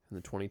 In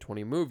the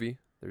 2020 movie,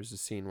 there's a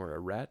scene where a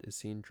rat is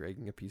seen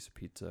dragging a piece of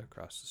pizza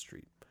across the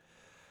street.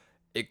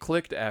 It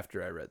clicked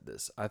after I read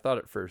this. I thought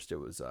at first it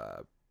was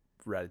a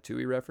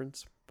Ratatouille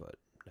reference, but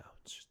no,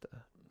 it's just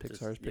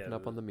Pixar's picking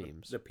up on the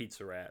memes. The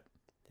pizza rat.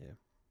 Yeah.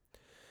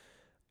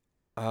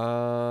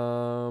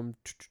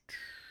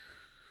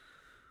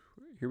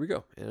 Here we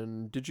go.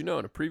 And did you know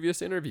in a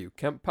previous interview,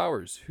 Kemp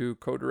Powers, who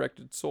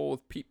co-directed Soul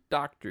with Pete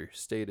Docter,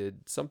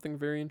 stated something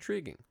very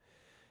intriguing.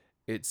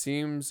 It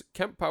seems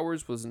Kemp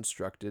Powers was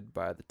instructed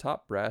by the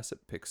top brass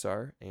at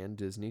Pixar and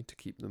Disney to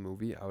keep the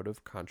movie out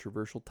of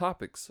controversial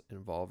topics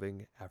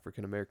involving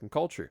African American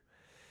culture.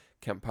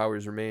 Kemp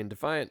Powers remained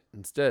defiant.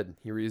 Instead,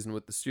 he reasoned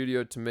with the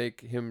studio to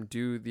make him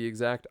do the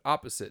exact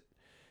opposite.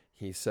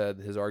 He said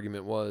his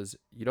argument was,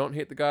 you don't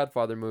hate the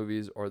Godfather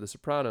movies or The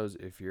Sopranos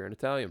if you're an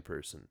Italian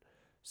person.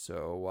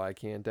 So why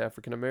can't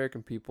African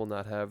American people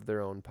not have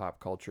their own pop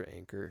culture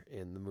anchor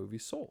in the movie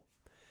Soul?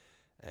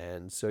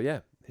 And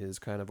so, his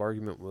kind of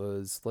argument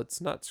was,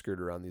 let's not skirt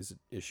around these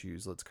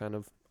issues. Let's kind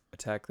of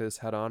attack this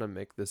head on and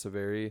make this a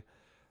very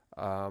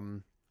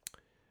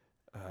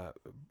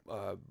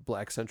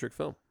black-centric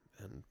film.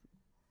 And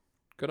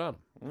good on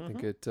him. I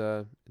think it's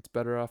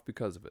better off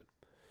because of it.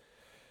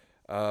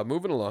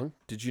 Moving along,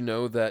 did you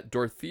know that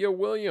Dorothea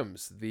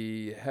Williams,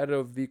 the head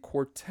of the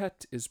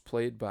quartet, is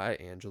played by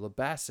Angela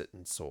Bassett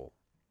in Soul?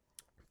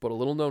 But a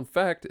little known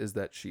fact is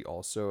that she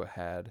also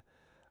had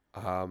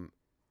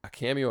a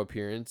cameo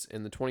appearance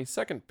in the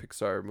 22nd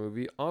Pixar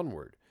movie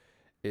Onward.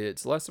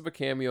 It's less of a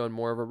cameo and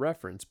more of a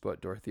reference,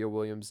 but Dorothea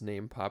Williams'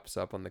 name pops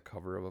up on the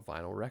cover of a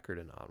vinyl record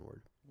in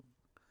Onward.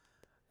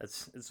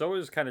 It's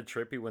always kind of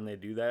trippy when they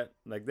do that.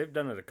 Like, they've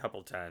done it a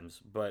couple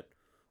times, but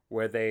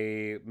where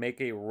they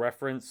make a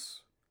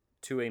reference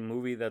to a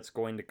movie that's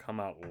going to come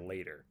out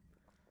later.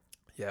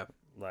 Yeah.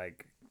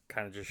 Like,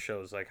 kind of just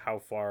shows, like, how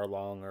far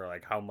along or,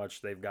 like, how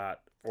much they've got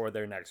for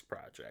their next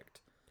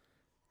project.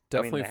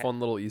 Definitely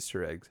fun little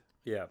Easter eggs.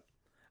 Yeah.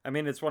 I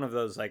mean, it's one of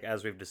those, like,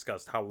 as we've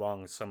discussed, how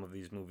long some of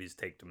these movies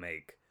take to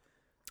make.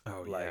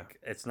 Oh, like,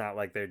 it's not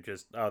like they're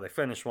just, they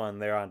finished one,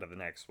 they're on to the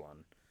next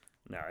one.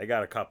 No, they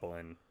got a couple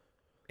in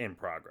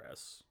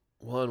progress.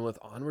 One with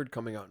Onward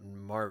coming out in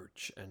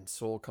March and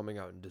Soul coming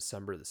out in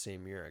December the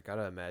same year. I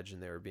gotta imagine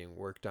they were being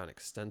worked on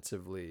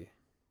extensively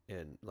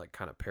in like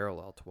kind of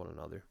parallel to one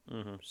another.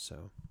 Mm-hmm.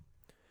 So,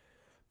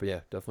 but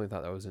yeah, definitely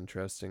thought that was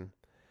interesting.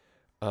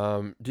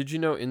 Did you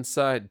know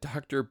inside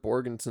Dr.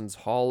 Borgenson's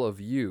Hall of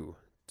You?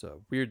 It's a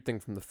weird thing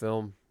from the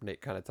film.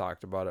 Nate kind of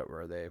talked about it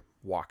where they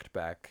walked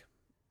back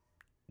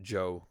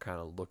Joe kind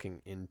of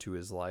looking into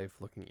his life,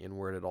 looking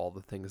inward at all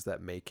the things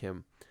that make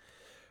him.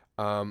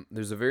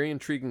 There's a very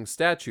intriguing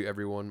statue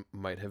everyone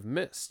might have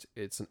missed.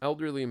 It's an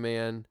elderly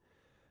man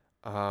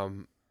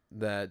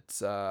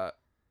that's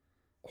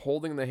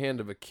holding the hand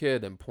of a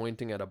kid and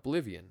pointing at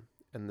oblivion.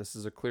 And this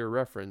is a clear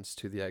reference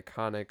to the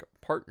iconic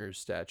Partners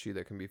statue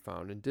that can be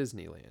found in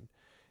Disneyland.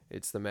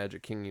 It's the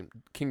Magic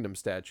Kingdom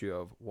statue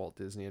of Walt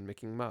Disney and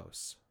Mickey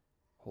Mouse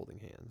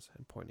holding hands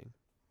and pointing.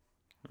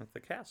 At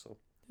the castle.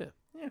 Yeah.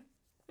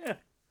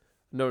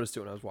 Noticed it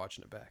when I was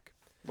watching it back.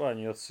 Well,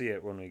 and you'll see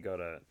it when we go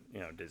to,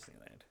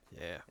 Disneyland.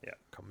 Yeah.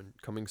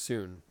 Coming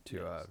soon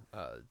to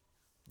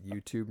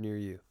YouTube near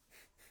you.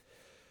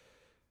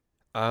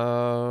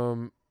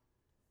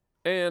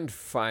 And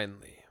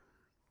finally,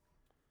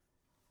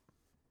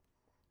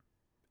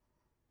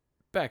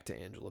 back to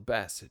Angela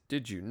Bassett.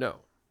 Did you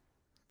know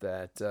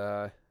that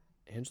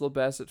Angela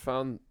Bassett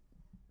found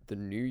the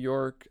New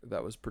York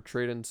that was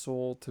portrayed in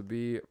Soul to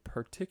be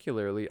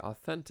particularly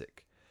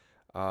authentic?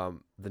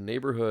 The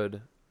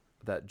neighborhood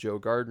that Joe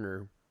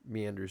Gardner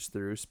meanders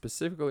through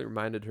specifically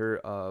reminded her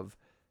of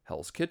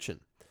Hell's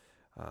Kitchen,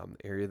 the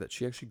area that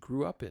she actually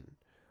grew up in.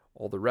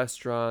 All the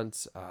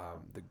restaurants,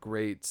 the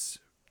grates,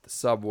 the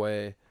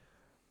subway,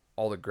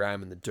 all the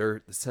grime and the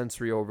dirt, the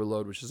sensory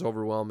overload, which is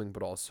overwhelming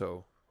but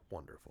also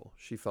wonderful.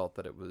 She felt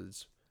that it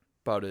was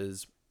about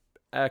as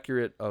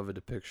accurate of a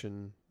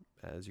depiction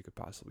as you could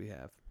possibly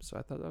have. So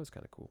I thought that was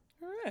kind of cool.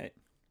 All right.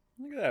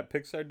 Look at that.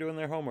 Pixar doing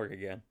their homework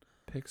again.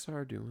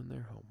 Pixar doing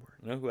their homework.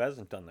 You know who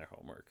hasn't done their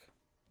homework?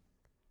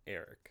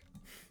 Eric.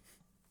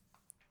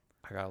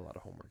 I got a lot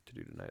of homework to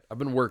do tonight. I've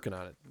been working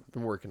on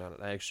it.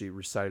 I actually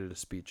recited a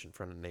speech in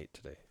front of Nate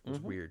today. It was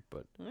weird,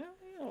 but Yeah,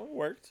 it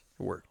worked.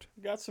 it worked.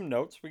 We got some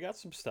notes. We got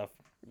some stuff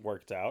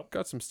worked out.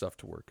 Got some stuff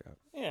to work out.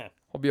 Yeah.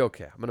 I'll be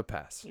okay. I'm going to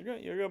pass.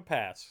 You're gonna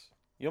pass.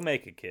 You'll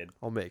make it, kid.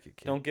 I'll make it,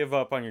 kid. Don't give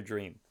up on your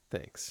dream.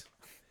 Thanks.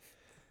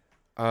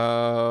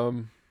 All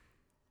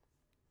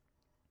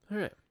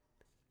right.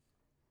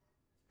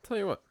 Tell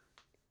you what.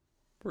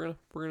 We're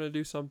gonna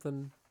do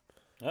something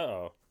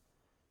Uh-oh.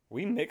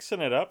 We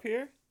mixing it up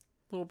here?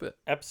 a little bit.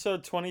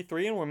 Episode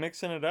 23 and we're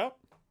mixing it up?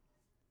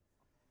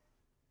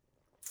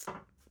 I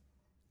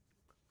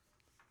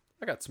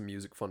got some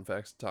music fun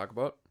facts to talk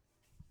about.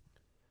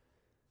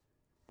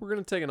 We're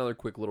gonna take another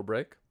quick little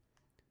break,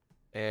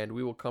 and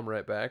we will come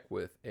right back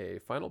with a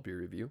final beer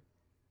review,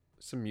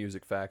 some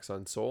music facts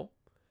on Soul,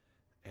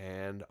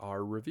 and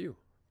our review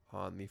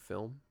on the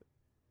film,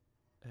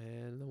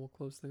 and then we'll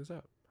close things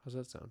out. How's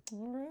that sound?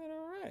 All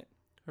right.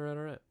 All right,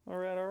 all right. All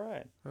right, all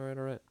right. All right,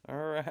 all right. All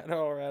right,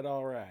 all right,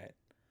 all right.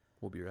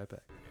 We'll be right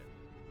back.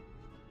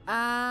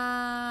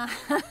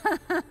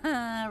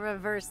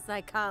 Reverse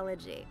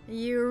psychology.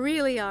 You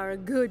really are a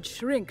good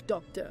shrink,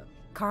 Doctor.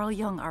 Carl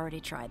Jung already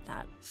tried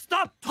that.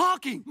 Stop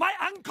talking! My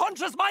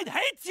unconscious mind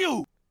hates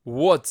you!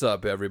 What's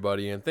up,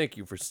 everybody, and thank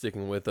you for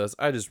sticking with us.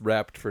 I just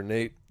rapped for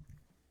Nate.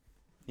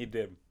 He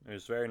did. It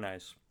was very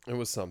nice. It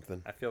was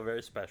something. I feel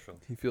very special.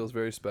 He feels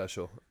very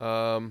special.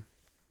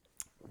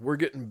 We're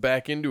getting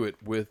back into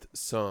it with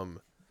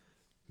some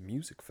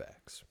music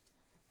facts.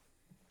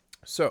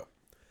 So,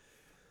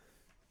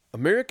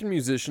 American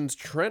musicians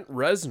Trent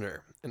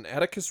Reznor and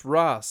Atticus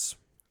Ross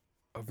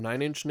of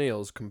Nine Inch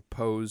Nails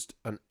composed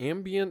an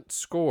ambient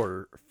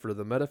score for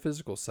the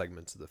metaphysical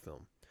segments of the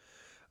film.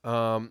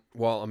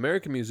 While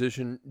American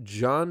musician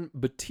John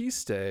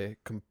Batiste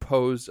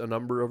composed a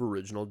number of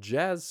original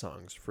jazz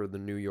songs for the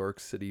New York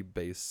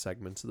City-based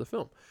segments of the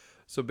film.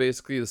 So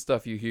basically the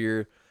stuff you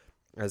hear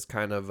as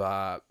kind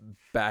of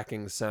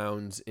backing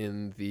sounds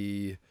in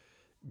the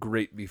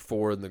Great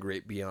Before and the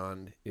Great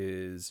Beyond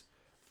is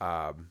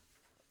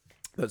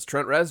that's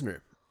Trent Reznor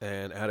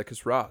and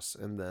Atticus Ross.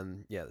 And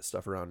then, yeah, the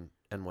stuff around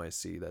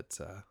NYC, that's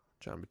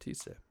John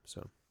Batiste.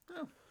 So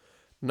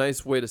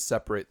nice way to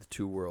separate the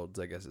two worlds,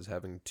 I guess, is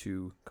having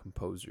two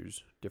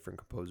composers, different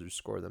composers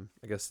score them.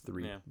 I guess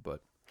three,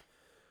 but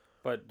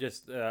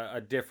just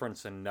a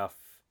difference enough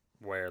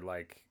where,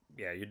 like,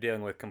 yeah, you're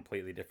dealing with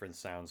completely different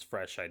sounds,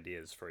 fresh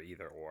ideas for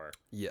either or.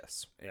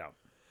 Yes. Yeah.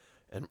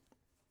 And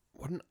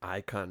what an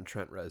icon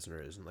Trent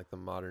Reznor is in, like, the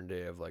modern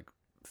day of, like,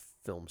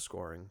 film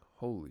scoring.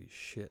 Holy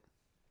shit.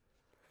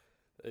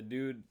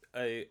 Dude,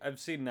 I've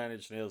seen Nine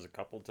Inch Nails a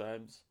couple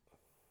times,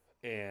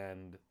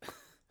 and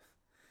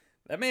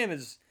that man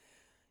is,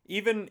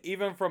 even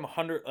from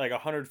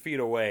 100 feet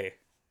away,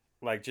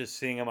 like, just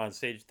seeing him on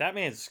stage, that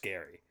man's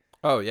scary.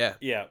 Oh, yeah.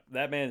 Yeah,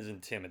 that man's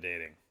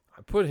intimidating.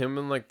 I put him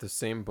in, like, the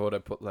same boat I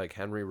put, like,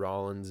 Henry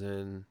Rollins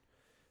in,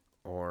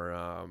 or,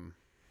 I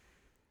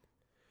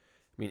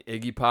mean,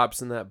 Iggy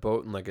Pop's in that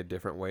boat in, like, a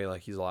different way.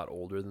 Like, he's a lot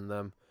older than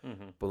them.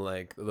 Mm-hmm. But,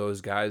 like,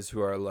 those guys who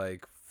are,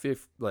 like,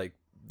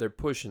 they're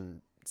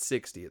pushing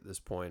 60 at this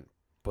point,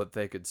 but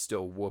they could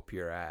still whoop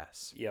your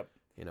ass. Yep.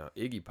 You know,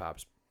 Iggy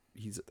Pop's,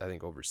 he's, I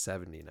think, over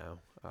 70 now.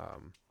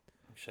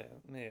 Actually,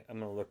 I'm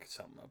going to look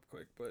something up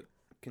quick, but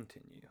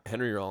continue.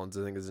 Henry Rollins,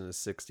 I think, is in his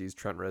 60s.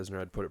 Trent Reznor,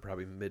 I'd put it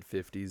probably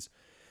mid-50s.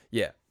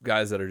 Yeah,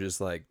 guys that are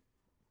just, like,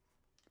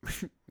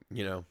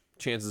 you know,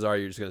 chances are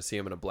you're just going to see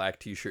them in a black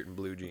t-shirt and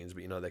blue jeans,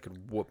 but, you know, they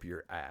could whoop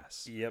your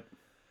ass. Yep.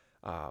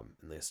 And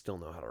they still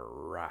know how to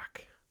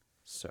rock.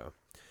 So,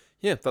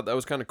 yeah, thought that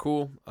was kind of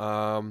cool.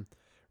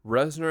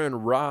 Reznor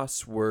and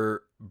Ross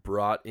were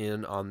brought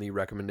in on the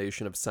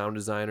recommendation of sound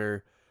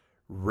designer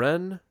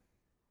Ren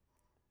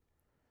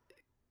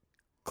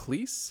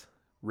Cleese,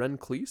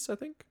 I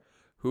think,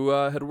 who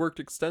had worked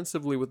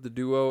extensively with the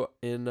duo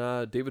in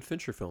David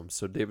Fincher films.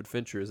 So David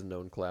Fincher is a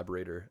known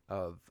collaborator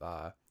of,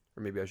 or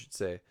maybe I should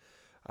say,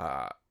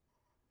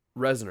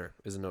 Reznor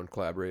is a known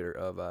collaborator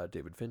of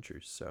David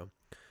Fincher's. So,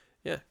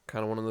 yeah,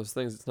 kind of one of those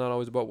things. It's not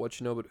always about what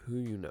you know, but who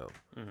you know.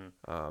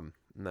 Mm-hmm.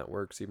 And that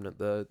works even at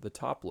the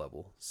top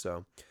level.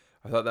 So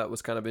I thought that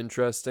was kind of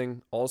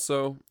interesting.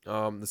 Also,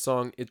 the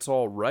song It's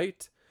All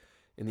Right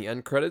in the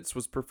end credits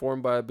was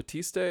performed by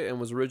Batiste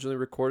and was originally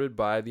recorded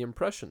by The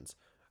Impressions.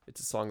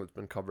 It's a song that's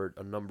been covered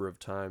a number of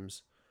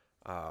times,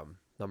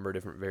 number of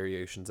different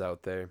variations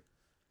out there.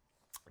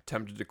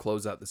 Tempted to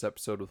close out this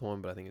episode with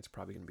one, but I think it's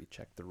probably going to be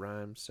Check the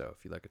Rhyme. So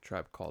if you like A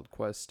Tribe Called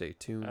Quest, stay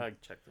tuned. I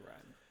like Check the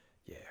Rhyme.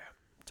 Yeah.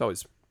 It's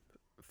always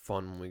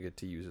fun when we get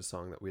to use a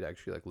song that we'd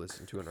actually like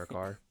listen to in our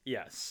car.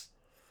 Yes.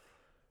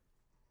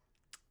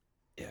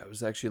 Yeah, I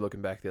was actually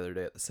looking back the other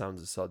day at the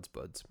Sounds of Suds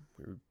Buds.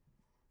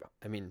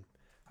 I mean,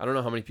 I don't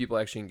know how many people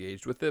actually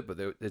engaged with it, but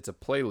it's a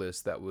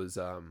playlist that was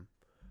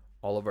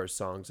all of our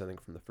songs, I think,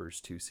 from the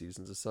first 2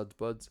 seasons of Suds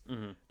Buds.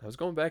 Mm-hmm. I was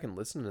going back and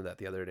listening to that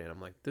the other day, and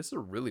I'm like, this is a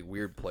really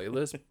weird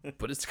playlist,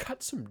 but it's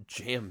got some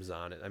jams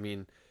on it. I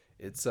mean,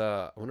 it's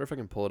I wonder if I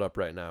can pull it up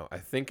right now. I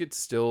think it's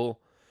still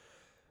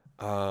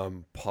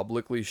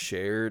publicly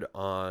shared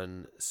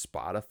on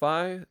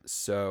Spotify.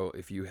 So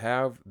if you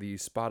have the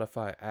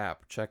Spotify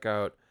app, check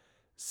out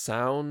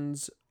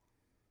Sounds.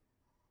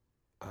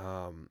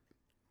 I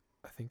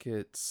think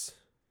it's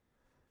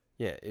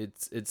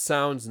it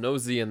sounds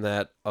nosy in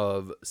that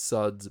of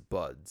Suds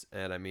Buds,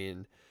 and I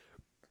mean,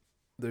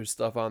 there's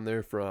stuff on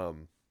there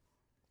from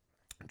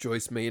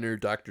Joyce Maynard,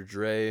 Dr.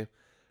 Dre,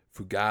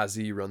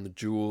 Fugazi, Run the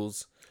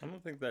Jewels. I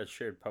don't think that's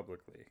shared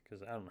publicly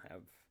because I don't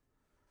have.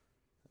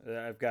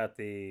 I've got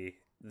the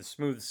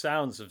smooth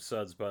sounds of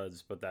Suds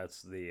Buds, but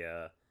that's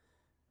the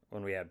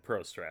when we had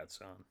Pro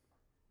Strats on.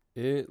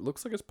 It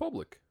looks like it's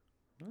public.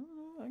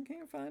 Oh, I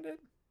can't find it.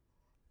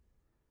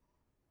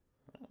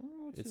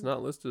 It's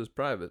not listed as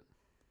private.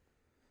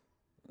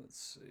 Let's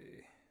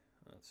see.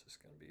 That's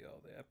just going to be all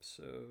the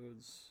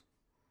episodes,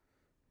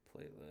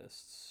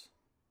 playlists.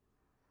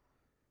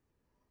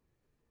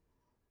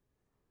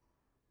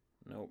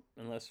 Nope,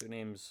 unless your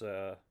name's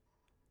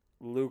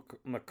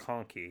Luke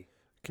McConkey.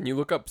 Can you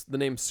look up the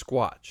name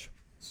Squatch?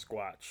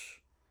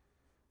 Squatch.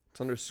 It's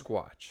under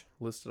Squatch.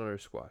 Listed under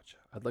Squatch.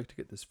 I'd like to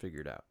get this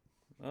figured out.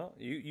 Well,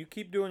 you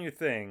keep doing your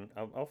thing.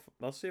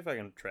 I'll see if I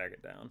can track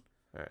it down.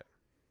 All right.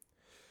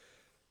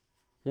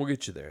 We'll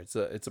get you there. It's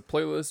a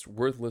playlist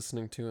worth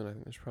listening to, and I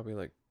think there's probably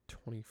like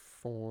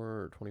 24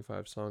 or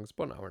 25 songs,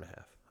 about an hour and a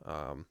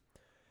half.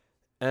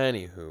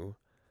 Anywho,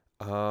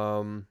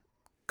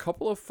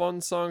 couple of fun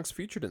songs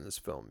featured in this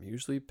film.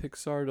 Usually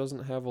Pixar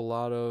doesn't have a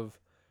lot of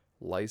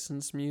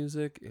licensed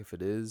music. If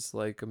it is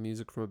like a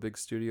music from a big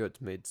studio,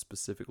 it's made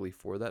specifically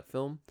for that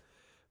film.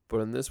 But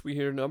in this, we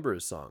hear a number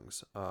of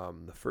songs.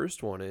 The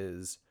first one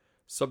is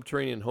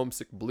Subterranean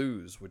Homesick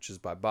Blues, which is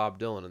by Bob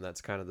Dylan, and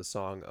that's kind of the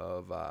song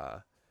of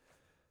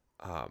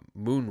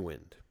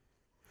Moonwind.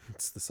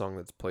 It's the song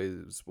that's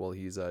played while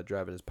he's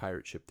driving his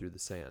pirate ship through the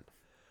sand.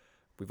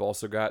 We've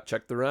also got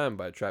Check the Rhyme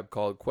by Tribe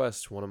Called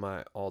Quest, one of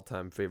my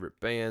all-time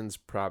favorite bands,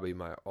 probably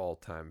my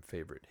all-time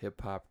favorite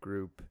hip-hop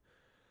group.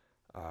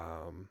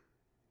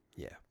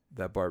 Yeah,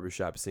 that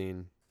barbershop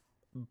scene.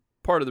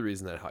 Part of the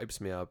reason that hypes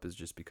me up is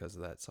just because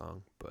of that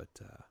song, but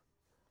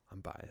I'm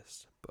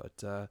biased.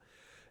 But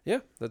yeah,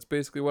 that's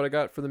basically what I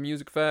got for the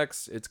music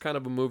facts. It's kind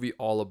of a movie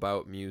all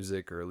about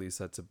music, or at least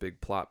that's a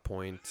big plot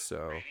point.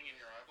 So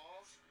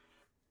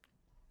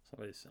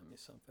somebody sent me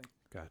something.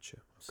 Gotcha.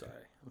 Okay.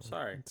 I'm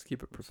sorry. Let's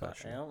keep it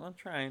professional. I'm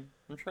trying.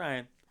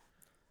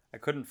 I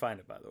couldn't find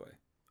it, by the way.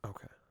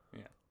 Okay.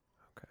 Yeah.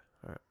 Okay.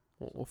 All right.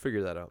 We'll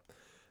figure that out.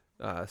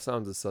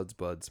 Sounds of Suds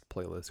Buds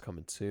playlist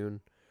coming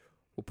soon.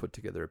 We'll put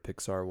together a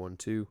Pixar one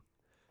too.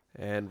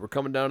 And we're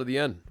coming down to the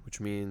end,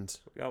 which means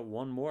We got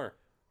one more.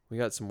 we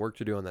got some work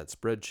to do on that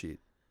spreadsheet.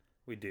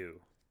 We do.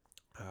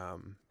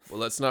 Well,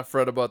 let's not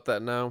fret about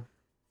that now.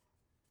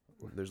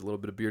 There's a little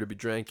bit of beer to be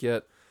drank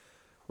yet.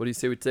 What do you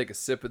say we take a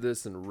sip of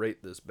this and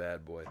rate this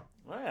bad boy?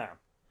 Yeah.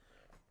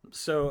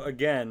 So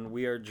again,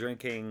 we are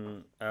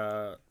drinking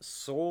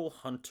Soul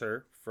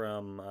Hunter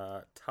from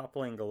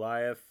Toppling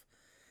Goliath,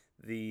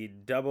 the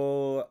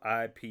double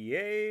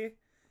IPA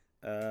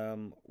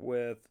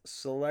with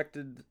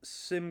selected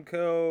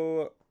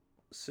Simcoe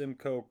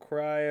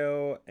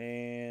Cryo,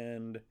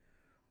 and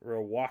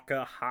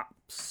Rawaka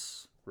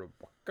hops.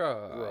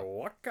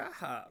 Rawaka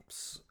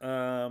hops.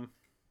 I'm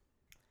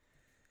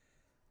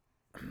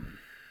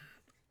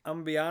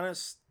gonna be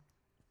honest,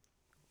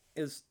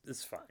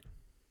 it's fine.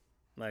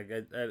 Like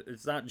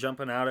it's not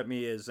jumping out at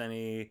me as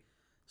any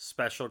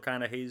special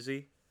kind of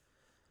hazy.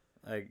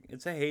 Like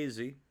it's a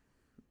hazy,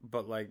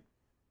 but like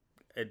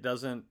it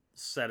doesn't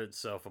set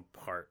itself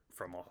apart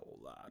from a whole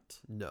lot.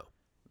 No.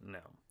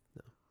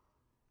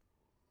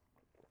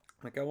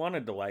 Like I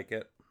wanted to like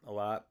it a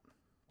lot,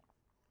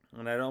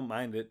 and I don't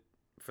mind it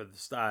for the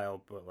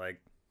style, but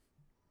like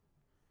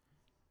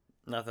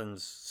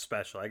nothing's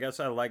special. I guess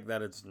I like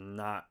that it's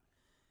not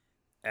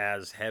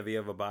as heavy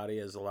of a body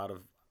as a lot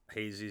of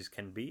hazies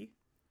can be.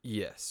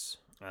 Yes.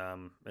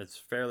 It's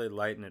fairly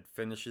light and it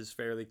finishes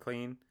fairly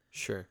clean.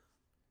 Sure.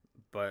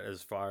 But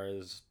as far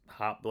as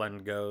hop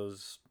blend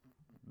goes,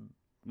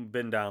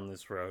 been down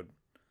this road,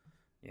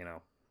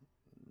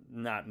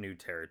 not new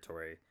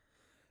territory.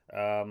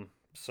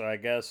 So I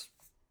guess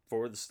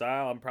for the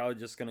style, I'm probably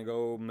just going to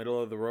go middle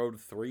of the road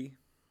 3.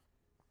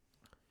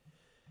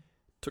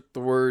 Took the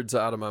words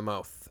out of my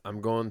mouth.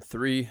 I'm going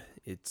 3.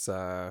 It's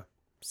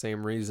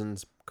same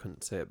reasons.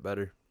 Couldn't say it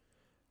better.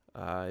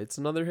 It's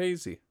another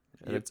hazy.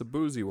 And it's a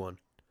boozy one.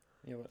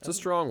 Yeah, it's a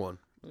strong one.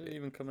 What did it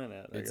even come in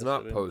at? It's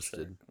not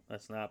posted.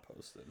 That's not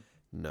posted.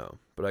 No.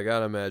 But I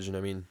gotta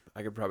imagine,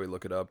 I could probably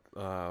look it up.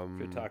 If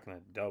you're talking a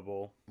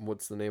double.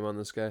 What's the name on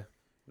this guy?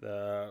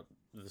 The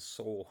The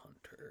Soul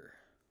Hunter.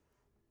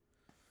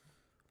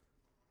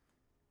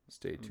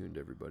 Stay tuned,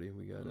 everybody.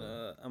 We got.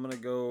 I'm gonna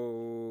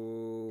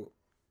go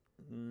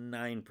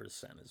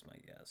 9% is my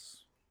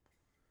guess.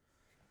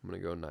 I'm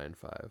gonna go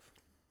 9.5.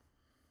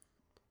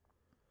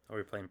 Are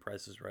we playing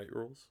Price is Right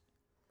rules?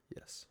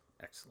 Yes.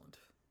 Excellent.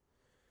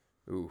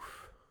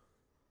 Oof.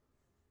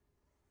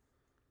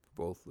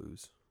 Both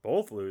lose.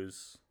 Both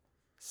lose.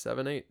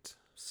 7-8.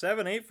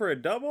 7-8 for a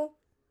double?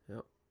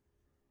 Yep.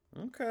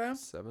 Okay.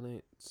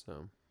 7-8.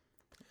 So.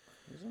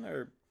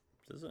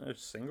 Doesn't a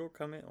single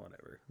come in?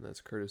 Whatever. And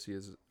that's courtesy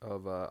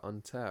of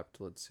Untapped.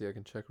 Let's see. I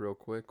can check real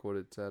quick what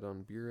it's at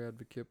on Beer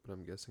Advocate, but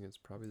I'm guessing it's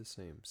probably the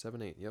same.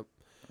 7-8. Yep.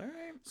 All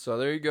right. So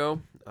there you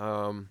go.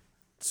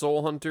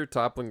 Soul Hunter,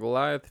 Toppling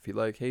Goliath. If you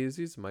like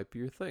hazies, it might be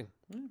your thing.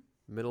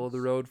 Middle of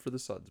the road for the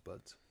Suds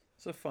Buds.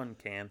 It's a fun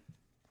can.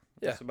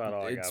 Yeah, That's about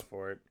all I got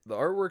for it. The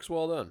artwork's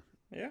well done.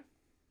 Yeah.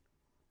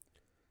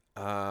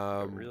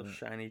 Real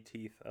shiny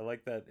teeth. I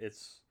like that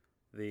it's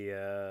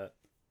the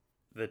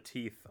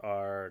teeth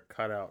are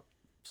cut out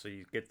so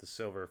you get the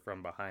silver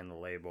from behind the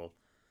label,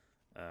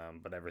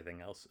 but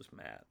everything else is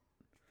matte,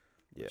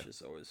 which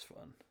is always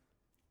fun.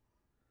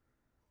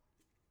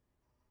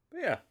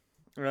 But yeah,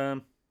 I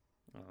don't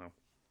know.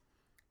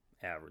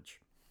 Average.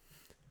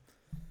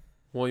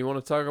 Well, you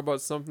want to talk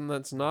about something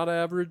that's not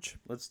average?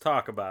 Let's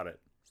talk about it.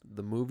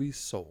 The movie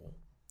Soul.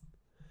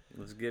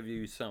 Let's give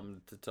you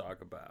something to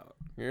talk about.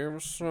 Give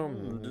us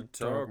something to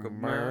talk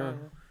about.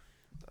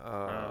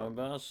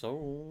 About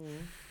Soul.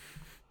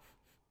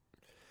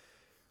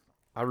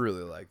 I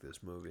really like this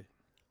movie.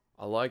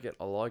 I like it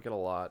a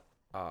lot.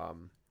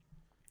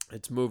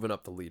 It's moving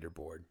up the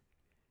leaderboard.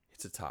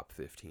 It's a top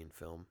 15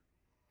 film.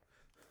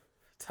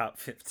 Top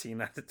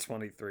 15 out of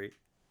 23.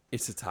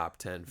 It's a top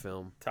 10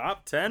 film.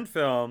 Top 10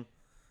 film.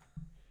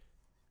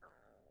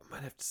 I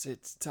might have to say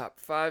it's a top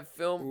 5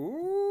 film.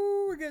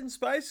 Ooh, we're getting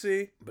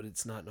spicy. But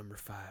it's not number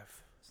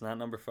 5. It's not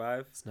number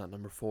 5. It's not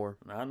number 4.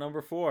 Not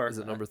number 4. Is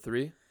it number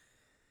 3?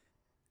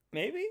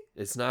 Maybe.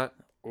 It's not.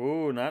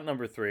 Ooh, not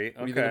number 3. Okay.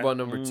 What do you think about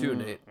number 2,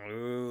 Nate?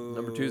 Ooh.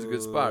 Number 2 is a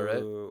good spot,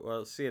 right?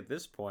 Well, see, at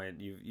this point,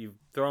 you've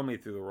thrown me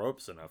through the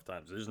ropes enough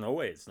times. There's no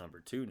way it's number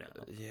 2 now.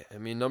 Yeah, I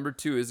mean, number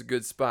 2 is a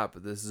good spot,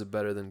 but this is a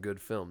better than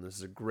good film. This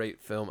is a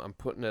great film. I'm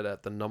putting it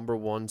at the number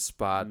 1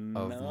 spot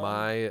of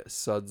my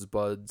Suds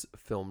Buds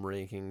film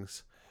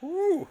rankings.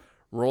 Ooh.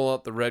 Roll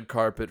out the red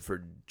carpet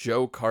for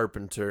Joe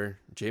Carpenter,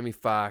 Jamie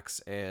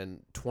Foxx,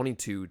 and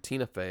 22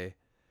 Tina Fey,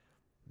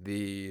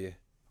 the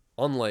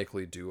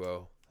unlikely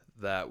duo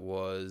that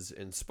was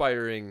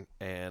inspiring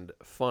and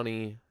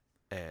funny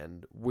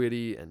and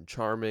witty and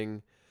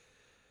charming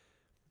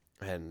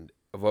and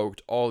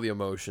evoked all the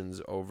emotions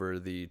over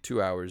the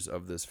 2 hours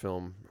of this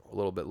film, a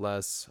little bit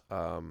less.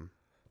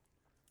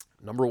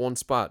 Number 1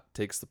 spot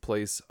takes the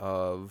place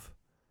of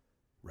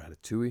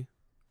Ratatouille.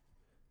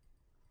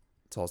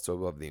 It's also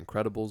above The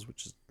Incredibles,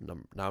 which is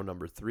now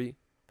number 3. And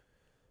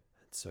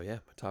so, yeah,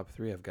 my top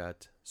 3, I've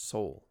got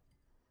Soul,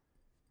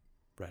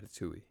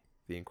 Ratatouille,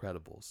 The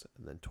Incredibles,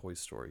 and then Toy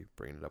Story,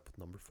 bringing it up with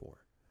number 4.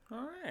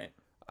 All right.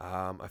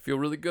 I feel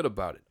really good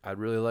about it. I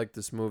really like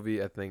this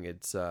movie. I think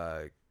it's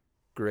a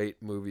great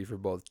movie for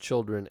both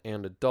children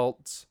and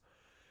adults.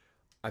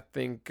 I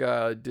think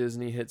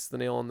Disney hits the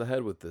nail on the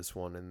head with this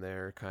one in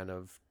their kind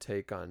of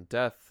take on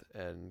death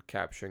and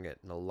capturing it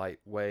in a light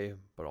way,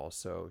 but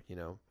also, you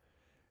know,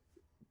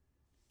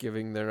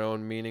 giving their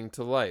own meaning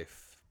to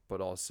life.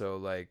 But also,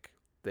 like,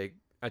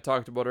 I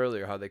talked about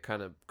earlier how they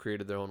kind of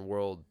created their own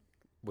world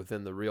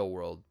within the real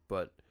world,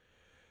 but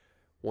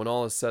when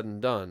all is said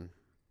and done,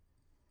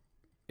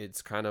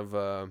 it's kind of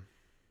a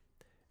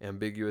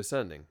ambiguous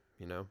ending,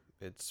 you know?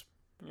 It's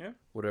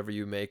whatever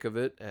you make of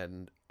it,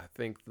 and I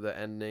think the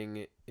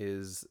ending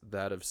is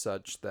that of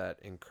such that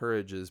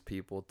encourages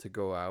people to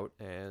go out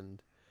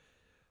and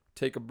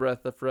take a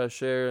breath of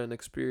fresh air and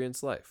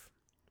experience life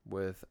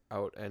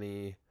without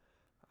any,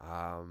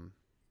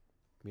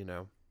 you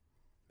know,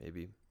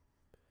 maybe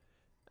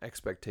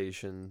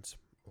expectations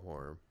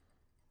or,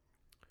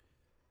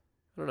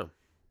 I don't know.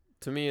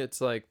 To me,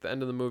 it's like the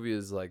end of the movie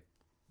is like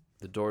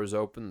the doors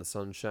open, the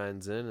sun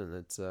shines in, and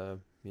it's, you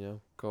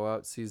know, go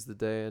out, seize the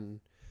day, and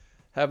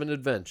have an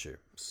adventure.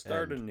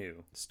 Start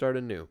anew.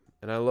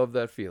 And I love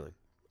that feeling.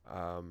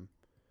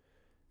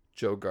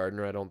 Joe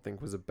Gardner, I don't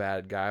think, was a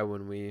bad guy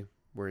when we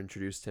were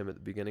introduced to him at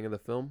the beginning of the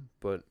film,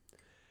 but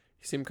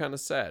he seemed kind of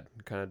sad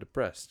and kind of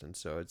depressed. And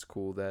so it's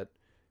cool that,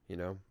 you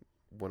know,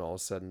 when all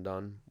is said and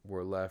done,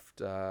 we're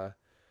left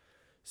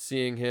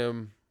seeing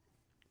him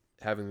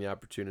having the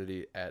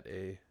opportunity at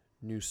a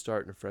new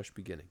start and a fresh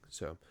beginning.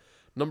 So,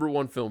 number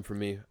 1 film for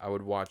me. I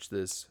would watch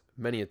this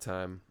many a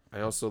time.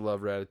 I also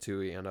love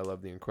Ratatouille and I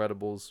love The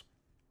Incredibles.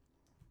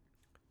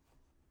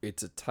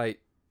 It's a tight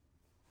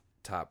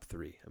top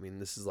 3. I mean,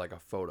 this is like a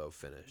photo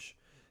finish.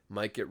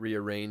 Might get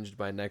rearranged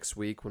by next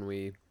week when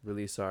we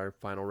release our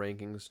final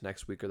rankings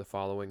next week or the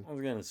following. I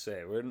was gonna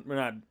say we're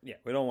not. Yeah,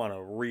 we don't want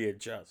to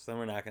readjust. Then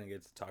we're not gonna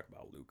get to talk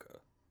about Luca.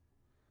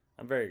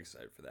 I'm very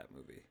excited for that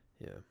movie.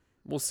 Yeah,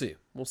 we'll see.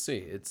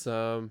 It's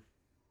I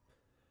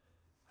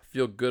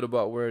feel good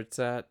about where it's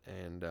at,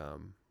 and yeah,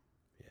 I'm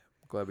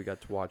glad we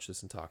got to watch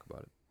this and talk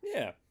about it.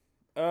 Yeah.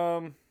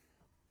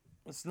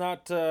 It's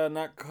not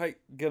quite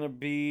gonna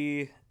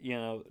be,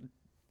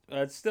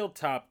 it's still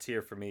top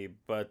tier for me,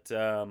 but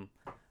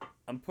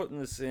I'm putting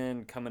this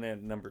in coming in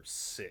at number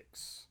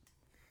 6.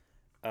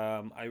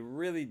 I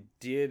really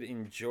did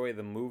enjoy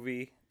the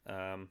movie,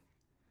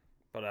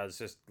 but I was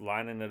just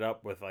lining it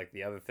up with like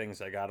the other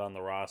things I got on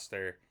the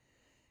roster,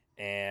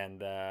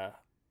 and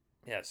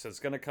yeah, so it's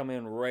gonna come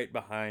in right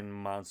behind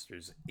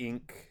Monsters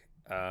Inc.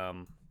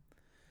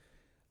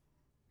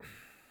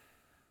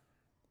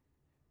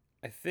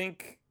 I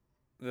think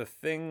the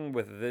thing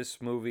with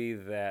this movie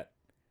that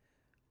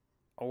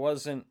I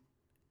wasn't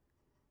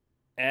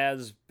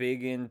as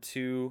big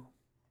into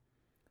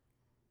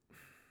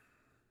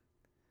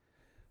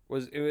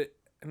was it.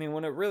 I mean,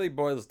 when it really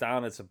boils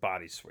down, it's a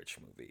body switch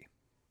movie.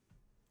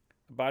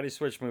 A body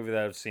switch movie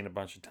that I've seen a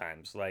bunch of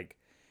times. Like,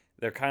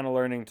 they're kind of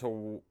learning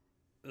to.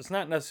 It's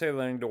not necessarily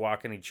learning to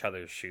walk in each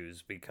other's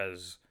shoes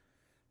because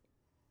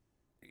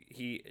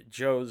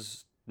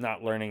Joe's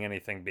not learning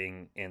anything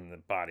being in the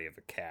body of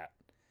a cat.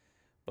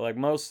 But like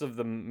most of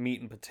the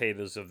meat and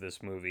potatoes of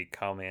this movie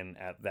come in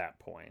at that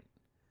point.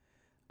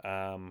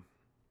 And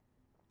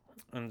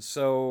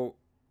so,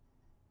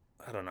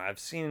 I don't know. I've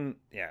seen,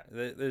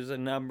 there's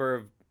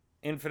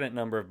infinite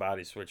number of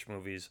body switch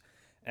movies.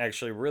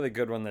 Actually, a really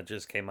good one that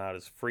just came out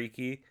is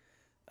Freaky.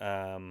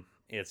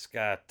 It's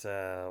got,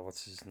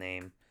 what's his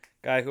name?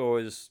 Guy who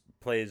always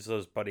plays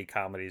those buddy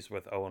comedies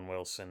with Owen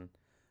Wilson.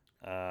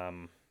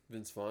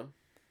 Vince Vaughn?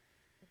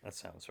 That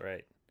sounds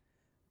right.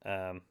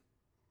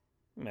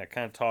 Yeah,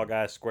 kind of tall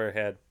guy, square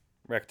head,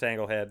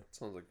 rectangle head.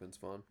 Sounds like Vince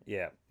Vaughn.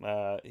 Yeah,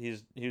 he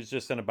was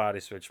just in a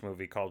body switch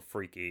movie called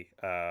Freaky,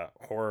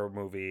 horror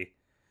movie.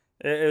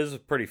 It was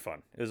pretty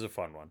fun. It was a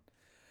fun one.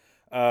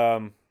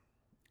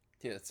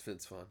 Yeah, it's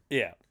Vince Vaughn.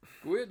 Yeah.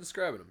 Good way of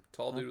describing him.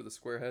 Tall dude with a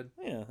square head.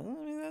 Yeah, I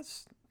mean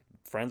that's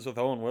friends with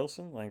Owen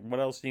Wilson. Like, what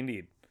else do you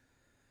need?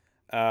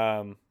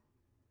 I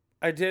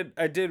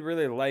did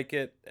really like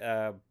it.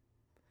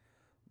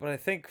 But I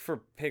think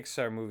for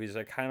Pixar movies,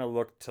 I kind of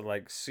look to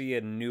like see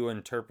a new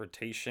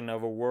interpretation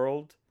of a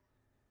world.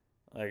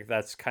 Like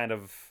that's kind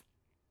of,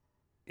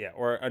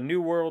 or a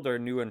new world or a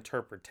new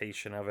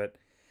interpretation of it.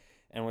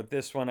 And with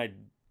this one,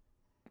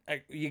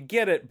 you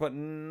get it, but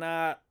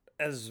not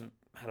as,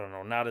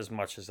 not as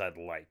much as I'd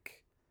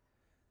like.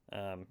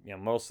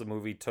 Most of the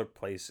movie took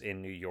place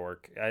in New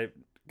York. I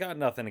got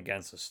nothing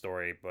against the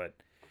story, but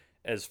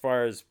as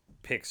far as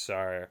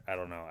Pixar, I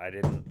don't know. I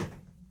didn't.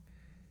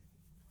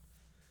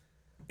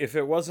 If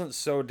it wasn't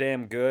so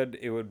damn good,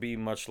 it would be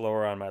much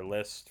lower on my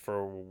list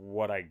for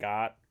what I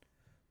got.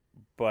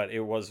 But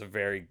it was a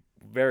very,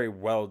 very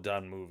well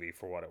done movie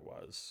for what it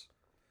was.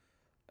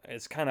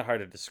 It's kind of hard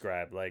to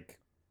describe. Like,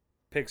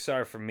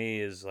 Pixar for me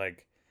is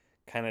like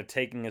kind of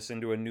taking us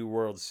into a new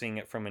world, seeing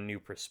it from a new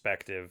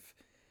perspective.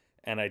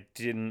 And I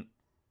didn't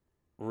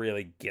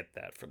really get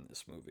that from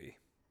this movie,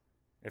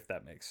 if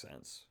that makes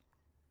sense.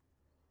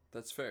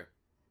 That's fair.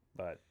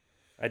 But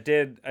I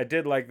did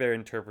like their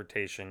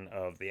interpretation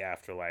of the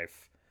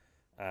afterlife.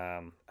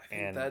 I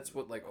think that's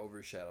what like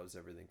overshadows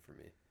everything for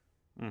me.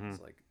 Mm-hmm.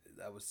 It's like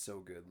that was so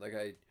good. Like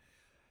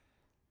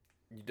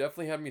you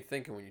definitely had me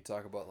thinking when you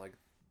talk about like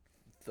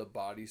the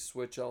body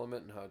switch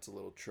element and how it's a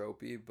little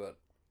tropey, but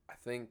I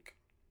think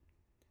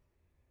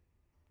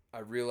I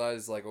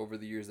realized like over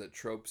the years that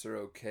tropes are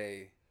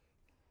okay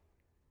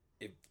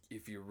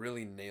if you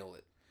really nail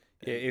it.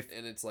 And,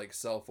 and it's like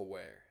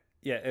self-aware.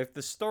 Yeah, if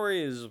the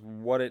story is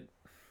what it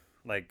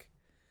like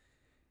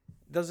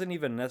doesn't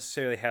even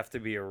necessarily have to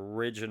be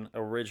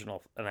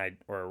original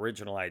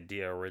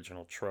idea,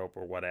 original trope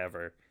or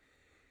whatever,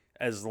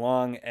 as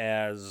long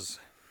as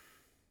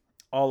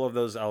all of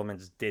those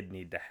elements did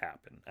need to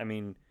happen. I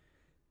mean,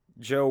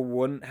 Joe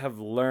wouldn't have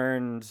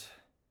learned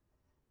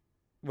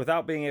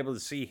without being able to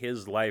see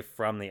his life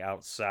from the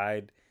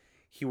outside.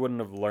 He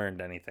wouldn't have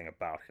learned anything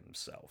about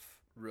himself.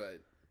 Right.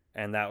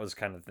 And that was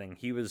kind of the thing.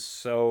 He was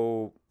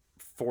so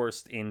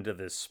forced into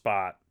this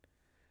spot,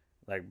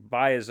 like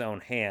by his own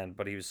hand,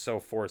 but he was so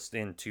forced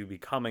into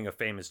becoming a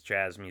famous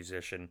jazz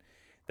musician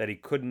that he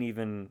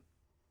couldn't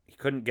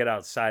get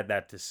outside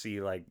that to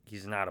see like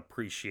he's not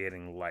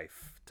appreciating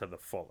life to the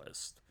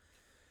fullest.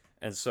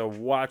 And so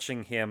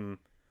watching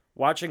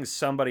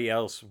somebody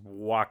else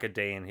walk a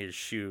day in his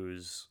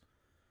shoes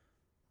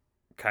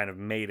kind of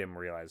made him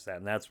realize that.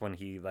 And that's when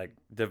he like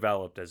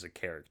developed as a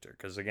character.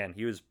 Because again,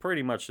 he was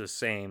pretty much the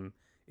same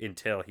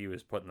until he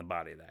was put in the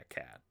body of that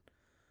cat.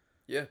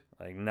 Yeah.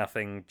 Like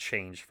nothing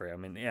changed for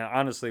him. And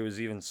honestly, it was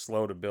even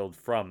slow to build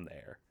from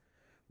there.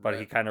 But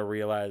he kind of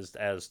realized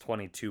as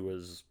 22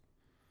 was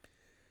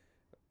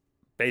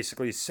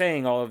basically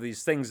saying all of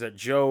these things that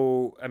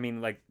Joe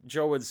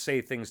would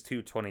say things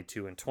to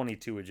 22 and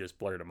 22 would just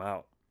blurt them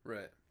out.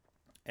 Right.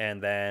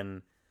 And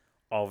then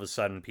all of a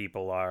sudden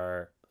people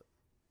are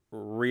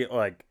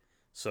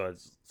so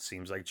it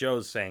seems like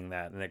Joe's saying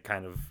that, and it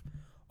kind of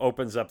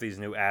opens up these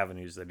new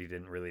avenues that he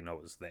didn't really know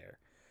was there.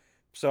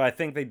 So I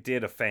think they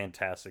did a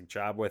fantastic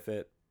job with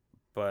it,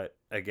 But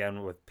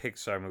again, with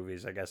Pixar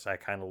movies, I guess I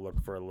kind of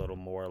look for a little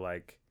more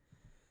like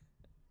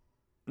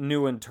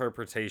new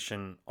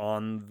interpretation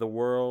on the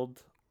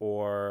world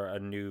or a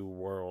new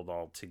world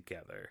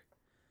altogether.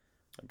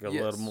 Like a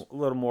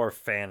little more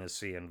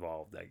fantasy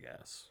involved, I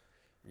guess.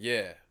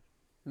 Yeah.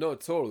 No,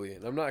 totally.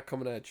 And I'm not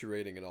coming at you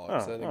rating at all,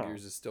 because I think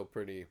yours is still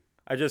pretty...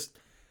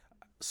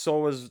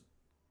 Soul was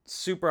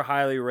super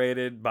highly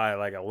rated by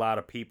like a lot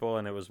of people,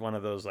 and it was one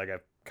of those, like, I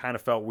kind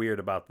of felt weird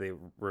about the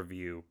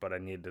review, but I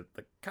needed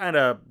to kind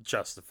of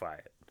justify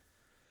it.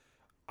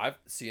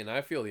 And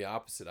I feel the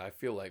opposite. I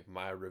feel like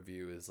my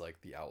review is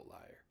like the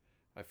outlier.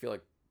 I feel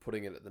like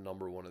putting it at the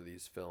number one of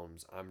these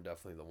films, I'm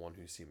definitely the one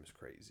who seems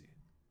crazy.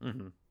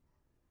 Mm-hmm.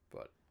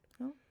 But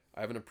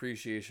I have an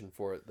appreciation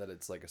for it that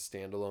it's like a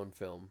standalone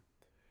film.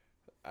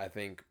 I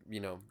think,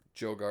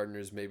 Joe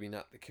Gardner's maybe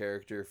not the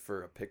character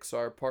for a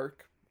Pixar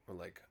park or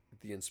like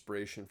the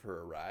inspiration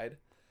for a ride,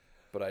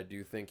 but I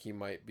do think he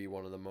might be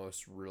one of the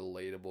most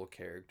relatable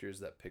characters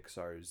that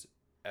Pixar's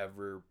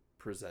ever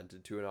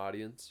presented to an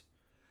audience.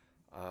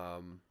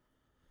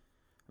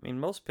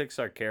 Most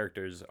Pixar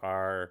characters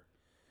are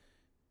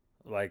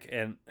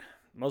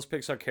most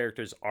Pixar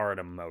characters are an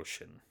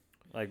emotion.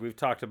 Like we've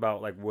talked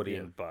about, like Woody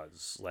and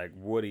Buzz. Like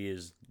Woody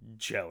is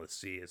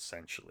jealousy,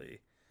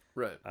 essentially.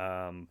 Right.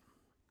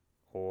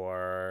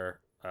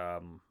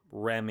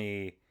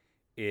 Remy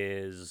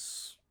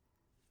is...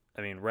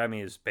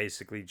 Remy is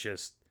basically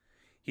just...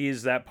 He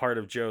is that part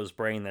of Joe's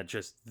brain that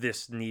just,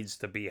 this needs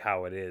to be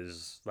how it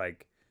is.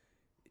 Like,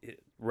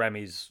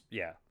 Remy's,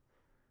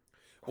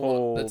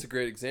 Well, that's a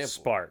great example.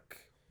 Spark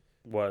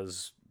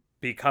was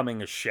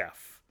becoming a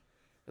chef.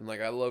 And,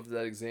 like, I loved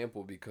that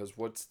example because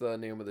what's the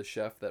name of the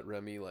chef that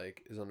Remy,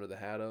 like, is under the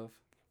hat of?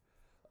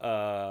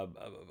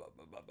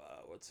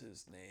 What's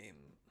his name?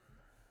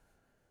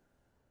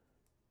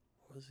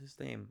 What was his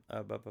name?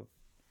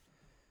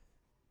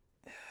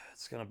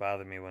 It's gonna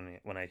bother me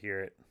when I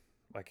hear it.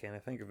 Why can't I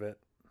think of it?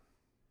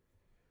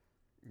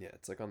 Yeah,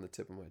 it's like on the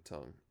tip of my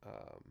tongue.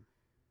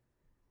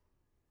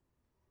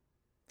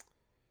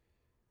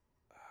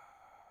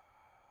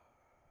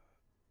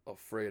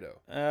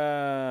 Alfredo.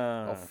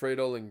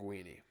 Alfredo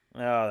Linguini.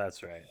 Oh,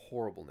 that's right.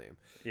 Horrible name.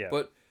 Yeah.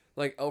 But,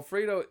 like,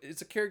 Alfredo,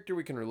 it's a character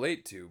we can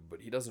relate to,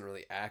 but he doesn't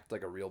really act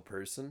like a real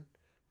person.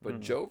 But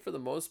Joe, for the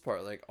most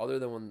part, like, other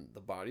than when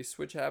the body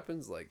switch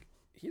happens, like,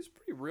 he's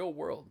pretty real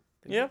world.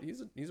 Yeah.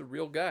 He's a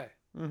real guy.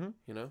 Mm-hmm.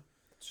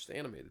 It's just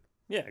animated.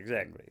 Yeah,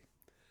 exactly.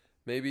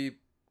 Maybe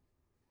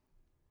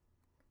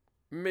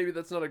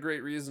that's not a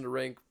great reason to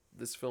rank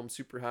this film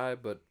super high,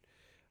 but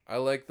I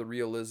like the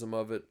realism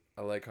of it.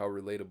 I like how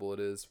relatable it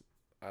is.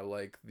 I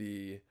like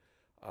the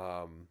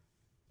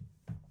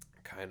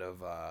kind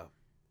of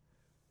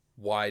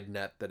wide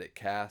net that it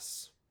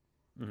casts.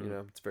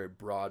 Mm-hmm. It's very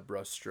broad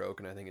brush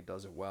stroke, and I think it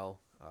does it well.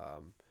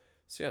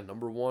 So yeah,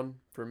 number 1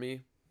 for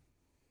me.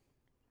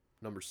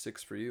 Number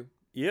 6 for you.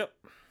 Yep.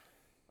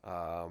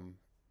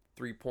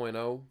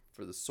 3.0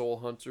 for the Soul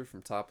Hunter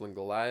from Toppling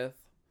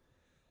Goliath.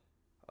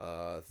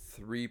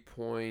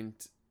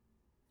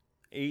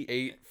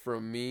 3.8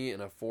 from me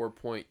and a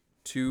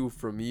 4.2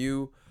 from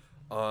you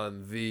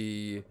on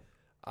the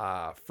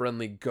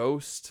Friendly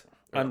Ghost.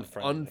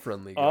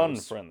 Unfriendly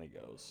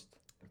Ghost.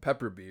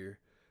 Pepper beer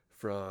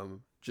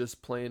from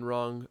Just Plain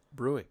Wrong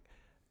Brewing.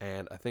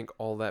 And I think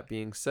all that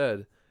being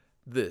said,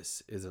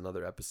 this is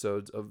another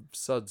episode of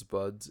Suds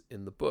Buds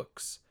in the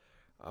Books.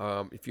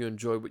 If you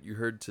enjoyed what you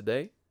heard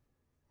today,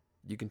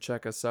 you can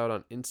check us out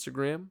on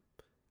Instagram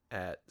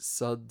at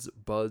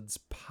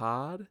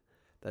SudsBudsPod.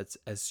 That's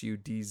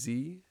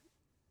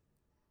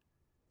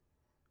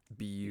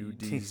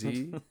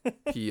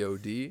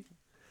SUDZBUDZPOD.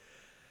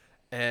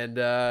 And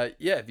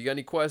if you got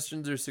any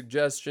questions or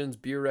suggestions,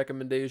 beer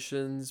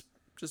recommendations,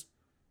 just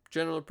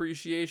general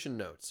appreciation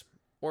notes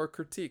or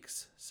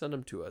critiques, send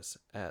them to us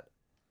at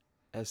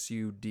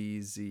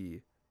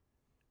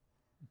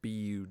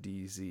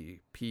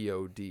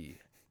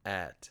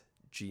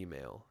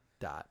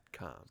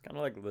SUDZBUDZPOD@gmail.com. It's kind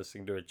of like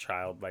listening to a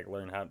child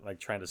learn how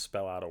trying to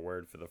spell out a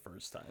word for the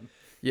first time.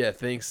 Yeah,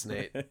 thanks,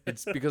 Nate.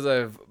 It's because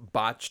I've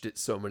botched it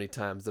so many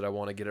times that I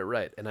want to get it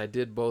right, and I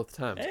did both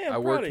times. Hey, I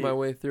worked my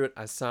way through it.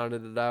 I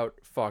sounded it out.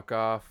 Fuck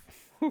off.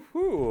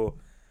 Woohoo!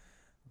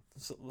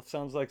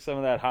 Sounds like some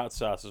of that hot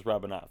sauce is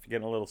rubbing off. You're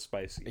getting a little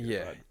spicy.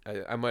 Yeah,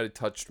 I might have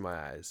touched my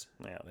eyes.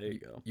 Yeah, there you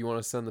go. You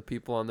want to send the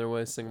people on their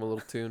way? Sing them a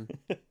little tune.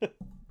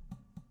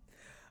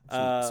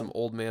 Some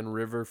Old Man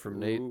River from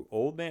Nate.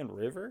 Old Man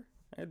River?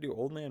 I can do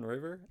Old Man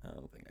River? I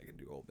don't think I can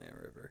do Old Man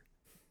River.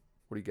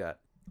 What do you got?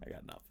 I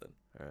got nothing.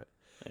 All right.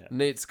 Yeah.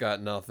 Nate's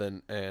got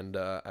nothing, and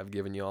I've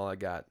given you all I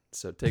got.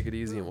 So take it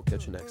easy, and we'll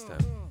catch you next time.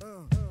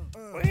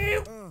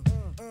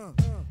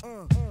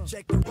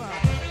 Check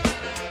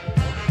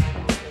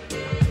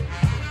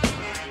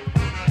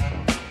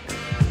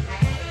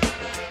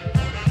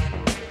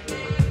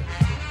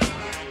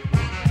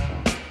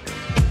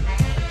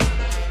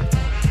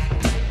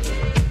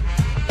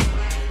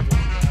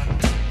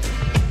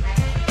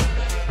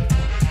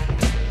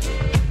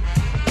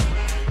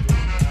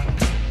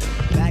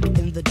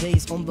the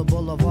days on the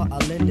boulevard I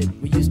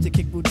landed. We used to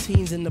kick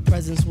routines and the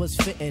presence was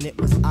fitting. It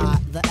was I,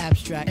 the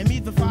abstract. And me,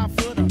 the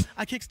 5-footer.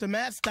 I kicks the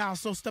mad style,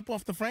 so step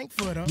off the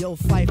Frankfurter. Yo,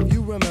 Fife,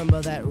 you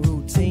remember that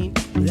routine?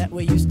 That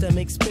way used to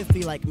make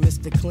spiffy like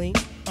Mr. Clean?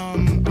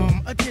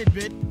 A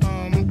tidbit,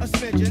 a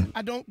smidgen.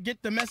 I don't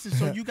get the message,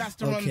 so you got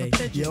to run the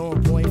pigeon. You're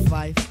on point,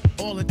 Fife.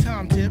 All the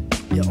time, Tip.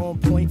 You're on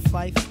point,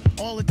 Fife.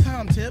 All the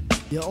time, Tip.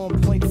 You're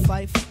on point,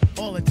 Fife.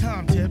 All the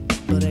time, Tip.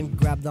 So then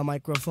grab the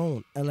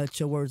microphone and let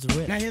your words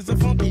rip. Now here's a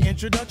funky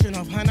introduction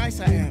of how nice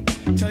I am.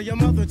 Tell your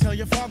mother, tell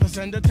your father,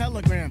 send a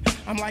telegram.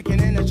 I'm like an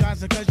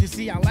energizer cause you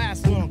see I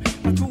last long.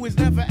 My crew is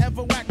never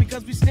ever whack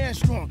because we stand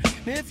strong.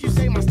 Now if you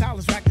say my style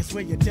is whack, that's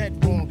where you're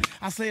dead wrong.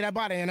 I slay that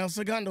body and El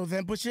Segundo,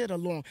 then push it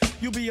along.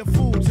 You'll be a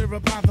fool to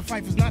reply the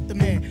Fife is not the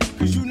man.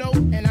 Cause you know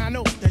and I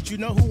know that you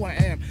know who I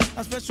am.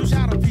 A special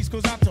shout out piece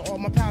goes out to all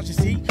my pals you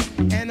see.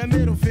 And a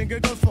middle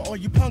finger goes for all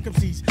you punk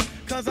MCs.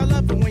 Cause I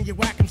love it when you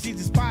whack MCs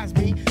despise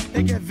me.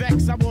 They get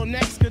vexed, I will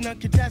next, cause none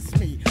contest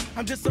me.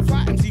 I'm just a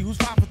fly MC who's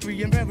 5 for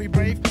 3 and very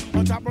brave.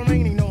 On top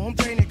remaining, no home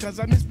training cause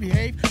I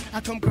misbehave.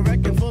 I come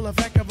correct and full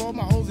effect of all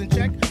my hoes in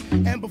check.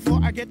 And before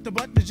I get the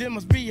butt, the gym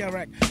must be a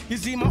wreck. You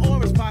see my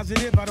aura's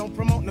positive, I don't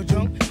promote no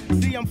junk.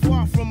 See I'm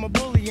far from a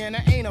bully and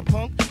I ain't a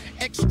punk.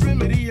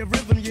 Extremity of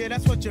rhythm, yeah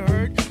that's what you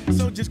heard.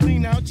 So just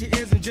clean out your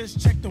ears and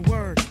just check the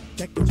word.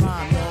 Check the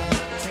time, man.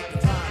 Check the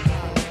time,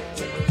 man.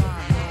 Check the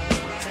time, man.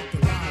 Check the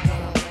time,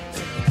 man.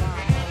 Check the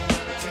time, man.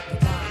 Check the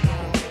time,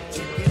 man.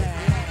 Check it out. Check it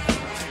out. Check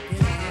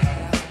the time,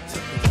 man. Check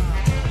the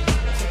time,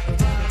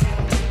 man.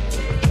 Check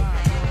the time,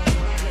 man.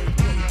 Play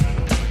beat.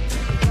 Check the time, man. Check the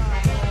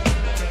time, man.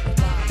 Check it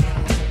out.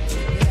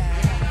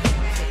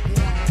 Check it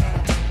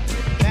out.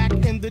 Back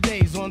in the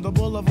days on the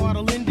boulevard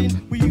of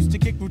Linden, we used to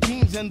kick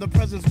routines and the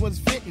presence was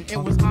fitting. It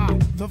was I,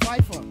 the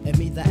Viper. And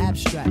me, the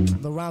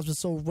abstract. The rhymes were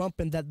so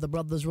rumpin' that the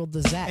brothers wrote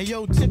the Zach. Hey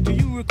yo, Tip, do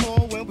you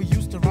recall when we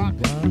used to rock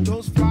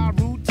those fly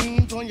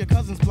routines on your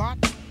cousin's block?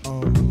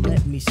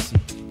 Let me see.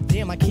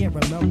 Damn, I can't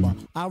remember.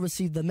 I'll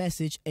receive the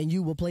message and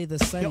you will play the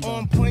sender. You're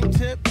on point,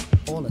 Tip.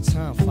 All the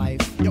time,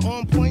 Fife. You're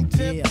on point,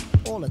 Tip. Yeah,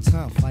 all the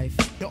time, Fife.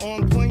 You're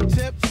on point,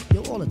 Tip.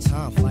 You're all the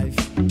time, Fife.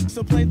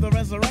 So play the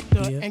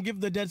resurrector and give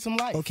the dead some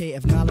life. Okay,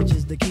 if knowledge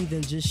is the key,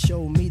 then just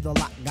show me the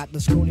lock. Got the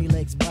scrawny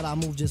legs, but I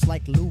move just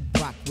like Lou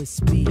Brock with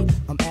speed.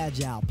 I'm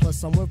agile,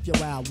 plus I'm worth your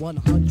while.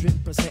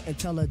 100%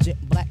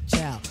 intelligent black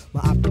child.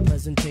 My optic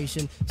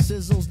presentation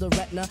sizzles the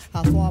retina.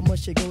 How far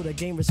must you go to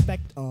gain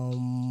respect?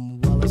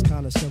 Well, it's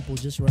kinda simple.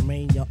 Just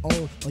remain your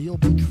own, or you'll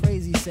be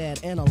crazy, sad,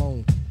 and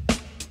alone.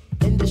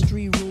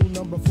 Industry rule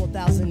number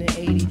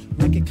 4080.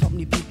 Record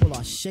company people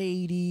are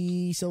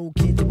shady. So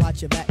kids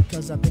watch your back,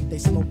 cause I think they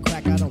smoke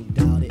crack. I don't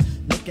doubt it.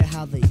 Look at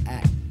how they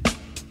act.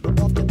 But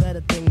off the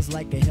better things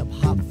like a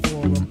hip-hop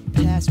forum.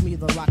 Pass me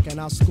the rock and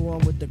I'll score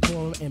 'em with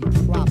decorum and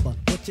proper.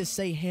 What you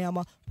say,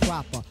 hammer?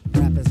 Proper.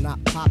 Rap is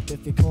not pop.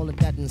 If you call it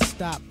that, then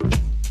stop.